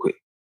Brown real quick?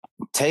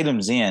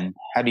 Tatum's in.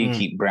 How do you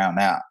keep Brown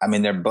out? I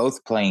mean, they're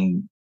both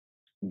playing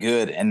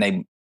good,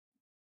 and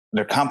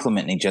they're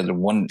complimenting each other.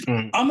 I'm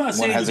not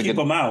saying to keep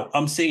them out.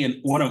 I'm saying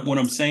what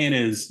I'm saying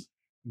is,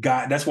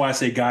 that's why I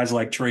say guys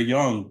like Trae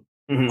Young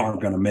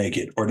aren't going to make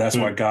it, or that's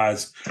why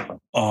guys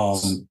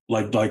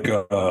like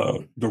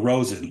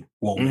DeRozan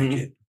won't make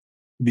it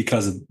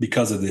because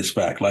of this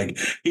fact. Like,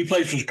 he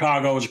plays for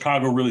Chicago.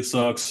 Chicago really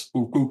sucks.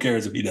 Who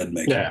cares if he doesn't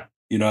make it?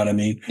 You know what I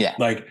mean? Yeah.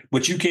 Like,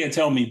 but you can't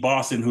tell me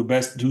Boston,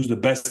 who's the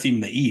best team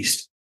in the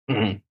East,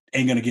 ain't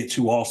going to get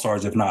 2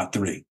 All-Stars, if not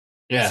 3.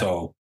 Yeah.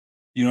 So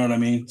You know what I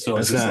mean? So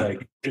it's just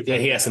like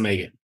he has to make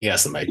it. He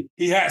has to make it.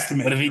 He has to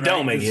make it. But if he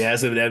don't make it,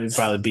 that would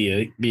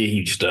probably be a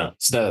huge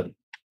stub.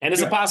 And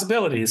it's a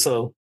possibility.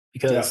 So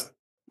because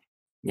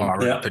I'm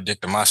already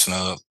predicting my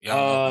snub.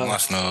 Y'all know my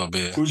snub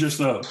is. Who's your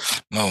snub?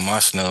 No, my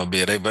snub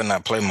is. They better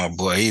not play my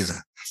boy either.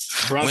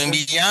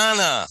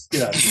 Wembanyama.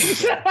 Get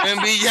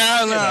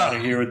out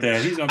of here with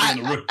that.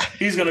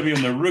 He's gonna be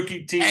on the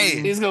rookie team. Hey,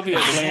 he's gonna be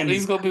on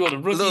the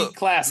rookie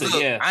classic.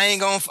 I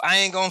ain't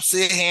gonna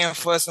sit here and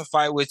fuss and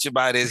fight with you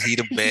about is he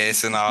the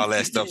best and all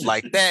that stuff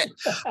like that.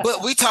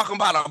 But we talking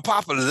about a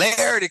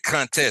popularity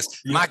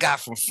contest. Yeah. My guy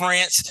from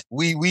France,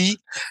 you need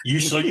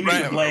to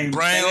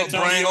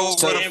bring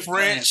over the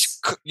French.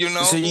 You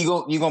know. So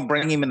you gonna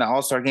bring him in the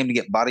All-Star game to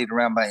get bodied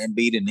around by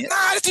Embiid and it?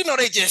 Nah,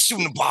 they just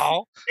shooting the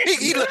ball.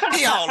 He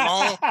all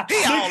long.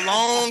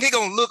 He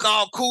gonna look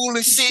all cool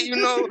and shit, you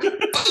know. You know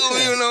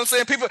what I'm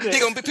saying? People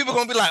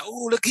gonna be like,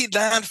 oh, look, he's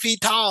 9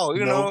 feet tall,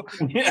 you know.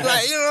 Like, you know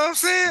what I'm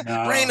saying?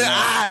 Bring the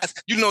eyes.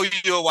 You know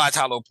you'll watch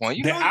Hollow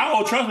Point. I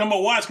don't trust them to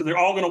watch because they're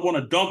all gonna want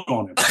to dunk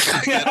on him.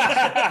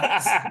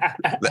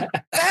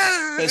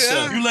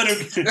 You let him.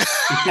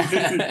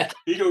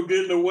 He gonna get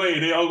in the way.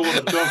 They all gonna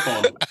want to dunk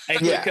on him.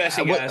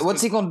 Hey,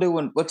 what's he gonna do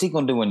when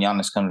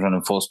Giannis comes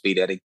running full speed,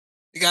 Eddie?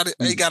 You got to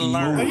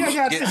learn.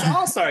 It's an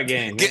All-Star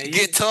game.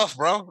 Get tough,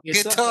 bro.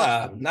 Get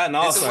tough. Not an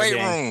All-Star game. It's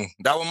a weight room.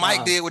 That's what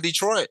Mike did with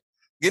Detroit.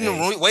 Get in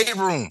the weight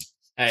room.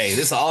 Hey,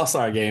 this is an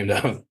All-Star game,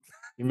 though.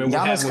 You remember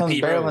Giannis comes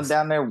barreling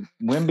down there.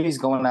 Wemby's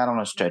going out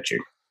on a stretcher.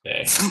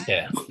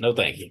 Yeah. No,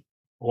 thank you.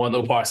 I want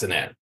no parts in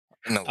that.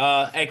 No.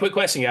 Hey, quick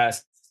question,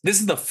 guys.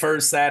 This is the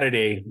first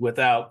Saturday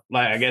without,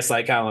 kind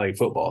of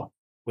football.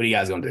 What are you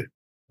guys gonna do?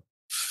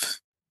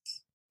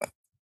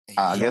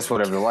 I guess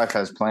whatever the wife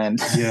has planned.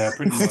 Yeah,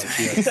 pretty much.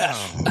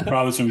 Yeah.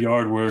 Probably some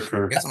yard work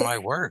or it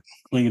might work.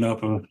 Cleaning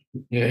up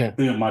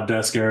my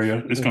desk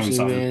area. It's gonna be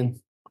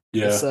something.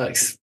 Yeah, it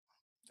sucks.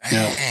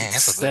 Yeah,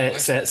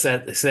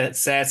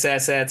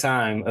 sad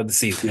time of the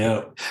season.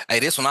 Yeah. Hey,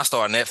 this when I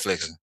start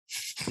Netflixing.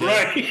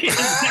 Right.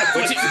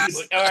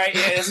 All right,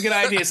 yeah, that's a good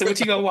idea. So what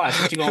you gonna watch?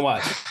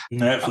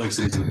 Netflix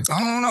season. I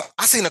don't know.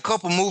 I seen a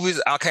couple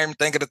movies. I can't even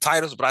think of the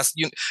titles, but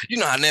you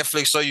know how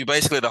Netflix show you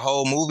basically the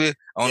whole movie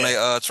on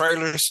their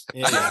trailers.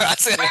 Yeah.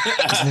 Just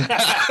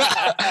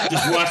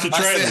watch the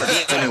trailer.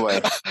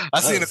 Anyway, I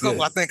seen a couple.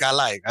 Good. I think I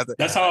like.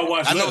 That's how I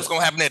watch. I know it's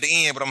gonna happen at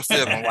the end, but I'm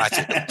still gonna watch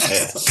it.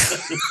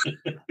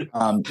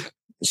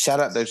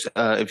 Shout out those.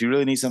 If you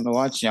really need something to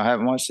watch, y'all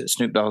haven't watched it.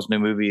 Snoop Dogg's new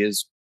movie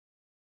is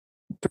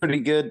pretty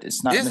good.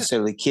 It's not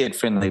necessarily kid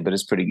friendly, but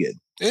it's pretty good.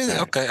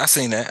 Okay, I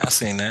seen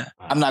that.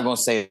 I'm not gonna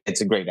say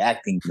it's a great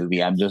acting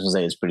movie. I'm just gonna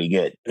say it's pretty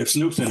good. If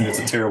Snoop's in it, it's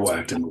a terrible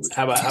acting movie.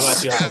 How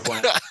about you?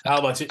 How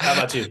about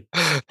you?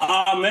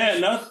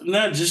 Man,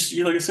 not just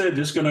like I said,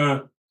 just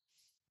gonna.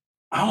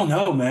 I don't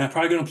know, man.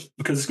 Probably gonna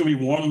because it's gonna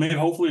be warm. Maybe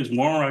hopefully it's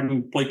warmer. I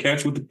can play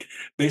catch with the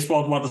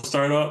baseball's about to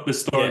start up. Let's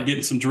start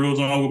getting some drills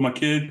on with my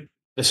kid.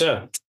 For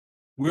sure.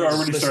 We're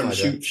already starting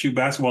to shoot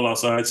basketball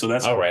outside, so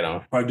that's all right.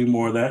 On probably do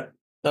more of that.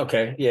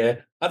 Okay, yeah.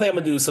 I think I'm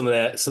gonna do some of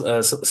that,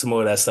 some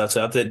more of that stuff.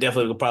 So I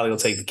definitely probably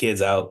gonna take the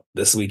kids out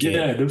this weekend.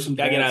 Yeah, do some.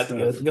 Gotta get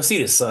out, go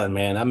see the sun,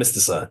 man. I miss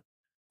the sun.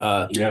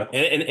 Yeah,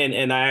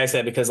 and I asked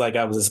that because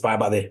I was inspired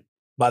by the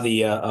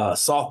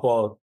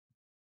softball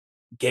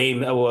game.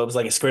 Well, it was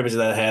like a scrimmage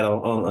that I had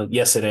on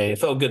yesterday. It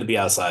felt good to be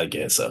outside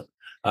again. So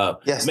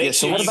yes.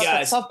 So what about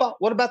that softball?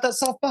 What about that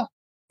softball?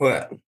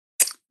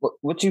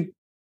 What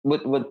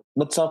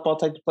softball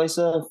take the place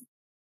of?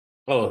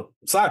 Oh,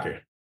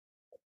 soccer.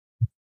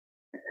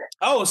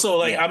 Oh,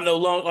 so I'm no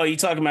longer. Oh, you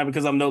talking about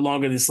because I'm no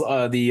longer the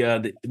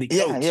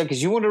coach? Yeah,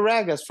 because you want to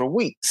rag us for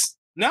weeks.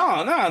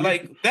 No,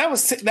 that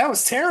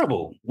was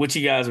terrible. What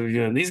you guys were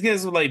doing? These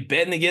guys were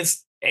betting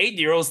against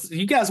 8-year-olds.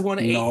 You guys won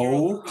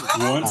 8-year-olds.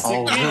 Once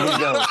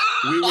again,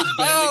 we were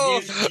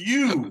betting against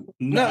you.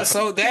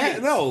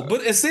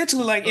 But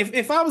essentially,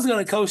 if I was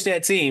going to coach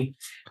that team,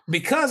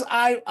 because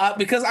I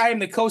am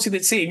the coach of the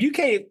team,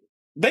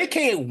 they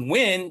can't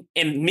win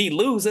and me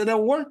lose. It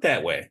don't work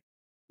that way.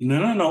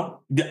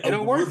 No.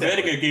 We're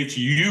betting against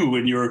you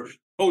and your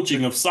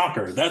coaching of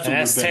soccer. That's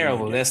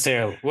terrible. Against. That's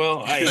terrible.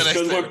 Well,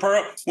 because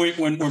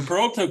when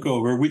Pearl took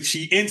over,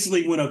 she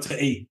instantly went up to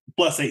 8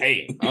 plus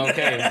 8.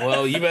 Okay.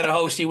 Well, you better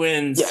hope she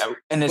wins. Yeah,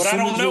 but I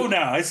don't know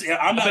now.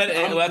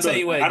 I'll tell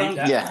you what. I don't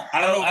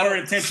know her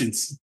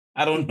intentions.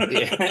 I don't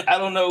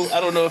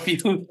know if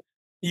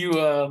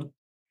you.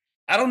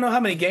 I don't know how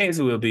many games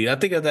it will be. I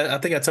think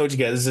I told you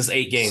guys it's just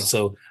 8 games.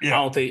 So I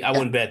don't think I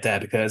wouldn't bet that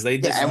because they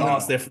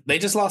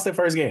just lost their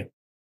first game.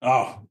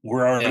 Oh,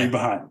 we're already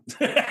behind.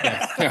 They're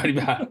already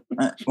behind.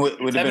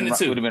 Would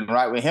have been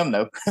right with him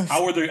though.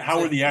 How are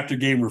the after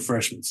game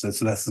refreshments?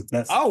 That's.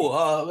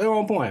 Oh, they're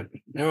on point.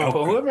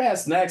 Whoever had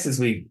snacks this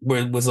week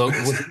was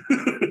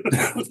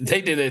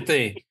they did their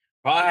thing.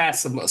 I had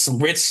some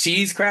rich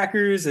cheese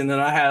crackers, and then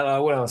I had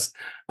what else?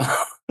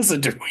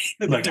 Some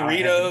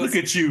Doritos. Look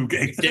at you,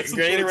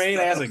 Gatorade.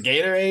 I had some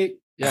Gatorade.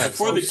 Yeah,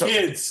 for the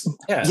kids.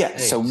 Yeah. Hey.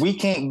 So we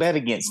can't bet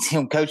against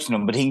him coaching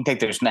them, but he can take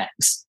their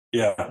snacks.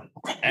 Yeah,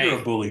 you're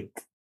a bully.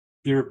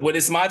 When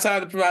it's my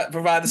time to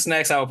provide the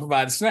snacks, I will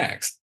provide the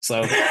snacks.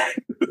 So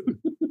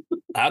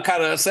I'm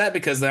kind of upset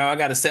because now I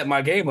got to set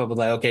my game up. I was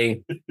like,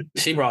 okay,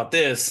 she brought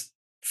this.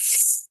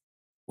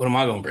 What am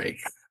I going to bring?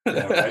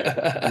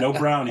 Right. No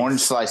brownies.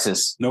 Orange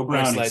slices. No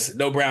brownies.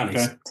 No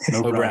brownies. Okay.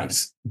 No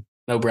brownies.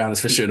 No brownies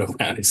for sure. No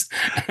brownies.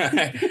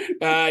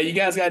 You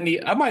guys got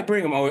any? I might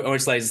bring them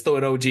orange slices. Throw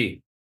it OG.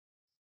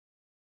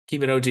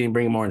 Keep it OG and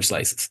bring them orange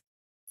slices.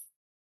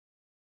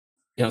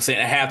 You know what I'm saying?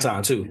 At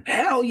halftime too.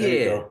 Hell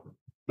yeah.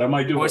 That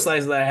might do orange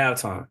slices at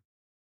halftime.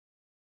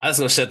 I just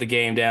gonna shut the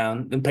game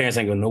down. The parents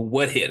ain't gonna know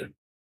what hit them.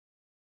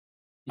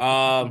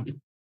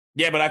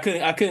 Yeah, but I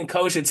couldn't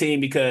coach a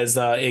team because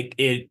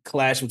it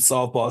clashed with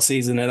softball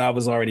season, and I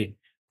was already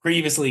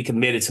previously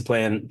committed to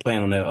playing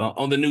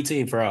on the new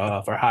team for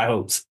High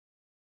Hopes.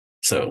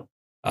 So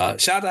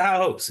shout out to High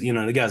Hopes. You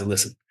know, the guys are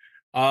listening.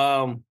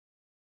 You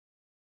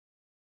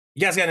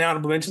guys got any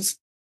honorable mentions?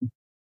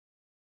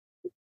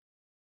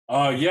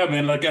 Yeah,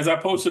 man. Like as I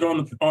posted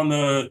on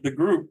the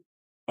group,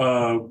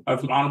 I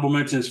have honorable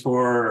mentions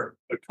for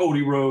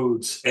Cody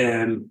Rhodes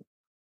and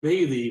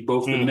Bayley,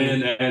 both the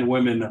men and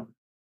women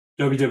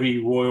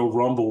WWE Royal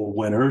Rumble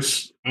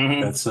winners.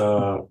 That's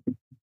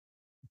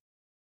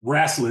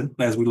wrestling,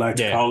 as we like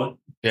to call it.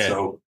 Yeah.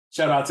 So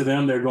shout out to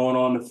them. They're going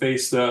on to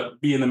face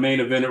be in the main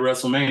event at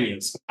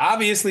WrestleManias.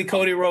 Obviously,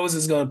 Cody Rhodes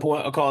is going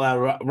to call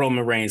out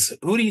Roman Reigns.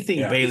 Who do you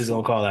think Bayley's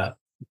going to call out?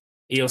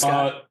 Io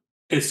Scott?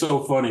 It's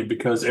so funny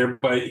because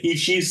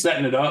she's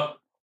setting it up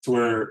to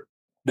where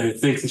they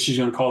think that she's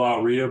going to call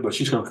out Rhea, but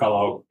she's going to call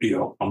out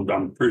Io.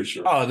 I'm pretty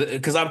sure. Oh,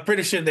 because I'm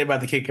pretty sure they're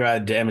about to kick her out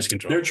of Damage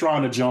Control. They're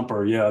trying to jump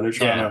her. Yeah, they're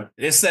trying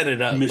to set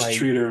it up,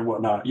 mistreat her and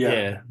whatnot.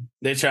 Yeah,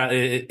 they're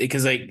trying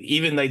because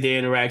even their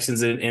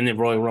interactions in the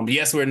Royal Rumble.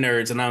 Yes, we're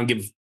nerds, and I don't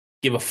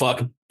give a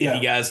fuck if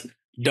you guys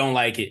don't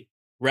like it.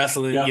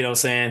 Wrestling, you know what I'm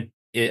saying?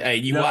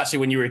 You watched it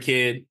when you were a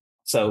kid.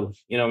 So,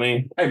 you know what I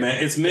mean? Hey,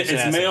 man, it's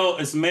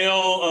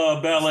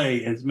male ballet.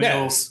 It's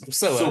male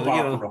soap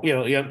opera.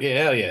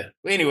 Hell yeah.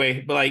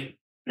 Anyway, but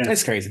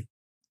it's crazy.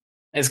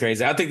 It's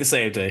crazy. I think the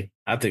same thing.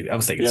 I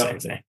was thinking the same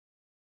thing.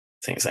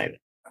 Same thing.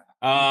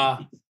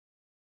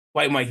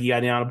 White Mike, you got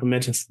any honorable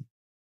mentions?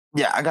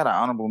 Yeah, I got an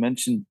honorable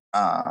mention.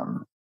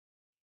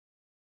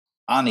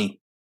 Ani,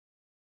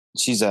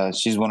 she's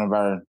one of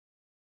our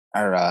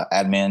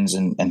admins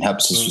and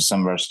helps us with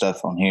some of our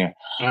stuff on here.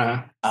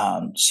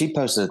 She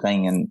posted a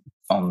thing in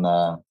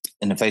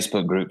the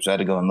Facebook group, so I had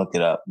to go and look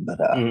it up. But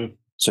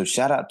so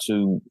shout out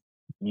to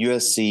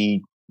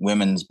USC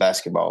women's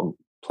basketball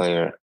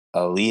player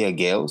Aaliyah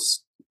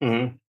Gales.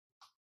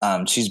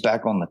 She's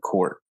back on the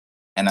court,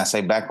 and I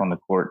say back on the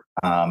court.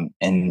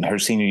 In her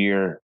senior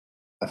year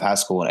of high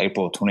school in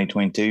April of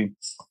 2022,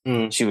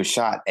 she was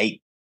shot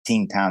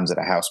 18 times at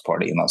a house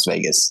party in Las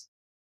Vegas.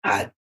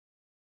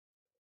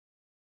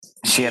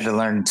 She had to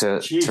learn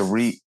to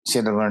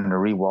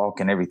rewalk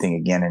and everything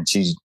again, and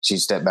she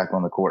stepped back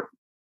on the court.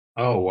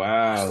 Oh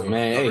wow,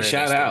 man! Hey,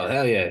 shout out!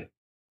 Hell yeah!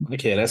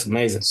 Okay, that's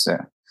amazing. So,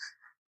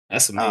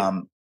 that's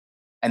amazing.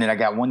 And then I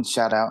got one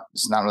shout out.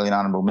 It's not really an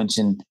honorable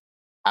mention.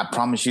 I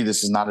promise you,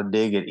 this is not a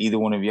dig at either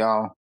one of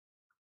y'all.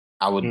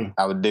 I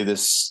would do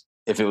this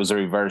if it was a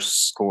reverse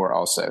score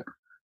also.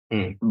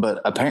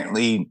 But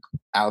apparently,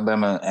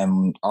 Alabama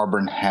and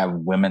Auburn have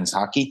women's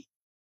hockey.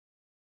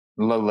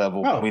 Low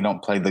level. We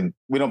don't play the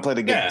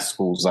good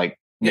schools like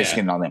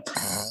Michigan and all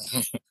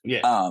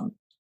them.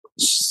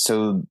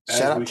 So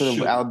shout out to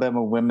the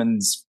Alabama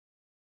women's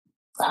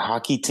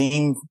hockey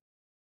team.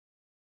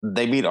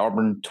 They beat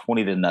Auburn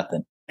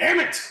 20-0. Damn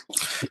it!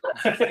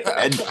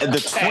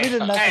 The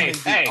 20-0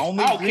 is the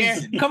only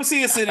reason. Come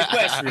see us in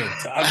equestrian.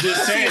 I'm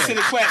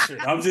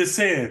just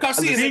saying. Come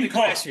see us in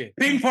equestrian.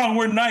 Ping pong,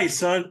 we're nice,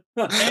 son.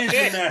 And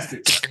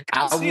gymnastics.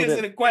 Come see us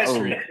in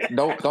equestrian.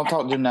 Don't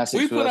talk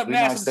gymnastics. We put up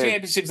national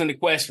championships in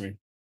equestrian.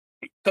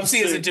 Come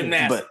see us in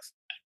gymnastics.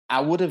 But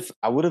I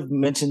would have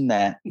mentioned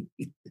that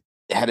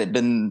had it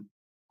been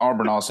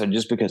Auburn also,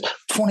 just because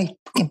 20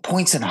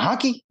 points in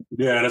hockey.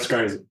 Yeah, that's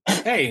crazy.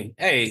 Hey.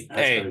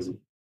 Crazy.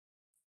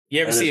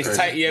 You ever seen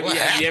you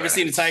ever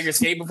seen a tiger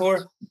skate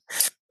before?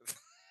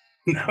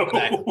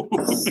 No.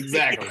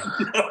 Exactly.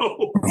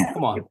 No.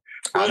 Come on.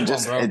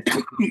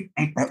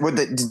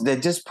 Did they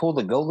just pull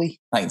the goalie?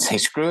 Like, say,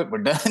 screw it, we're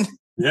done.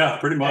 Yeah,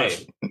 pretty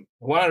much.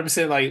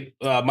 100% like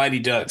Mighty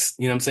Ducks.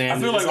 You know what I'm saying? I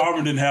feel like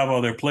Auburn didn't have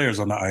all their players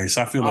on the ice.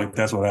 I feel like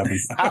that's what happened.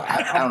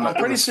 I don't know. I'm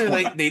pretty sure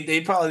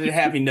they probably didn't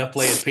have enough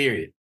players,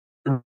 period.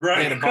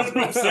 Right. That's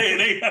what I'm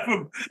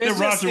saying. Their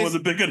roster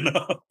wasn't big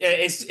enough. Yeah,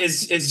 it's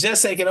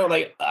just taking over.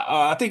 Like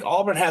I think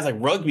Auburn has a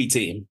rugby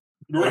team.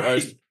 Right. Or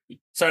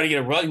starting to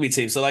get a rugby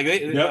team. So like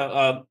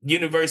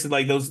university,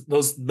 like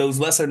those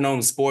lesser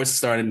known sports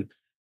starting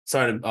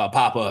to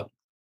pop up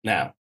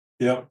now.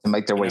 Yep. To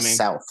make their way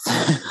south.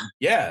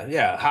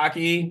 Yeah.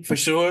 Hockey for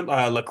sure.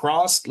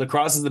 Lacrosse.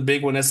 Lacrosse is the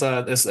big one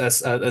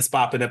that's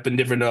popping up in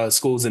different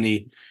schools in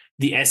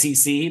the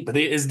SEC. But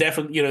it's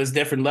definitely, it's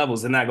different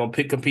levels. They're not going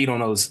to compete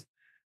on those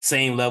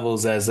same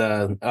levels as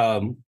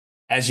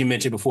you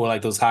mentioned before,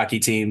 like those hockey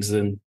teams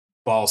in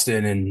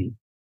Boston and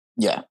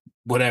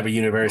whatever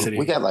university.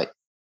 We got like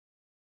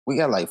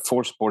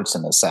 4 sports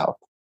in the South.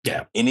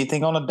 Yeah.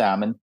 Anything on a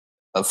diamond,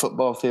 a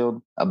football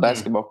field, a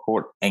basketball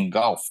court, and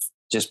golf,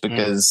 just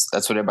because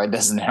that's what everybody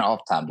does in their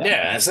off time.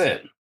 Yeah, that's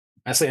it.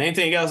 I said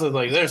anything else is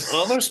like, there's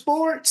other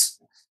sports?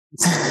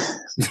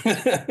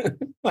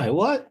 Like,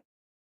 what?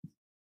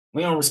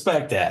 We don't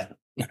respect that.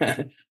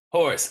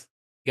 Horace,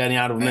 got any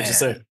honorable mention,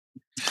 sir?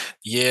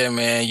 Yeah,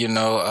 man.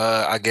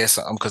 I guess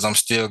because I'm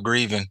still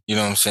grieving. You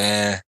know what I'm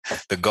saying?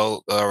 The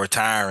GOAT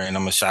retiring.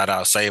 I'm gonna shout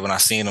out Saban. I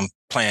seen him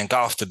playing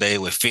golf today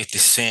with 50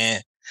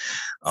 Cent,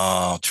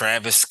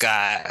 Travis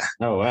Scott.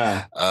 Oh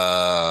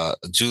wow.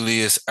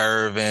 Julius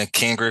Erving,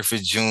 Ken Griffey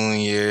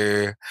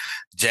Jr.,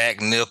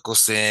 Jack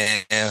Nicholson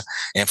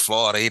in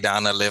Florida. He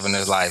down there living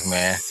his life,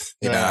 man.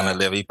 He down there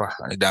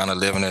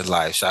living his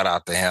life. Shout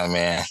out to him,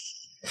 man,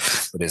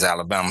 with his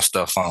Alabama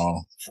stuff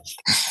on.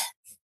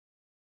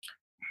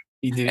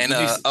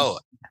 Taylor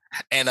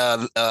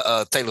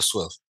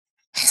Swift.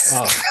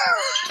 Oh.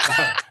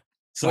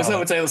 What's up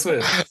with Taylor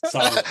Swift?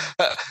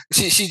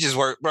 She just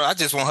worked, bro. I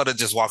just want her to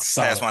just walk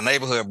past my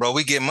neighborhood, bro.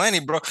 We get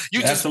money, bro.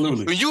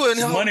 Absolutely.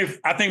 Money.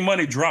 I think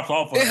money drops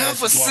off in her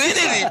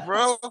vicinity,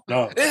 bro.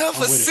 No, in her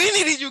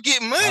vicinity, you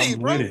get money,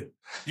 bro. With it.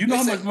 You know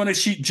how much money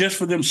she just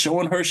for them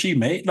showing her she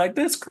made? Like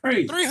that's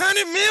crazy.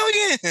 $300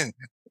 million.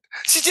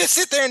 She just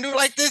sit there and do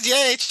like this,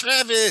 yay,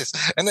 Travis,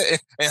 and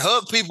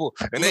hug people,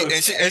 and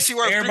she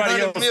works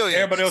 $300 million.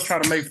 Everybody else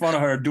trying to make fun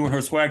of her doing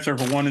her swag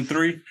surfer 1 and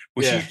 3,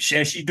 but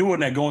she doing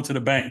that going to the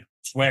bank,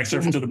 swag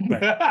surfing to the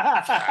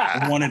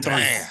bank, 1 and 3.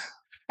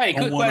 Hey,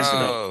 quick question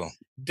though: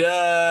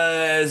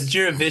 does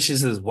Jared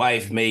Vicious's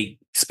wife make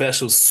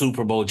special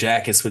Super Bowl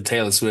jackets for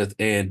Taylor Swift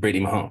and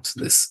Brittany Mahomes?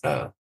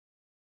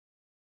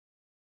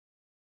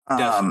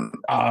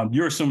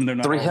 You're assuming they're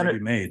not already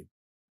made.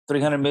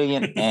 300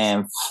 million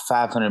and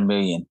 500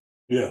 million.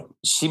 Yeah.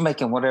 She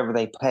making whatever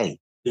they pay.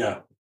 Yeah.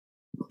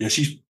 Yeah.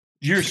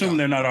 You're assuming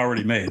they're not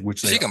already made, which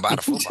she can buy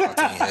the football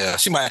team. Yeah.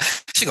 She gonna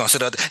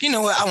sit up there. You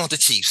know what? I want the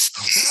Chiefs.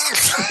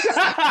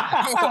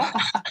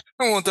 I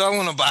want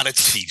to buy the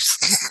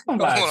Chiefs. I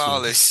want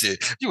all this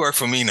shit. You work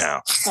for me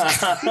now.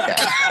 That's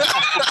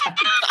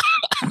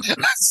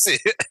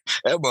it.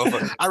 That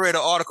motherfucker. I read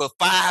an article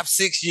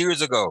 5-6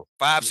 years ago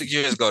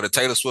that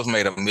Taylor Swift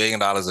made $1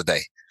 million a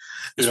day.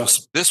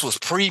 This was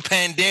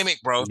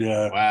pre-pandemic, bro.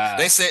 Yeah. Wow.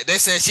 They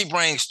said she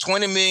brings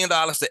 $20 million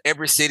to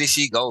every city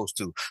she goes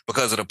to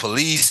because of the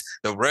police,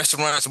 the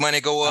restaurants money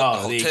go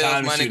up, the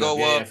hotels money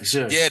go up. Yeah, for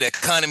sure. Yeah, the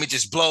economy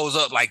just blows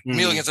up like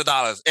millions of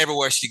dollars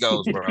everywhere she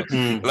goes, bro.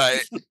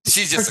 Like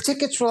she's just her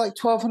tickets were like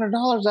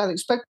 $1,200. I'd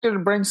expect her to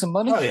bring some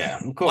money. Oh yeah,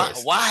 of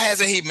course. Why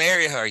hasn't he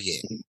married her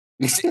yet?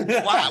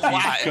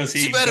 Why? Because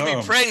she better be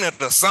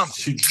pregnant or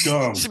something. She's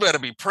dumb. She better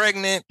be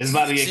pregnant. It's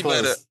about to get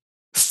close.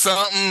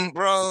 Something,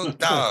 bro.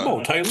 Come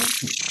on, Taylor.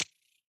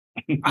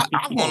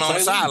 I want on the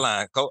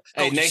sideline. Coach,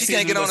 hey, next she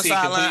can't get on the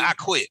sideline. I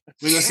quit.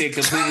 We're gonna see a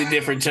completely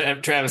different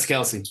Travis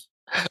Kelce.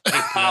 A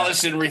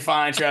polished and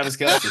refined Travis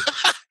Kelce.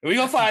 We're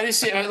gonna find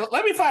this shit.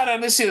 Let me find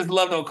out this shit is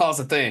love don't cost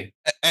a thing.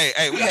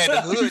 Hey, we had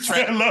the hood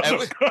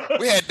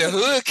we had the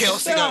hood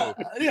Kelce though.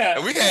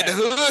 Yeah. We had the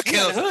hood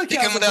Kelce. He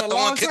coming out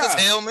throwing kickers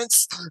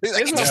helmets. He's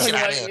like,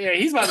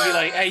 he's about to be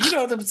like, hey, you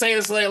know what the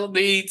potato salad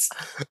needs?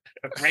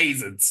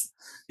 Raisins.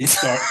 If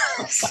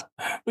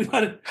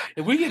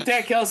we get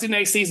that Kelce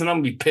next season, I'm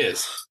gonna be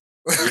pissed.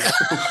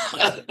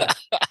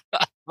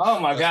 Oh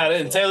my God!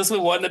 And Taylor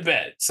Swift wasn't a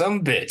bet.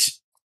 Some bitch.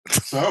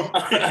 So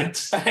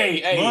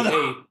hey.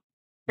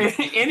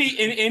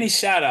 Any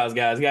shout outs,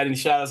 guys? Got any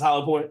shout outs,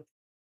 Hollow Point?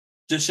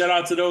 Just shout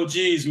out to the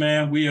OGs,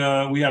 man. We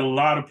had a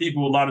lot of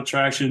people, a lot of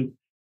traction.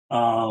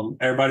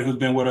 Everybody who's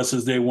been with us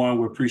since day one,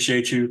 we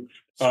appreciate you.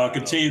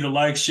 Continue to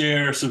like,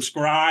 share,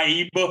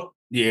 subscribe.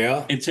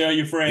 Yeah. And tell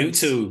your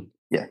friends. YouTube.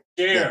 Yeah.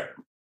 Share.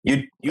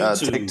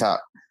 YouTube.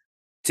 TikTok.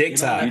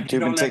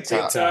 YouTube and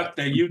TikTok. That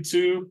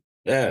YouTube.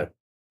 Yeah.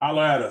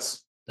 Holler at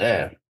us.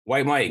 Yeah.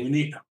 White Mike. We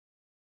need.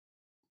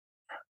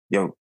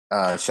 Yo,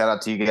 shout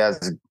out to you guys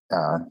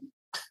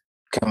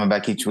coming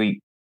back each week.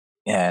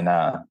 And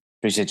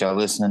appreciate y'all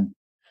listening.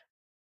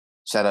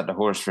 Shout out to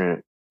Horace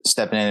for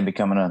stepping in and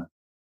becoming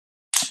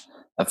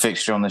a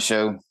fixture on the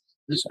show.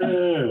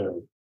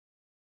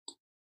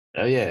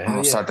 Oh, yeah. I'm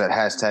going to start that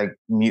hashtag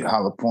mute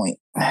Hollow Point.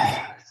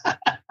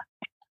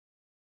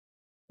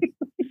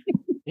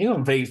 You're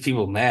going to make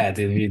people mad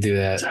if you do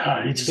that.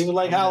 People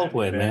like Hollow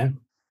Point, man.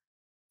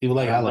 People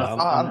like Hollow.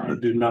 I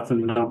do nothing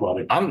to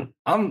nobody. I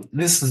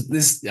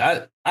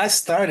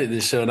started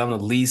this show and I'm the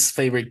least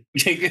favorite.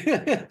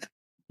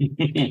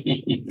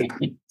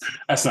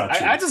 That's not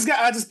true. I just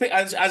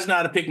know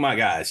how to pick my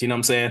guys. You know what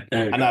I'm saying?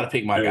 I know how to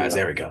pick my guys.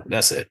 There we go.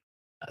 That's it.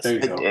 There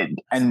you go.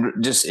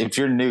 And just if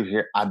you're new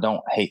here, I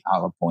don't hate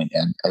Hollow Point,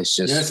 and it's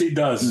just yes, he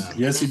does.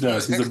 Yes, he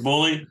does. He's a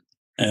bully,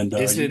 and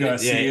you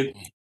guys see it.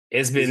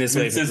 It's been this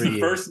way since the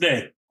first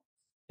day.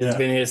 It's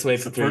been this way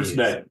for 3 years. First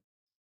day.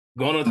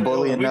 Going on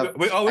bully enough.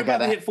 We're about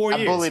to hit 4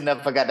 years. I'm bully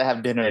enough. I got to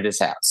have dinner at his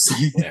house.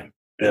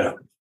 Yeah.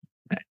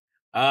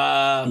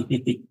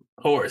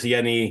 Horace, you got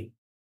any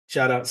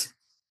shout outs?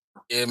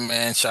 Yeah,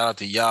 man. Shout out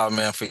to y'all,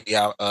 man, for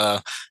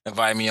y'all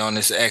inviting me on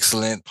this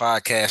excellent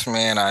podcast,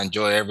 man. I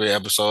enjoy every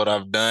episode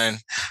I've done.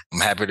 I'm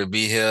happy to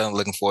be here.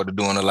 Looking forward to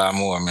doing a lot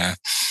more, man.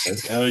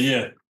 Hell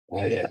yeah.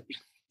 Oh, yeah.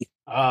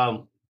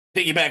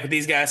 Piggyback what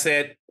these guys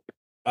said.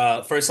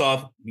 First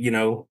off,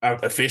 I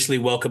officially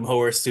welcome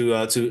Horace to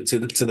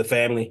the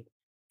family.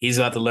 He's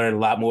about to learn a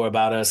lot more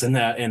about us and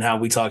how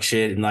we talk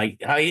shit and like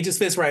how he just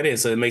fits right in.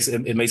 So it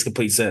makes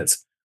complete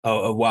sense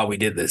of why we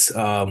did this.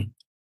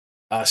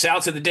 Shout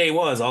out to the day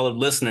ones, all the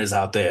listeners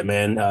out there,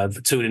 man, for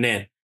tuning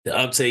in. The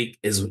uptake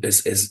is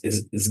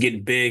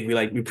getting big.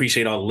 We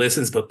appreciate all the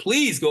listens, but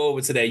please go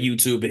over to that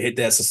YouTube and hit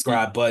that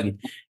subscribe button.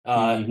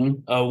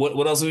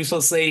 What else are we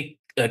supposed to say?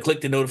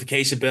 Click the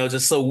notification bell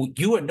just so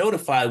you are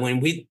notified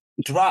when we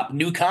drop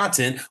new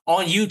content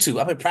on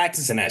YouTube. I've been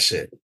practicing that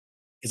shit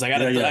because I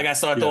gotta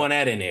start throwing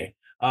that in there.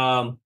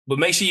 But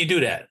make sure you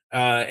do that.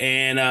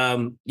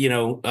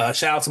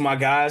 Shout out to my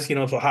guys,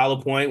 for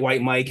Hollow Point,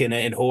 White Mike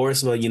and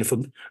Horace, for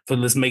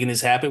making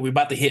this happen. We're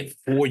about to hit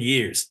 4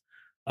 years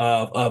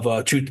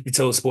of Truth Be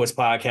Told Sports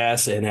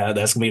Podcast, and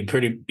that's gonna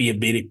be a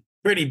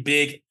pretty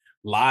big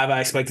live. I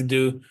expect to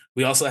do.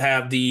 We also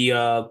have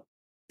the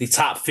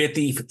top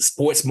 50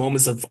 sports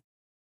moments of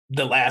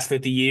the last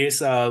 50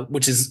 years,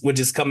 which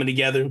is coming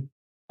together.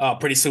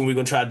 Pretty soon we're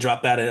gonna try to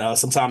drop that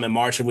sometime in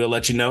March, and we'll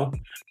let you know.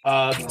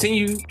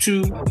 Continue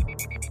to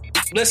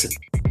listen.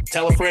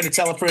 Tell a friend to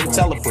tell a friend to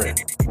tell a friend.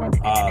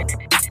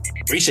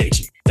 Appreciate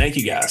you. Thank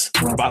you guys.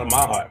 From the bottom of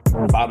my heart,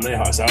 from the bottom of their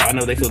hearts. I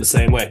know they feel the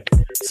same way.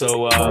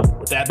 So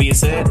with that being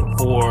said,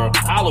 for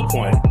Hollow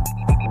Point,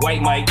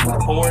 White Mike,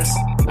 Horace,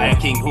 I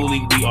am King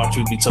Hooley. We are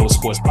Truth Be Told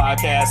Sports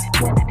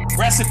Podcast.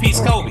 Rest in peace,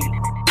 Kobe.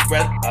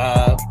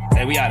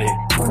 And we out of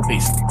here.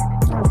 Peace.